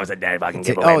 I thought that was a dead fucking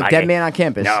giveaway. Oh, Dead Man on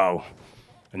Campus. No.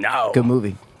 Good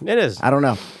movie. It is. I don't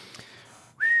know.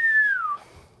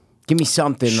 Give me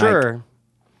something. Sure.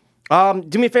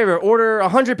 Do me a favor. Order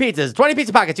 100 pizzas, 20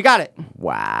 pizza pockets. You got it.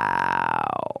 Wow.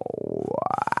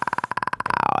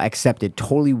 Accepted.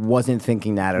 Totally wasn't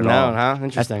thinking that at No, all. huh?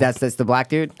 Interesting. That's the black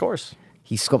dude? Of course.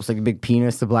 He sculpts like a big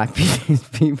penis to black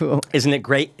people. Isn't it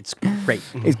great? It's great.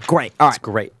 It's great. All right. It's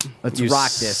great. Let's You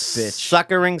rock this, bitch.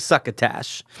 Suckering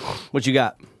succotash. What you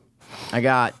got? I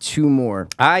got two more.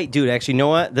 Dude, actually, you know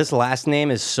what? This last name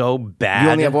is so bad. You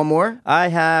only have one more? I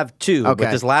have two, Okay.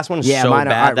 but this last one is Yeah, so mine are-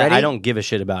 bad all right, that I ready? don't give a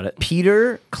shit about it.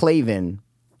 Peter Clavin.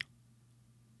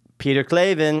 Peter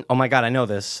Clavin. Oh my God, I know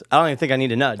this. I don't even think I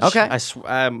need a nudge. Okay.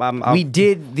 I'm We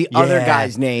did the other Yeah.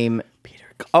 guy's name. Peter.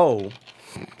 Oh,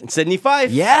 Sydney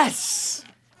Fife. Yes.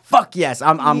 Fuck yes.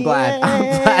 I'm glad. I'm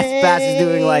glad Bass is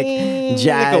doing like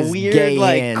jazz, like a weird gay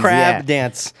like hands. crab Yeah.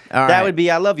 dance. All That right. would be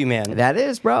I Love You Man. That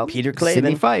is, bro. Peter Clavin.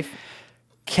 Sidney Fife.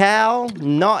 Cal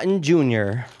Naughton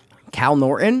Jr. Cal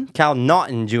Norton. Cal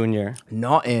Naughton Jr.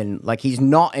 Naughton. Like he's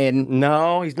Naughton.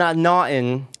 No, he's not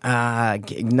Naughton.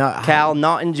 Cal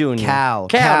Naughton Jr. Cal.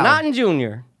 Naughton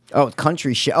Jr. Oh,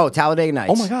 country shit. Oh, Talladega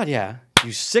Nights. Oh my God, yeah.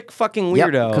 You sick fucking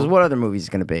weirdo. Because what other movie is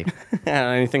it gonna be?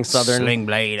 Anything southern. Sling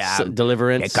Blade out.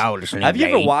 Deliverance. They call it a Sling Have you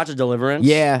ever Blade. watched Deliverance?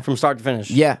 Yeah. From start to finish?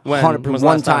 Yeah, When? 100%. Was the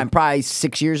One last time, probably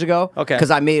 6 years ago. Okay.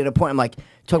 Because I made it a point. I'm like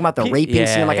talking about the raping yeah,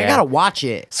 scene. I'm like, I yeah. gotta watch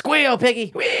it. Squeal,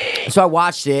 piggy. So I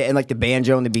watched it and like the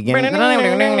banjo in the beginning.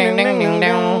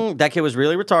 That kid was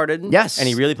really retarded. Yes. And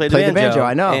he really played Played the the banjo. banjo,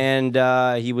 I know.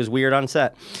 And he was weird on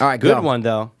set. All right, Good go. one,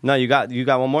 though. No, you got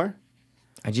one more?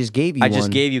 I just gave you I one. just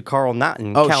gave you Carl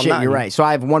Naughton. Oh Cal shit, Naughton. you're right. So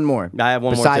I have one more. I have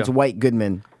one more, Besides too. White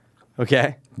Goodman.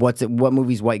 Okay. What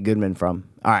movie's White Goodman from?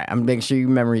 All right, I'm making sure your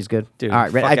memory's good. Dude, all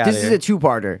right, fuck ready? outta This is here. a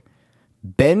two-parter.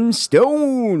 Ben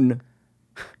Stone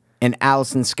and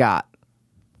Allison Scott.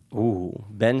 Ooh,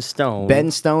 Ben Stone.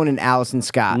 Ben Stone and Allison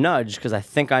Scott. Nudge, because I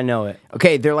think I know it.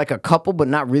 Okay, they're like a couple, but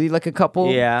not really like a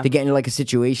couple. Yeah. They get into like a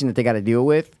situation that they got to deal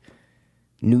with.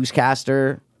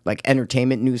 Newscaster, like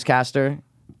entertainment newscaster.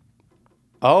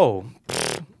 Oh,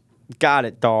 got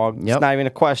it, dog. Yep. It's not even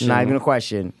a question. Not even a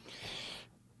question.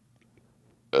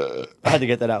 I had to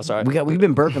get that out. Sorry. We've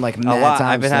been burping like a mad lot. times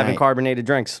I've been having tonight. carbonated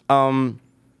drinks.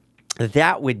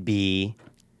 That would be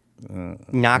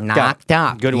Knocked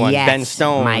Up. Good one. Yes, Ben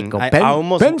Stone. Michael. I Ben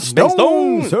almost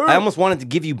Stone, sir. I almost wanted to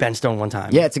give you Ben Stone one time.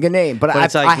 Yeah, it's a good name, but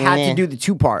it's I like, had meh. to do the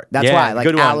 2-part. That's Yeah, why. Like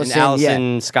good one. Allison, And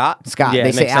Allison yeah. Scott. Scott. Yeah, They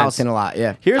it say makes sense. Allison a lot.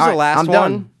 Yeah. Here's All the right, last I'm one,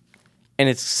 done. and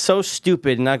it's so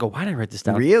stupid. And I go, why did I write this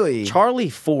down? Really? Charlie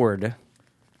Ford.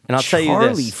 And I'll tell you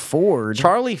Charlie this. Ford.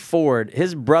 Charlie Ford,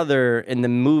 his brother in the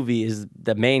movie is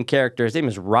the main character. His name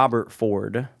is Robert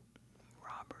Ford.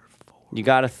 You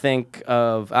got to think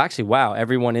of actually, wow,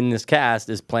 everyone in this cast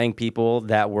is playing people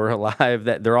that were alive.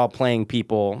 That they're all playing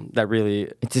people that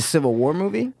really. It's a Civil War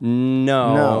movie?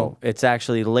 No, it's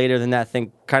actually later than that.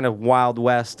 Think kind of Wild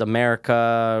West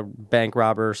America, bank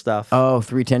robber stuff. Oh,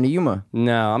 310 to Yuma.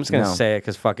 No, I'm just gonna No. say it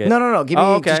because fuck it. No. Give me,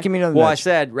 Oh, okay. just give me another Well, I nudge.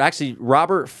 said actually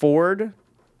Robert Ford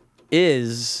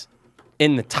is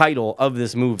in the title of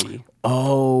this movie.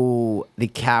 Oh, the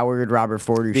coward Robert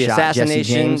Ford who The shot Jesse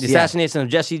assassination, James. the Yeah. assassination of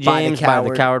Jesse By the James by the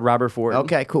coward. coward Robert Ford.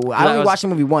 Okay, cool. So I that only was- watched the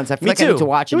movie once. I feel Me like too. I need to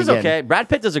watch it was again. okay. Brad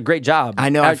Pitt does a great job. I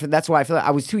know. That's why I feel like I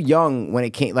was too young when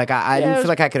it came. Like I didn't feel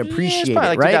like I could appreciate it. Probably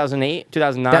it. like Right? 2008,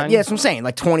 2009. Yeah, that's what I'm saying.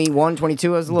 Like 21,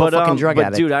 22. I was a little fucking drug but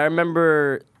addict. dude, I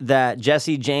remember that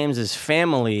Jesse James's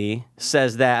family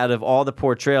says that out of all the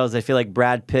portrayals, they feel like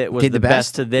Brad Pitt was Did the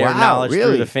best? to their Wow, knowledge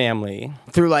really? through the family.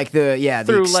 Through like the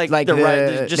Through like the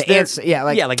right, just their,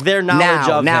 like their knowledge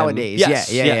now, of nowadays. him.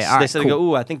 Yes, Yeah. yes. All They right, said, cool. "Go,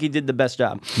 ooh, I think he did the best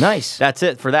job." Nice. That's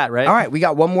it for that, right? All right, we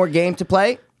got one more game to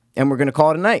play, and we're gonna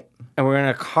call it a night. And we're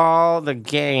gonna call the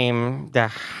game the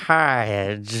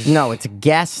Hides. No, it's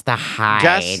Guess the height.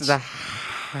 Guess the.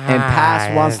 and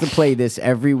Pass wants to play this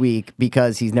every week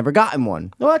because he's never gotten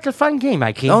one. Well, it's a fun game,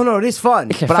 Mikey. Oh no, it is fun,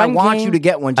 It's a but I fun want game, you to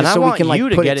get one and just I so we want can like you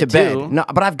to put get it to it, bed. too. No,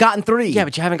 but I've gotten 3. Yeah,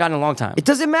 but you haven't gotten in a long time. It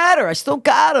doesn't matter. I still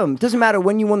got them. It doesn't matter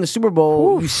when you won the Super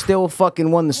Bowl. You still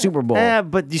fucking won the Super Bowl. Yeah,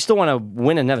 but you still want to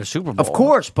win another Super Bowl. Of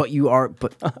course, but you are.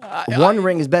 But one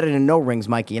ring is better than no rings,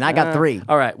 Mikey, and I got 3.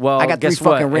 All right. Well, I got 3 guess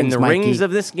what? fucking rings, in the Mikey. rings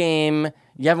of this game,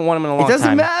 you haven't won them in a long It doesn't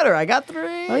time. matter. I got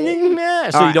 3. So you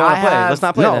don't All want to right, play? I Let's not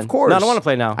have- play. No, then. of course. No, I don't want to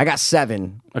play now. I got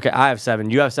 7. Okay, I have 7.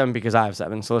 You have 7 because I have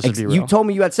 7. So let's just be real. You told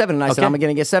me you had 7, and I said Okay. I'm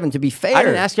gonna get 7. To be fair, I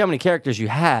didn't ask you how many characters you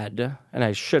had, and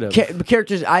I should have.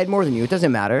 Characters. I had more than you. It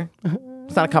doesn't matter.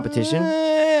 It's not a competition.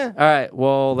 All right.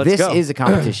 Well, let's This go. is a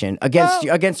competition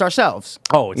against ourselves.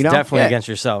 Oh, it's You know? definitely Yeah. against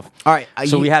yourself. All right,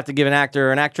 So you- we have to give an actor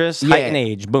or an actress height and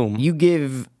age. Boom. You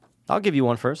give. I'll give you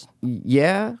one first.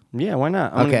 Yeah. Yeah, why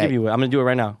not? I'm Okay. gonna give you. I'm gonna do it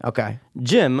right now. Okay.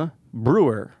 Jim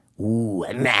Brewer. Ooh,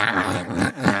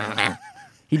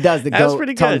 he does the That was goat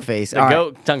pretty tongue good. face. The All right.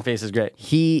 goat tongue face is great.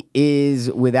 He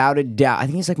is without a doubt. I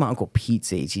think he's like my Uncle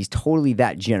Pete's age. He's totally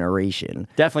that generation.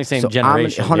 Definitely same So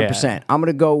generation. 100%. I'm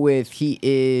gonna go with he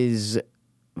is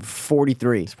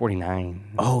 43. 49.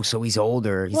 Oh, so he's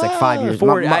older. He's like 5 years.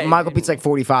 40 Michael Pete's like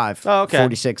 45. Oh, okay.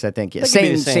 46, I think. Yeah. That could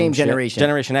be Same the shit. generation.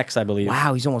 Generation X, I believe.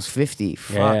 Wow, he's almost 50.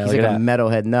 Fuck, Yeah, he's look like at a that.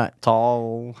 metalhead nut.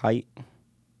 Tall, height.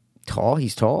 Tall?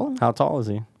 He's tall? How tall is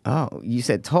he? Oh, you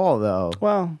said tall though.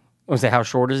 Well, I was say how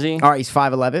short is he? All right, he's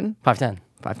 5'11", 5'10".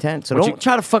 5'10". So What don't you-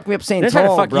 try to fuck me up saying They're trying to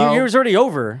tall, fuck bro. you. Yours already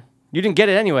over. You didn't get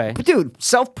it anyway, But dude,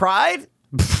 self-pride?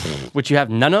 which you have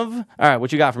none of. All right,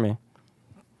 what you got for me?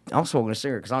 I'm smoking a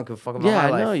cigarette because I don't give a fuck about Yeah, my I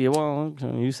life. know you. Well,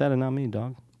 you said it, not me,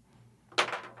 dog.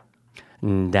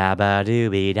 Dabba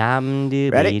dooby dum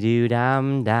dooby Ready? doo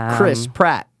dum dum. Chris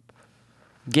Pratt.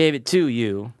 gave it to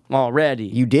you already.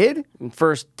 You did?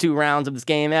 First 2 rounds of this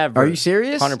game ever. Are you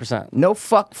serious? 100%. No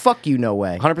fuck you, no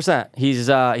way. 100%.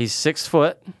 He's 6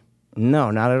 foot.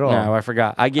 No, not at all. No, I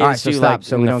forgot. I gave All it right, to so you stop, like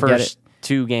so in we the don't get first it.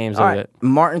 2 games All of right, it.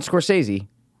 Martin Scorsese.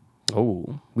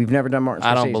 Oh, We've never done Martin Scorsese.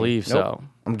 I don't believe Nope. so.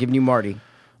 I'm giving you Marty.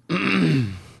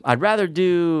 I'd rather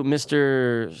do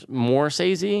Mr.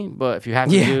 Morsese, but if you have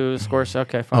to Yeah. do Scorsese,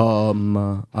 okay,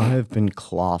 fine. I have been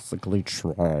classically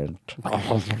trained.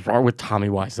 With Tommy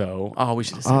Wiseau. Oh, we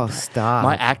should have said Oh, that. stop.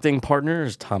 My acting partner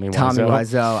is Tommy Wiseau. Tommy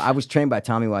Wiseau. I was trained by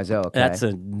Tommy Wiseau. Okay. That's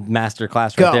a master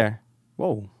class Go. right there.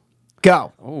 Whoa.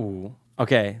 Go. Oh.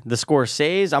 Okay. The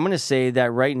Scorsese, I'm going to say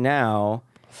that right now,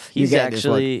 he's getting this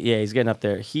one. actually, yeah, he's getting up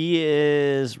there. He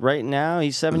is, right now,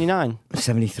 he's 79.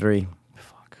 73.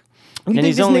 Fuck. You And think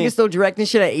he's this only- nigga's still directing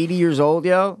shit at 80 years old,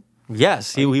 yo?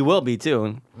 Yes, he will be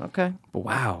too. Okay. But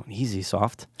wow, easy,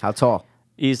 soft. How tall?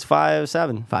 He's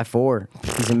 5'7". 5'4".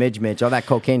 He's a midge. All that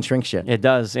cocaine shrink shit. It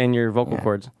does, in your vocal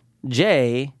cords.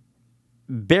 Jay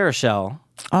Baruchel.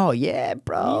 Oh, yeah,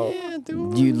 bro. Yeah,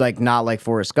 dude. You like not like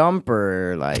Forrest Gump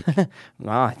or like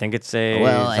No, I think it's a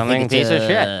well, I something think it's piece of a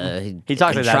shit. He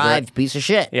talks like that. contrived Right? piece of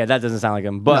shit. Yeah, that doesn't sound like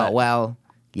him. But No, well,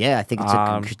 yeah, I think it's a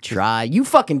Um, contrived. You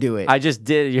fucking do it. I just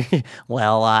did.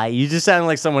 You just sounded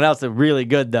like someone else that really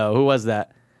good though. Who was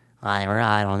that? I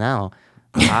don't know.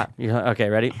 Okay,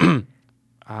 ready?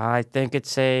 I think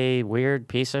it's a weird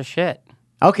piece of shit.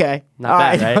 Okay. Not All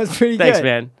bad, right. right? That was pretty Thanks, good.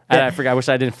 man. I forgot. I wish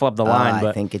I didn't flub the line, I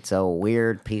but think it's a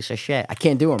weird piece of shit. I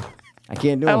can't do him. I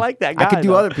can't do I him. like that guy. I could do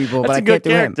though. other people, That's but a I good can't do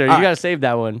him. character. All You right. gotta save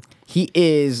that one. He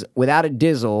is, without a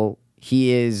dizzle,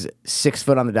 he is 6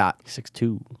 foot on the dot.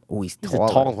 6'2". Oh, he's a tall.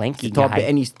 tall, lanky He's a tall guy. bit,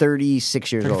 and he's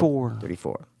 36 years 34. old.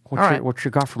 34. What's All your, right. what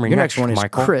you got for me Your next, next one is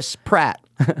Michael? Chris Pratt.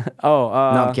 Oh,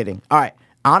 No, I'm kidding. All right.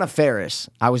 Anna Faris.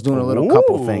 I was doing a little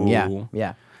couple thing. Yeah. Ooh.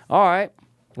 Yeah. All right.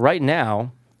 Right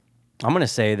now, I'm gonna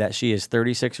say that she is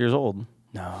 36 years old.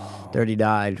 30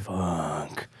 died.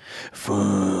 Fuck.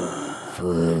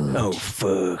 Oh,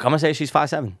 fuck. I'm gonna say she's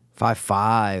 5'7".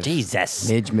 5'5". Jesus.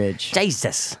 Midge.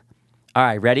 Jesus. All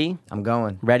right, ready? I'm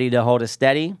going. Ready to hold it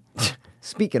steady?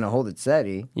 Speaking of hold it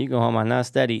steady, You go home on not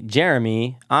steady.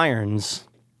 Jeremy Irons.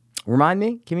 remind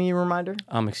me. Give me a reminder.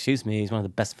 Excuse me. He's one of the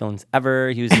best villains ever.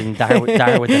 He was in Die with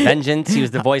a Vengeance. He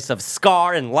was the voice of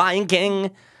Scar in Lion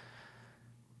King.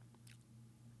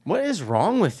 What is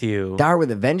wrong with you? Die with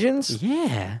a Vengeance?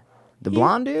 Yeah. The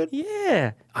blonde dude?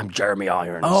 Yeah. I'm Jeremy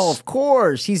Irons. Oh, of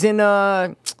course. He's in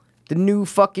the new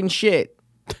fucking shit.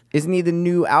 Isn't he the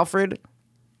new Alfred?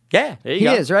 yeah. There you He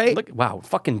go. is, right? Look, wow,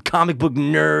 fucking comic book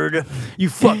nerd. You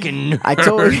fucking nerd. I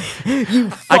told you. I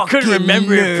couldn't fucking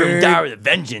remember it from nerd. Die with a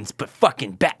Vengeance, but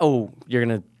fucking Oh, you're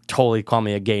gonna totally call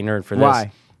me a gay nerd for this.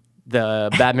 Why? The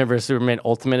Batman vs Superman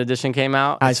Ultimate Edition came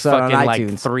out. I It's saw it on fucking like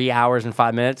iTunes. 3 hours and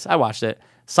 5 minutes. I watched it.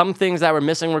 Some things that were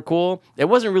missing were cool. It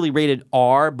wasn't really rated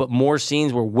R, but more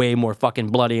scenes were way more fucking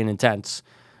bloody and intense.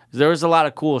 There was a lot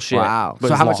of cool shit. Wow. but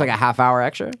So it's how much, long. like a half hour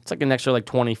extra? It's like an extra like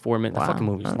 24 minutes. The fucking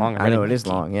movie's long. I know it is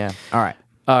long, yeah. All right.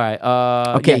 All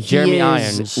right. Okay, yeah, Jeremy he is,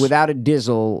 Irons. without a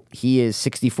dizzle, he is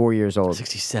 64 years old.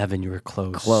 67. You were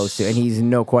close. Close to, and he's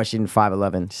no question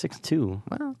 5'11". 6'2".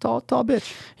 Well, tall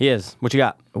bitch. He is. What you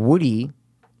got? Woody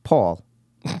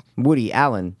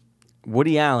Allen.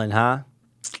 Woody Allen, huh?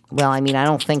 Well, I mean, I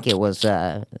don't think it was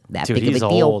that Dude, big of a he's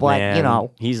deal, old, but man. you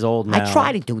know, He's old now. I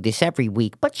try to do this every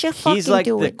week, but you fucking He's like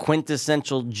do the it.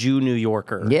 quintessential Jew New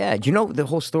Yorker. Yeah, do you know the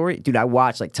whole story? Dude, I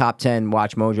watched like top 10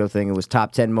 Watch Mojo thing. It was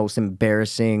top 10 most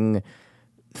embarrassing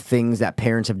things that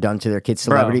parents have done to their kids,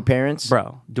 celebrity parents.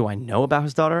 Bro, do I know about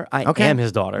his daughter? I Okay. am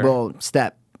his daughter.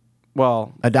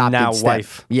 Well, adopted now step.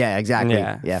 wife. Yeah, exactly.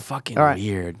 Yeah. Fucking All right.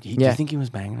 weird. Do Yeah. you think he was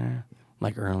banging her?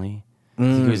 Like early? Do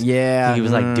you think he was, yeah, think he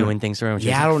was like doing things to her when she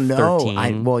Yeah, I was don't like know. 13?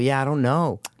 I don't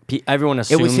know. Everyone It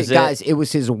assumes was his, guys. It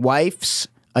was his wife's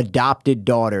adopted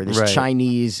daughter, this Right.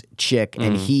 Chinese chick,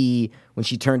 and he, when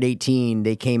she turned 18,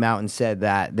 they came out and said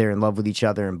that they're in love with each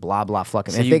other and blah blah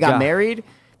fucking. So if you they got got- married,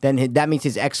 then that means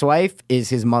his ex-wife is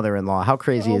his mother-in-law. How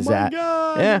crazy is my that?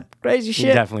 God. Yeah, crazy He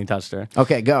shit. definitely touched her.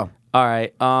 Okay, go. All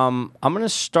right. I'm gonna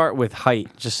start with height,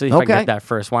 just see if I Okay. can get that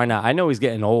first. Why not? I know he's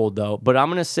getting old though, but I'm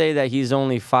gonna say that he's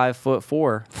only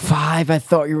 5'4". 5. I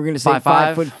thought you were gonna say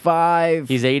 5'5"? 5'5".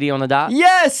 He's 80 on the dot.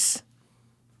 Yes.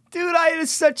 Dude, I had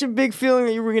such a big feeling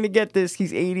that you were gonna get this.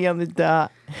 He's 80 on the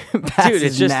dot. Bass Dude, it's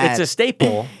is just mad. it's a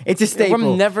staple. It's a staple.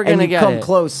 I'm never and gonna you get come it.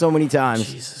 close so many times.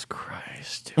 Jesus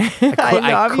Christ, dude. I know, I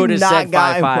have could you have not said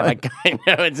gotten 5'5". I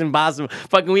know it's impossible.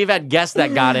 Fucking, we've had guests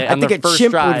that got it I on think their a first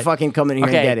chimp try. would fucking come in here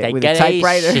and get it take with a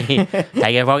typewriter. Easy.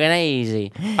 Take it fucking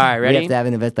easy. All right, We ready? have to have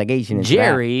an investigation. into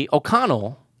Jerry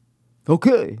O'Connell. that.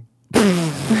 Okay.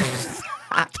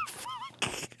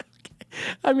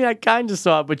 I mean, I kind of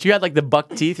saw it, but you had like the buck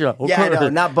teeth. You're like, Yeah, I okay. know,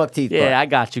 not buck teeth. Yeah, I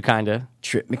got you, kind of. but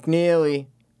Trip McNeely.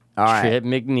 All right. Trip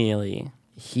McNeely.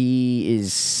 He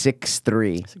is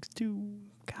 6'3". 6'2".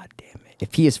 God damn it.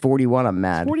 If he is 41, I'm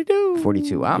mad. 42. 42.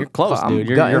 You're close, I'm dude.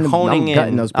 You're gutting- honing I'm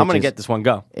gutting in. those I'm going to bitches. get this one.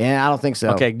 Go. Yeah, I don't think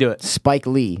so. Okay, do it. Spike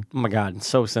Lee. Oh, my God. It's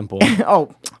so simple.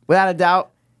 Oh, without a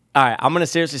doubt. All right. I'm going to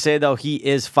seriously say, though, he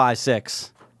is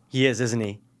 5'6". He is, isn't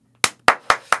he?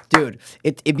 Dude,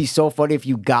 it'd be so funny if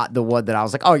you got the one that I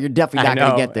was like, oh, you're definitely I not going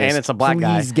know, to get this. and it's a black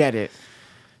guy. Please get it.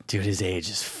 Dude, his age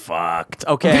is fucked.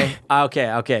 Okay.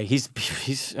 Okay. He's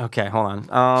okay. Hold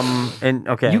on. And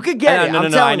okay. You could get it. No, I'm I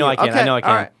telling know you. I can. Okay, I know I can.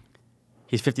 all right.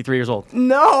 He's 53 years old.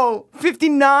 No,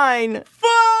 59. Fuck!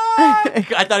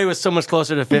 I thought he was so much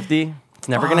closer to 50. It's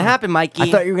never gonna happen, Mikey.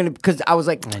 I thought you were gonna, because I was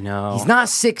like, I know. he's not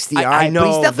 60, I all right? know, But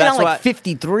he's definitely that's not why- like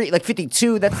 53, like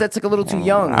 52. That's like a little too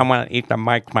young. I want to eat the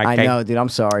mic, Mike. I know, dude. I'm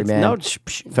sorry, man. No, it's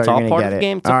Thought you were all gonna part get of the it.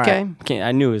 game. It's All okay. right. Okay,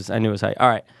 I knew his height. All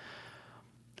right.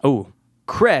 Oh,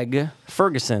 Craig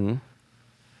Ferguson.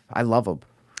 I love him.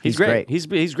 He's great. He's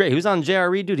great. He was on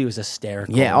JRE, dude. He was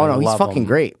hysterical. Yeah. Oh I no, he's love fucking him.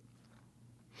 great.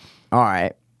 All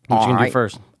right. What you gonna do Alright.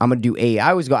 first? I'm gonna do age. I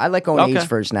always go. I like going Okay. age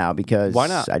first now because Why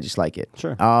not? I just like it.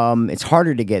 Sure. It's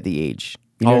harder to get the age.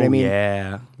 You know what I mean?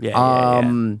 Yeah.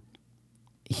 Yeah.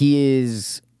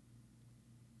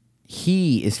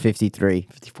 He is 53.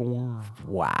 54.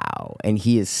 Wow. And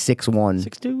he is 6'1".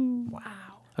 6'2". Wow.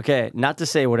 Okay, not to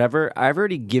say whatever. I've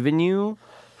already given you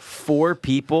 4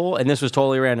 people, and this was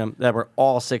totally random, that were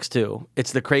all 6'2".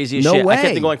 It's the craziest No shit. I way.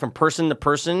 kept going from person to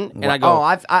person, and I go, Oh,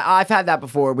 I've had that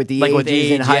before with the like ages with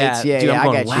age, and heights. Yeah, Dude, yeah, I'm I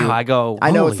going, get wow. you. I go,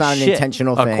 I know holy it's not an shit.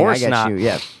 intentional thing. Of course I get not. you.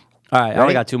 Yeah. All right, I only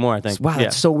Right? got 2 more, I think. Wow, yeah.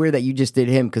 that's so weird that you just did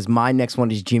him because my next one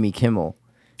is Jimmy Kimmel.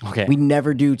 Okay. We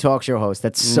never do talk show hosts.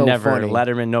 That's so Never. funny.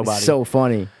 Letterman, nobody. It's so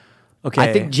funny. Okay.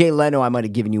 I think Jay Leno I might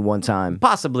have given you one time.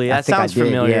 Possibly. I That think I sounds did,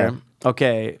 familiar. yeah.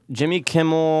 Okay. Jimmy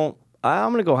Kimmel.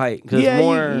 I'm going to go height. Cause Yeah, it's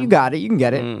more, you got it. You can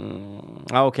get it.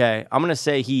 Okay. I'm going to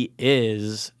say he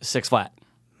is 6 flat.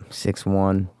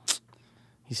 6'1".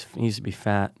 He used to be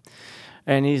fat.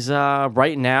 And he's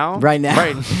right now. Right now.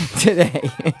 Right.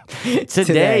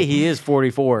 Today. He is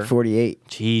 44. 48.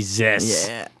 Jesus.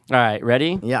 Yeah. All right.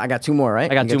 Ready? Yeah, I got 2 more,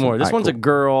 right? I got You 2 more. This All right, one's a cool.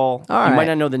 girl. All You might right.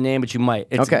 not know the name, but you might.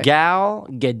 It's Okay. Gal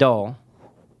Gadot.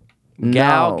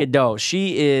 Gal No. Gadot.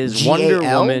 She is G-A-L? Wonder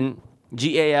Woman.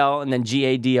 G-A-L and then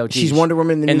G-A-D-O-T. She's Wonder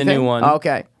Woman in the new new thing? one. Oh,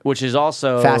 okay. Which is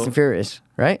also Fast and Furious,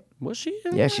 right? Was she?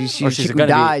 In Yeah, that? she's Or she who gonna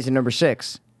be- dies in number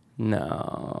 6.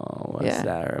 No, what's Yeah.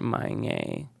 that remind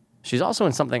me? She's also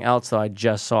in something else that I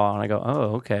just saw, and I go, oh,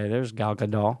 okay, there's Gal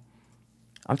Gadot.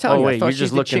 I'm telling Oh you, I wait, thought you're she's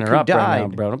just the looking chick her who up right now,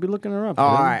 died. bro. Don't be looking her up. Oh,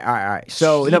 all dude. right, all right, all right.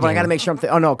 So, no, but I got to make sure I'm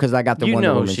oh, no, because I got the You Wonder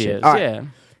know who Woman she shit. is. All right. Yeah,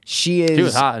 She is. she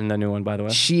was hot in the new one, by the way.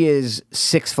 She is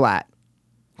 6 flat.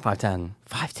 5'10".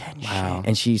 5'10". Wow. Shit.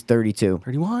 And she's 32.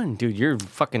 31, dude. You're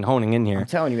fucking honing in here. I'm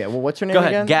telling you, man. Well, what's her name Go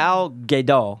ahead, again? Gal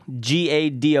Gadot.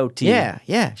 G-A-D-O-T. Yeah,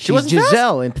 yeah. She's wasn't fast?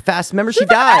 Giselle in Fast. Remember, she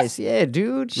dies. Yeah,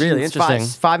 dude. Really She's interesting.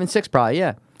 5 and 6, probably.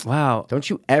 Yeah. Wow. Don't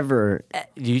you ever?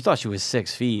 You thought she was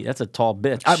 6 feet. That's a tall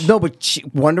bitch. No, but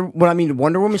Wonder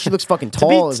Woman. She looks fucking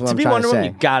tall. is what to I'm be trying Wonder to Woman,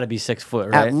 say. you gotta be 6 foot,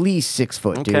 right? At least 6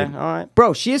 foot, dude. Okay, all right.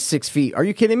 Bro, she is 6 feet. Are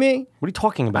you kidding me? What are you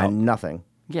talking about? Nothing.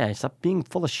 Yeah, stop being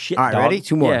full of shit, All right, dog. ready?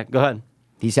 2 more. Yeah, go ahead.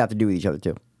 These have to do with each other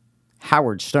too.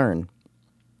 Howard Stern.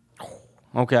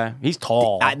 Okay, he's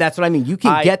tall. That's what I mean. You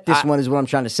can get this I- one, is what I'm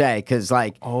trying to say, because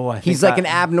like, Oh, I think he's like that- an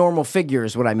abnormal figure,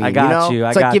 is what I mean. I got you. Know? you, I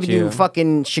It's like got giving you you.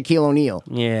 fucking Shaquille O'Neal.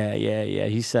 Yeah.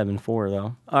 He's 7'4"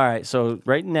 though. All right, so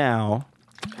right now,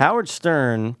 Howard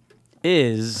Stern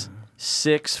is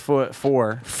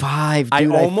 6'4", 5. Dude, I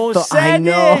almost I said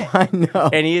know. it! I know.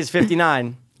 and he is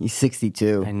 59. He's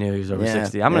 62. I knew he was over Yeah,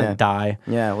 60. I'm gonna yeah. die.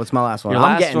 Yeah. What's my last one? Your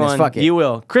I'm last getting one, this. Fuck it. you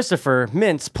will. Christopher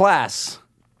Mintz-Plasse.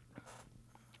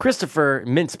 Christopher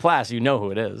Mintz-Plasse, you know who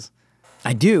it is.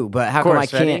 I do, but how Of come I course,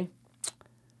 can't? ready?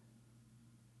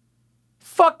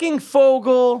 Fucking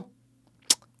Fogel.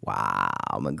 Wow,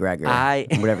 McGregor. I-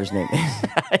 whatever his name is.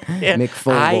 Yeah, Mick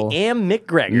Fogel. I am Mick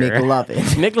Gregor. McLovin.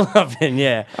 McLovin,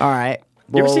 yeah. All right.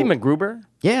 You ever Well, see MacGruber?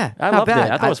 Yeah, I not loved it.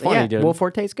 bad. I thought it was funny, yeah, dude. Will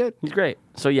Forte's good. He's great.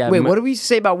 So yeah. Wait, what do we used to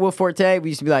say about Will Forte? We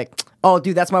used to be like, "Oh,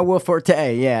 dude, that's my Will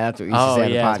Forte." Yeah, that's what we used to Oh say on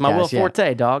the yeah, podcast. it's my Will yeah.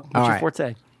 Forte, dog. What's All your right.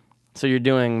 forte? So you're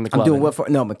doing McLovin. I'm doing Will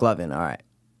Forte. No, McLovin. All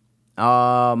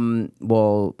right.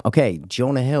 Well, okay.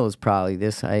 Jonah Hill is probably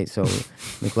this height, so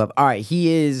McLovin. All right, he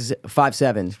is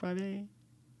 5'7".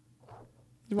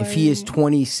 If he is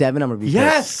 27, I'm gonna be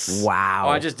Yes. pissed. Wow. Oh,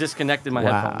 I just disconnected my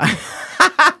Wow. headphones.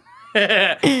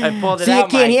 I pulled it So you out.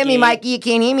 can't hear me, Mikey. You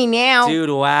can't hear me now. Dude,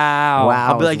 wow. Wow.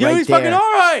 I'll be I like, was dude, right he's fucking there. all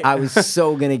right. I was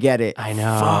so gonna get it. I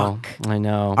know. Fuck. I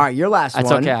know. All right, your last That's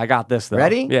one. okay. I got this though.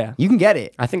 Ready? Yeah. You can get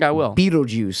it. I think I will.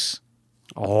 Beetlejuice.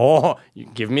 Oh, you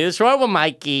give me the short one,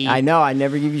 Mikey. I know. I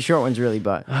never give you short ones, really,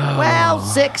 but well,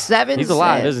 6, 7. He's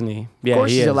alive, isn't he? Yeah, Of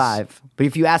course, he he's is. alive. But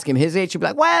if you ask him his age, he'll be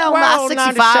like, "Well, Well, not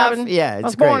 65." 97. Yeah, I it's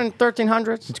was great. born in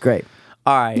 1300s. It's great.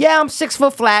 All right. Yeah, I'm 6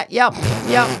 foot flat. Yep.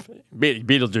 Yep.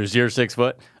 Beetlejuice, you're 6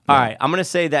 foot. All right. I'm gonna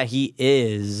say that he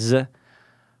is.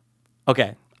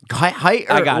 Okay, Height.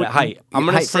 I got it. Height. I'm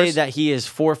gonna height say first? that he is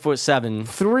 4'7",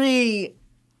 3.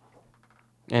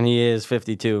 and he is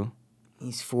 52.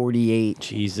 He's 48.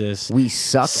 Jesus. We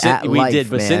suck Si- at we life, did,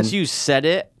 but man. since you said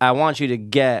it, I want you to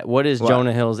get what is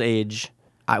Jonah Hill's age?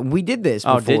 We did this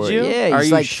Oh, before. did you? Yeah. Are he's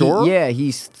you like, sure? yeah,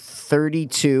 he's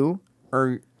 32.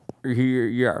 Or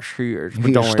yes, he is. But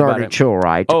He's don't worry about it. 32,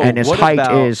 right? Oh, and his what height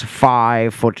about- is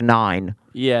 5'9".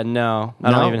 Yeah, no,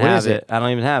 I No? don't even What have is it. it? I don't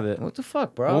even have it. What the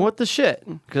fuck, bro? Well, what the shit?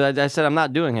 Because I said I'm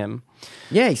not doing him.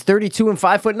 Yeah, he's 32 and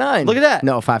 5'9". Look at that.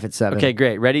 No, 5'7". Okay,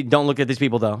 great. Ready? Don't look at these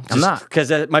people though. I'm not. Because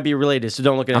that might be related. So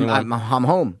don't look at anyone. I'm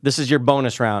home. This is your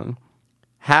bonus round.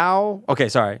 How? Okay,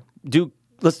 sorry.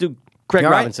 Let's do Craig You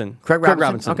all right? Robinson. Craig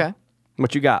Robinson? Okay.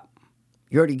 What you got?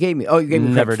 You already gave me. Oh, you gave me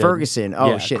Never Craig did. Ferguson.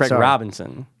 Oh Yeah, shit. Craig sorry.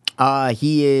 Robinson.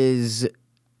 He is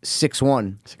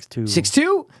 6'1". 6'2".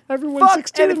 6'2"? Everyone's Fuck,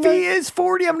 6'2", and if man. he is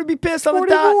 40, I'm gonna be pissed on the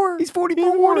 44. dot. He's 44.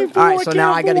 He's 44. All right, I so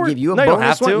now can't I gotta afford. give you a No, you don't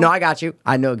bonus have to. one. No, I got you.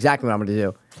 I know exactly what I'm gonna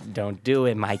do. Don't do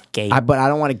it, Mikey. But I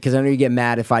don't want to, because I know you get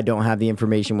mad if I don't have the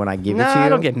information when I give it to you. I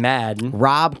don't get mad.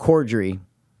 Rob Corddry.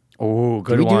 Oh,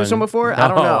 good Did we one. do this one before? No, I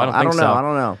don't know. I don't think so. I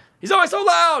don't know. He's always so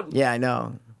loud. Yeah, I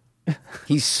know.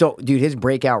 He's so dude. His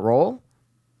breakout role,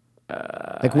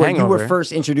 like when you were Hangover.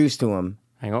 first introduced to him.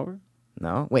 Hangover?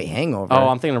 No, wait, Hangover. Oh,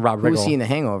 I'm thinking of Rob Who was Riggle. he in the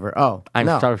Hangover? Oh, I'm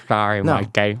no. so sorry, no,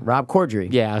 Mikey. Rob Corddry.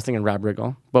 Yeah, I was thinking Rob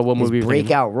Riggle. But what His movie? were you thinking?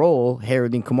 breakout role,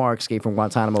 Harold and Kumar Escape from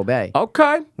Guantanamo Bay.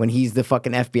 Okay. When he's the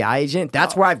fucking FBI agent.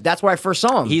 That's where I first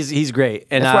saw him. He's great.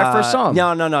 And, That's where I first saw him.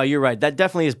 No, you're right. That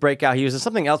definitely is breakout. He was in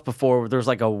something else before where there was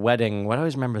like a wedding. Why do I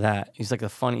always remember that? He's like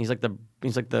he's like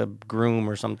the groom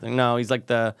or something. No, he's like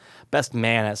the best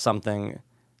man at something.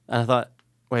 And I thought,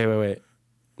 wait.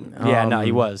 Yeah, no,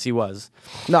 he was.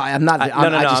 no, I'm not.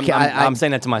 I'm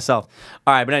saying that to myself.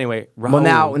 All right, but anyway. Well,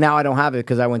 now I don't have it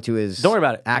because I went to his. Don't worry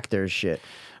about it. Actors shit.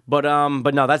 But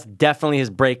no, that's definitely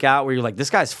his breakout where you're like, this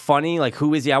guy's funny. Like,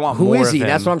 who is he? I want Who more is of he? him.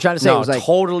 That's what I'm trying to say. No, It was like-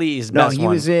 totally his No, best he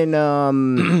one. was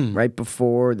in right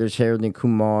before. There's Harold and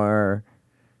Kumar.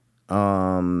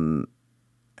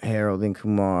 Harold and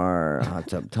Kumar, Hot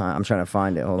Tub Time. I'm trying to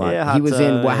find it. Hold on. Yeah, he Hot was in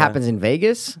Tub, What yeah. Happens in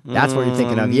Vegas. That's what you're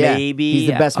thinking of. Yeah, Maybe. he's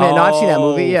the best man. No, I've seen that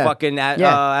movie. Yeah, Fucking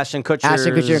yeah. Ashton Kutcher.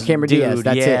 Ashton Kutcher and Cameron Diaz. Dude,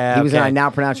 That's yeah, it. He was in okay. I Now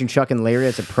Pronounce You Chuck and Larry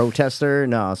as a protester.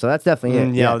 No, so that's definitely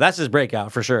it. No, that's his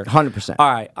breakout for sure. 100%.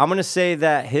 All right, I'm gonna say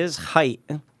that his height.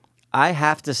 I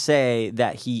have to say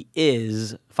that he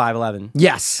is 5'11".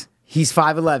 Yes, he's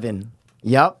 5'11".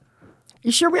 Yep.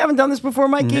 You sure we haven't done this before,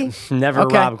 Mikey? Never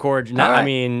Okay. Rob Corddry. No, All right. I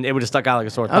mean, it would have stuck out like a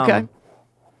sore thumb. Okay.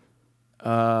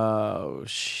 Oh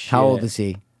shit. How old is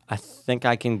he? I think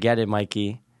I can get it,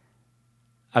 Mikey.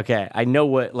 Okay, I know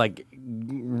what like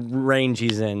range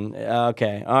he's in.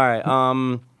 Okay, all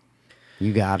right.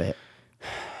 You got it.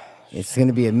 It's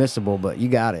gonna be admissible, but you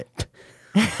got it.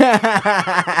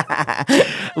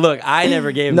 Look, I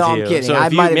never gave him No, to I'm you. kidding. So I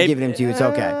if you might have maybe- given him to you. It's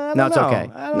okay. I No, don't it's know. okay.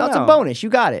 I don't No, it's a know. bonus. You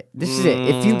got it. This is it.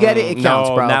 If you get it, it counts,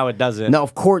 No, bro. now it doesn't. No,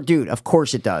 of course, dude. Of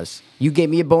course it does. You gave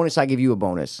me a bonus. I give you a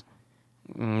bonus.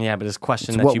 Yeah, but this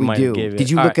question It's that what you we might do. have given. Did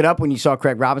you look it up when you saw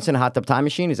Craig Robinson, Hot Tub Time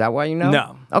Machine? Is that why you know?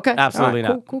 No. Okay. Absolutely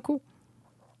All right. not. Cool.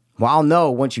 Well, I'll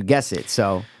know once you guess it.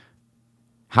 So,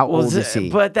 how old is he?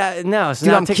 But that no, so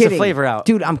Dude, now I'm it takes kidding. the flavor out.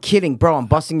 Dude, I'm kidding, bro. I'm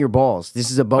busting your balls.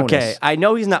 This is a bonus. Okay, I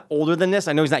know he's not older than this.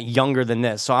 I know he's not younger than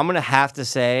this. So I'm gonna have to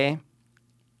say,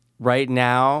 right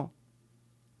now,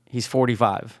 he's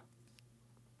 45.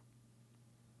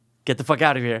 Get the fuck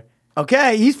out of here.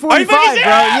 Okay, he's you 45, fucking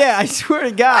bro. serious? Yeah, I swear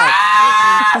to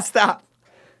God. Stop.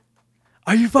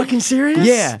 Are you fucking serious?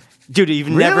 Yeah. Dude,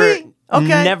 you've Really? Okay.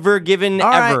 never given All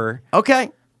right. ever.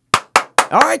 Okay.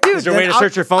 All right, dude. Is there a way then to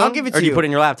search your phone? I'll give it to or do you you. put it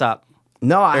in your laptop?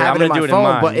 No, I Here, have I'm it in gonna my do it in phone,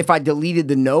 mine. but if I deleted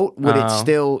the note, would it Oh.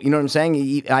 still, you know what I'm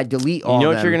saying? I delete all You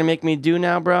know of what you're them. gonna make me do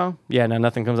now, bro? Yeah, no,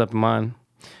 nothing comes up in mine.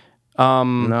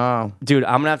 No. Dude,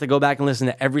 I'm gonna have to go back and listen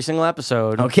to every single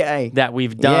episode. Okay. That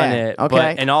we've done Yeah, it. Okay.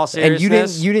 But in all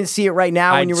seriousness, And you didn't see it right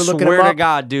now when you were looking I swear him to up?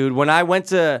 God, dude, when I went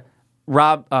to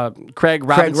Craig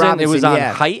Robinson, it was Robinson, on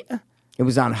yeah. height, It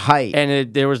was on height.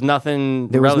 and there was nothing.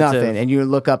 there was relative. nothing. And you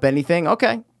look up anything?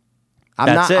 Okay.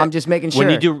 That's it. I'm just making sure.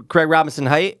 When you do Craig Robinson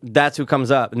height, that's who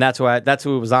comes up, and that's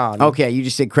who it was on. Okay, you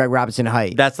just said Craig Robinson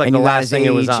height. That's like and the you got last his thing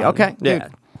it was age. on. Okay. Yeah.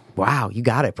 Dude. Wow, you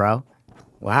got it, bro.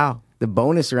 Wow. The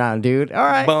bonus round, dude. All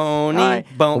right. Boney, All right.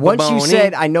 bon- Once you boney.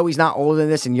 said, I know he's not older than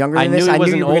this and younger I than knew this, he I knew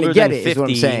wasn't you were going older to get than it, 50. is what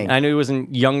I'm saying. I knew he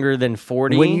wasn't younger than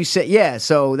 40. When you said, yeah,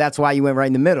 so that's why you went right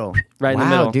in the middle. Right in the Wow,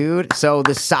 middle. dude. So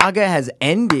the saga has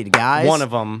ended, guys. one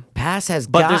of them, Pass has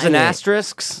but there's gotten an it.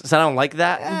 asterisk, so I don't like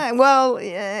that.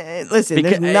 Listen,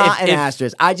 Because there's not if- an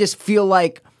asterisk. I just feel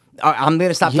like I'm going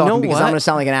to stop You know talking because I'm what? going to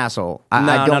sound like an asshole. I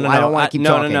No, don't want to keep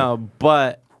talking. No.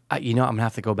 But I'm gonna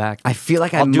have to go back. I feel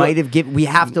like I I'll do might it. have given. We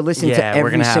have to listen to Yeah, we're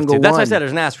every gonna have single to. That's why I one. said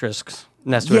there's an asterisk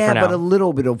next to it Yeah, for now. but a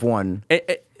little bit of one. Look,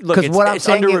 Because what I'm it's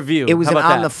saying, under review. it was How an about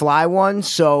that? on-the-fly one.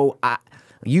 So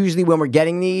usually when we're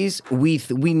getting these, we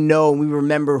know and we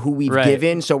remember who we've Right.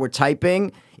 given. So we're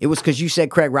typing. It was because you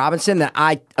said Craig Robinson that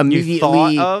I immediately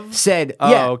thought of? said, Oh,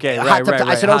 yeah, okay, Hot right, Tub right, Time.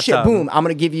 I right, said, oh Hot shit, Tub. boom, I'm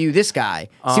gonna give you this guy.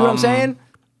 See what I'm saying?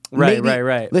 Right, Maybe-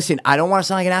 right. Listen, I don't want to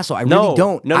sound like an asshole. I No, really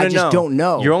don't. No, I just don't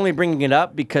know. You're only bringing it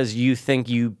up because you think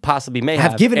you possibly may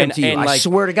have. given him to you. I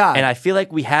swear to God. And I feel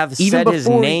like we have even said before, his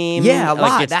name. Yeah, a like,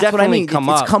 lot. It's That's what I definitely mean. come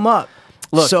It's up. come up.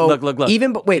 Look, so look.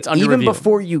 Even wait, It's under even review.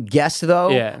 before you guessed though,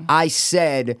 Yeah. I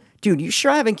said, dude, you sure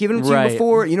I haven't given them to you Right.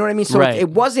 before? You know what I mean? So Right. it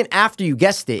wasn't after you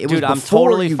guessed it. It Dude, was I'm before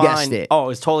totally you fine. guessed it. Oh,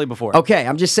 it's totally before. Okay,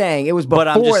 I'm just saying it was before But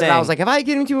I'm just that I saying, was like, have I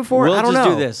given it to you before? We'll I don't just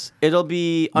know. do this. It'll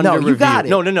be under you review. got it.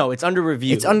 No. It's under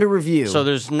review. It's under review. So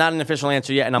there's not an official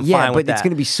answer yet, and I'm Yeah, fine but with that. it's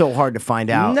gonna be so hard to find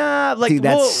out. Nah, like, dude,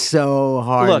 that's well, so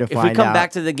hard Look, to if find we come out.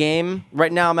 back to the game,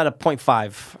 right now I'm at a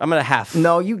 0.5. I'm at a half.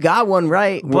 No, you got one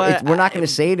right. We're not going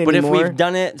to say it But anymore. if we've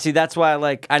done it, see, that's why,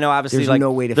 like, I know obviously, There's like,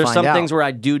 no way to there's find some out. things where I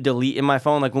do delete in my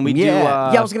phone. Like when we We yeah. do.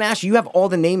 Yeah, I was gonna ask you. You have all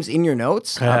the names in your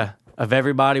notes, Of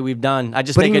everybody we've done. I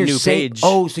just but make in a your new page.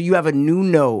 Oh, so you have a new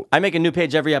note. I make a new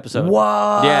page every episode.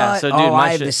 What? Yeah, so dude, oh, my I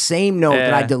have shit. the same note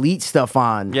that I Yeah. delete stuff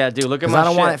on. Yeah, dude, look at 'Cause my I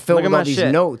don't shit. want it filled Look at with my all these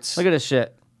shit. notes. Look at this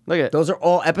shit. Look at Those are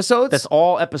all episodes. That's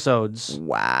all episodes.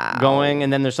 Wow. Going,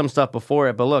 and then there's some stuff before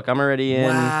it. But look, I'm already in.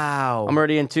 Wow. I'm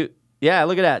already into. Yeah,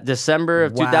 look at that. December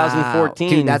of 2014.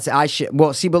 Dude, that's I should.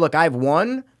 Well, see, but look, I have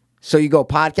one. So you go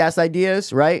podcast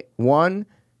ideas, right? One,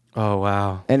 Oh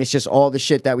wow. and it's just all the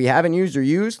shit that we haven't used or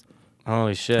used,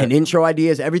 Holy shit. and intro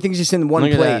ideas. Everything's just in one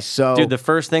Look at place. that. So, dude, the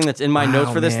first thing that's in my notes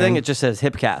Wow, for this man. thing, it just says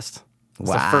Hipcast. It's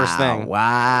wow, the first thing.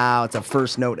 Wow, it's a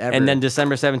first note ever. And then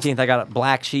December 17th, I got a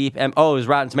Black Sheep. And, oh, it was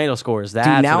Rotten Tomato scores. That's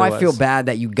dude, now what I it feel was. bad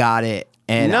that you got it,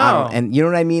 and No. I don't, and you know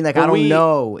what I mean. Like But I don't we-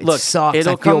 know. It look, sucks.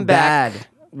 It'll I feel come back. bad.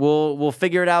 We'll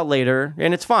figure it out later,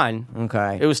 and it's fine.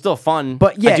 Okay. It was still fun.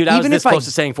 But yeah, dude, I was even this if I- close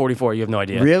to saying 44. You have no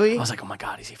idea. Really? I was like, oh my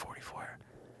god, is he 44?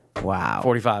 Wow.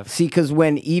 45. See, because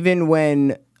when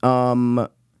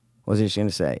what was I just gonna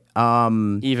say?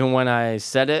 Even when I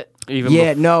said it. Even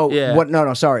Yeah, bef- no, Yeah. what?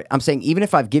 No, sorry. I'm saying even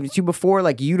if I've given it to you before,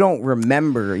 like you don't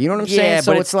remember. You know what I'm saying? Yeah,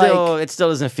 So but it's still, like it still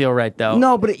doesn't feel right though.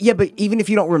 no, but but even if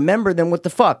you don't remember, then what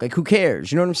the fuck? Like who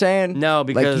cares? You know what I'm saying? No,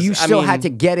 because, like you I still mean- had to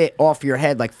get it off your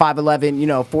head, like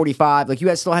 5'11", 45. Like you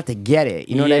guys still had to get it.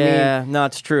 You know what I mean? Yeah, no,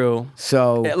 it's true.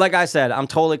 So Like I said, I'm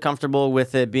totally comfortable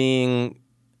with it being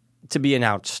to be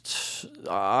announced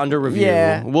under review.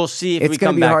 yeah, We'll see if it's we gonna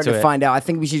come be back hard to to it. find out. I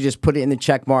think we should just put it in the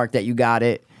check mark that you got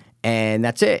it, and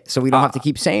that's it. So we don't have to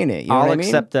keep saying it. You know I'll what I mean?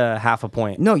 accept a half a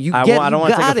point. No, you I get. I don't you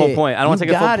want to take got a full it. point. I don't want You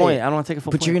to take a full got point. it. I don't want to take a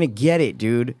full But point. you're gonna get it,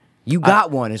 dude. You got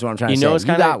one, is what I'm trying to say. You know, it's you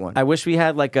kind got of. one. I wish we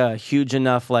had like a huge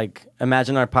enough. Like,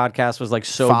 imagine our podcast was like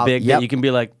so big Yep. that you can be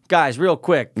like, guys, real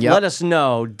quick, Yep. let us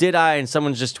know. Did I? And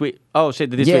someone's just tweet. Oh shit,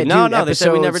 did they yeah, tweet? No, dude, no, they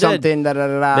said we episode never did. something, da, da,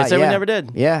 da, da. They said we Yeah. never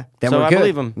did. Yeah, then so we're I good.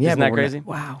 believe them. Yeah, Isn't but that we're crazy? not-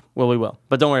 Wow. Well, we will,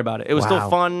 but don't worry about it. It was Wow. still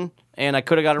fun, and I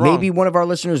could have got it wrong. Maybe one of our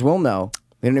listeners will know.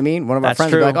 You know what I mean? One of our That's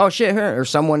friends will true. be like, "Oh shit," her or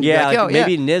someone. Yeah, be like, like, Yo,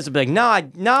 maybe Niz would be like, no,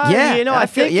 Yeah, you know, I I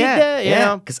feel- think yeah, you did, you yeah.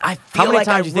 know. 'Cause I How feel many like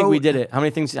I times do you think we wrote- did it? How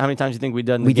many times do you think we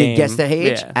did in the we game? did guess the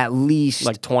age Yeah. at least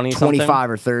Like 20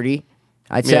 25 or 30.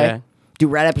 I'd say. Yeah.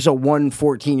 Dude, we're at episode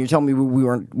 114. You're telling me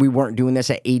we weren't doing this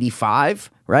at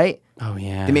 85, right? Oh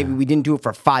yeah. Then maybe we didn't do it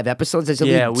for 5 episodes. That's at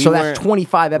Yeah, least- we so weren't- that's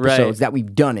 25 episodes Right. that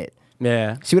we've done it.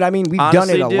 Yeah. See what I mean? We've Honestly, done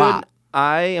it a dude, lot.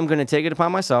 I am going to take it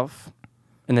upon myself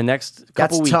in the next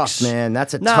couple That's weeks. tough, man.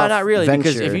 That's a no, tough not really.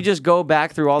 Because venture. if you just go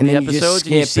back through all And the then you just episodes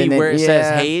and you skip see and then- where it says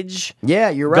yeah. Hage, Yeah,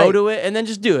 you're right. go to it and then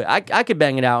just do it. I could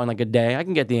bang it out in like a day. I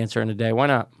can get the answer in a day. Why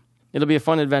not? It'll be a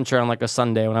fun adventure on like a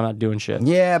Sunday when I'm not doing shit.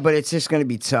 Yeah, but it's just gonna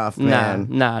be tough, man.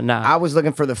 Nah. I was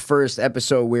looking for the first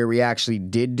episode where we actually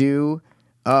did do.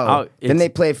 Oh, then it's- they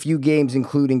play a few games,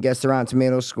 including guess the Rotten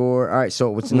Tomato score. All right,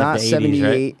 so it's in, like, not the 80s,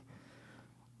 78,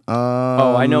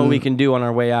 Oh, I know what we can do on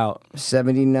our way out.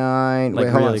 79. Like,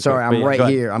 Wait, hold on. really Sorry, quick. I'm But yeah, right go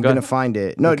ahead. here. I'm Go gonna ahead. find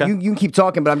it. No, Okay. you can keep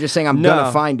talking, but I'm just saying I'm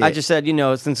gonna find it. I just said, you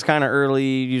know, since kind of early,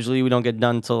 usually we don't get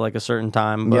done till like a certain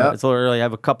time, but Yep. it's a little early. I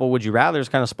have a couple would you rather's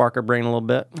kind of spark our brain a little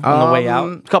bit on the way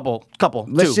out. Couple.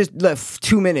 Let's two. just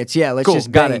 2 minutes. Yeah, let's Cool,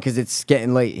 just got bang it. because it's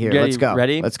getting late here. Ready- Let's go.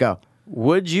 ready? Let's go.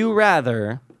 Would you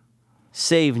rather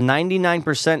save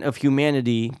 99% of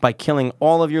humanity by killing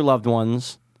all of your loved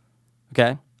ones,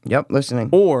 okay, Yep, listening.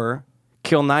 or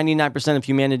kill 99% of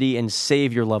humanity and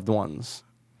save your loved ones?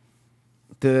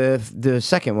 The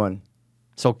second one.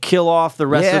 So kill off the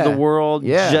rest of Yeah. the world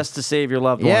Yeah. just to save your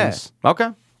loved Yeah. ones. Okay.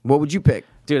 What would you pick?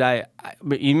 Dude,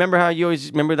 but you remember how you always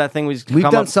remember that thing We've come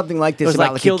done up- something like this it was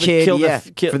about, like, a kill kid, kill yeah,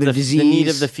 kill for the the need of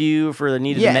disease. the few for the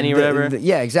need of the many or whatever.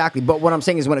 Yeah, exactly. But what I'm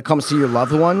saying is when it comes to your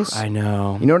loved ones, I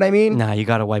know. you know what I mean? Nah, you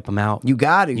got to wipe them out. You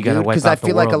got to, You gotta wipe because I out the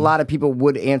feel like a world. lot of people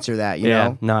would answer that, you yeah,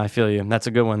 know? no, I feel you. That's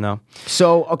a good one though.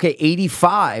 So, okay,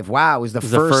 85. Wow, is the the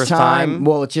first first time. time?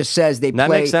 Well, it just says they That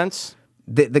play. makes sense.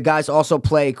 The guys also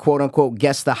play, quote unquote,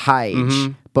 guess the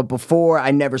Hage. But before,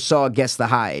 I never saw guess the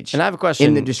Hage. And I have a question.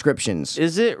 In the descriptions.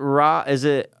 Is it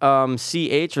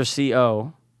CH or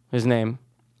CO? His name.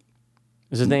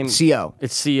 Is his name CO.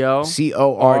 It's CO.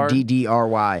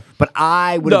 CORDDRY. But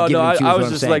I would have No, given no. it to you. I is was what I'm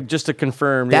just saying. like just to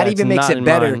confirm. That yeah, even it's makes not it in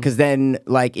better mine. because then,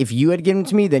 like, if you had given it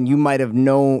to me, then you might have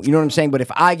known. You know what I'm saying? But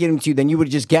if I give it to you, then you would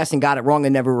have just guessed and got it wrong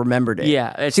and never remembered it.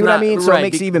 Yeah, it's see what I not- mean? So right, it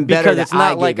makes be- it even better because that it's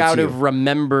not I like gave it I would to have you.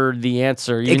 remembered the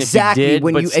answer. Even Exactly, if you did,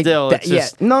 when but you- still, that- it's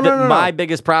just yeah. No, no. My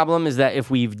biggest problem is that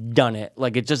if we've done it,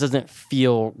 like it just doesn't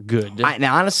feel good. And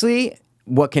honestly,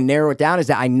 what can narrow it down is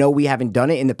that I know we haven't done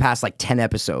it in the past like 10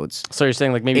 episodes. So you're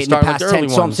saying like maybe In start the with past the early 10,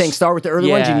 ones. so I'm saying start with the early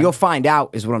ones and Yeah. you'll find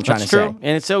out is what I'm trying That's to true. say.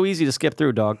 And it's so easy to skip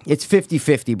through, dog. It's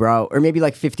 50-50, bro. Or maybe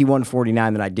like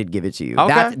 51-49 that I did give it to you.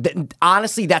 Okay.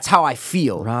 Honestly, that's how I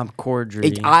feel. Rob Corddry.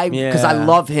 Because I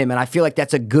love him and I feel like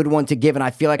that's a good one to give and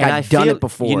I feel like I've done it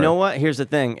before. You know what? Here's the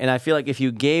thing. And I feel like if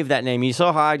you gave that name, you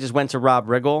saw how I just went to Rob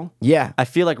Riggle? Yeah. I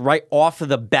feel like right off of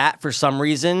the bat, for some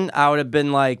reason, I would have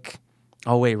been like,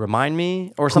 oh, wait, remind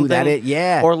me? Or something. that is?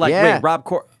 Yeah, Or like, yeah. wait, Rob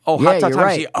Corddry. Oh, Yeah, Hot Tub you're Time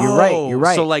right. Machine. You're right. Oh, You're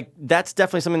right. So like that's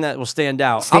definitely something that will stand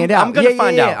out. I'm I'm gonna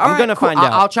find out. All I'm right, gonna cool. find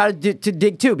out. I'll try to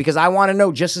dig too because I want to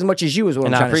know just as much as you is what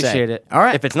and I'm I trying to say. appreciate it. All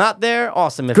right. If it's not there,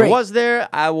 awesome. If Great. it was there,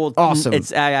 I will. Awesome.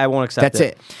 I won't accept That's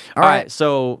it. All All right. right.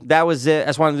 So that was it. I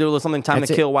just wanted to do a little something time That's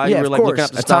to it. kill while yeah, you were of like course. looking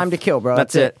up the a stuff. time to kill, bro.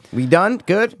 That's it. We done?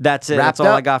 Good? That's it. Wrapped That's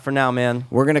all I up? got for now, man.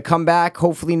 We're going to come back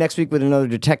hopefully next week with another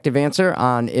detective answer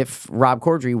on if Rob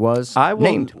Corddry was I will.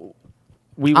 named.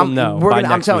 We will know.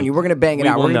 I'm telling you, we're going to bang it We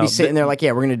out. will We're going to know. be sitting there like,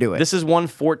 yeah, we're going to do it. This is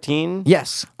 114.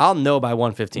 yes. I'll know by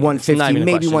 115. It's not 115, even a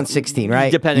maybe question. 116,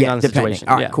 right? Depending Yeah, on the depending. situation.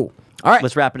 All right, Yeah. cool. All right.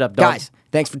 Let's wrap it up, dog. Guys,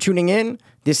 thanks for tuning in.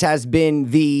 This has been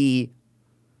the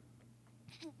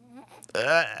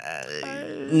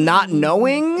not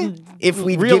knowing if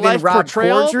we've Real given life Rob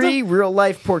portrayaled? Corddry real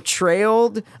life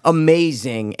portrayaled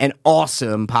amazing and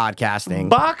awesome podcasting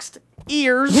Boxed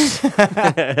ears.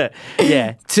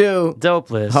 Yeah. to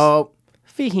Dopeless. hope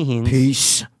Fiends.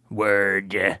 peace.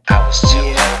 Word. I was too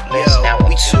hopeless, now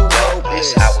I'm too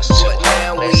hopeless. I was too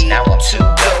hopeless, now I'm too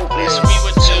dopeless. We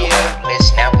were too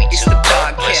hopeless, now we too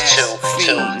dopeless.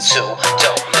 Too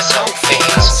dopeless.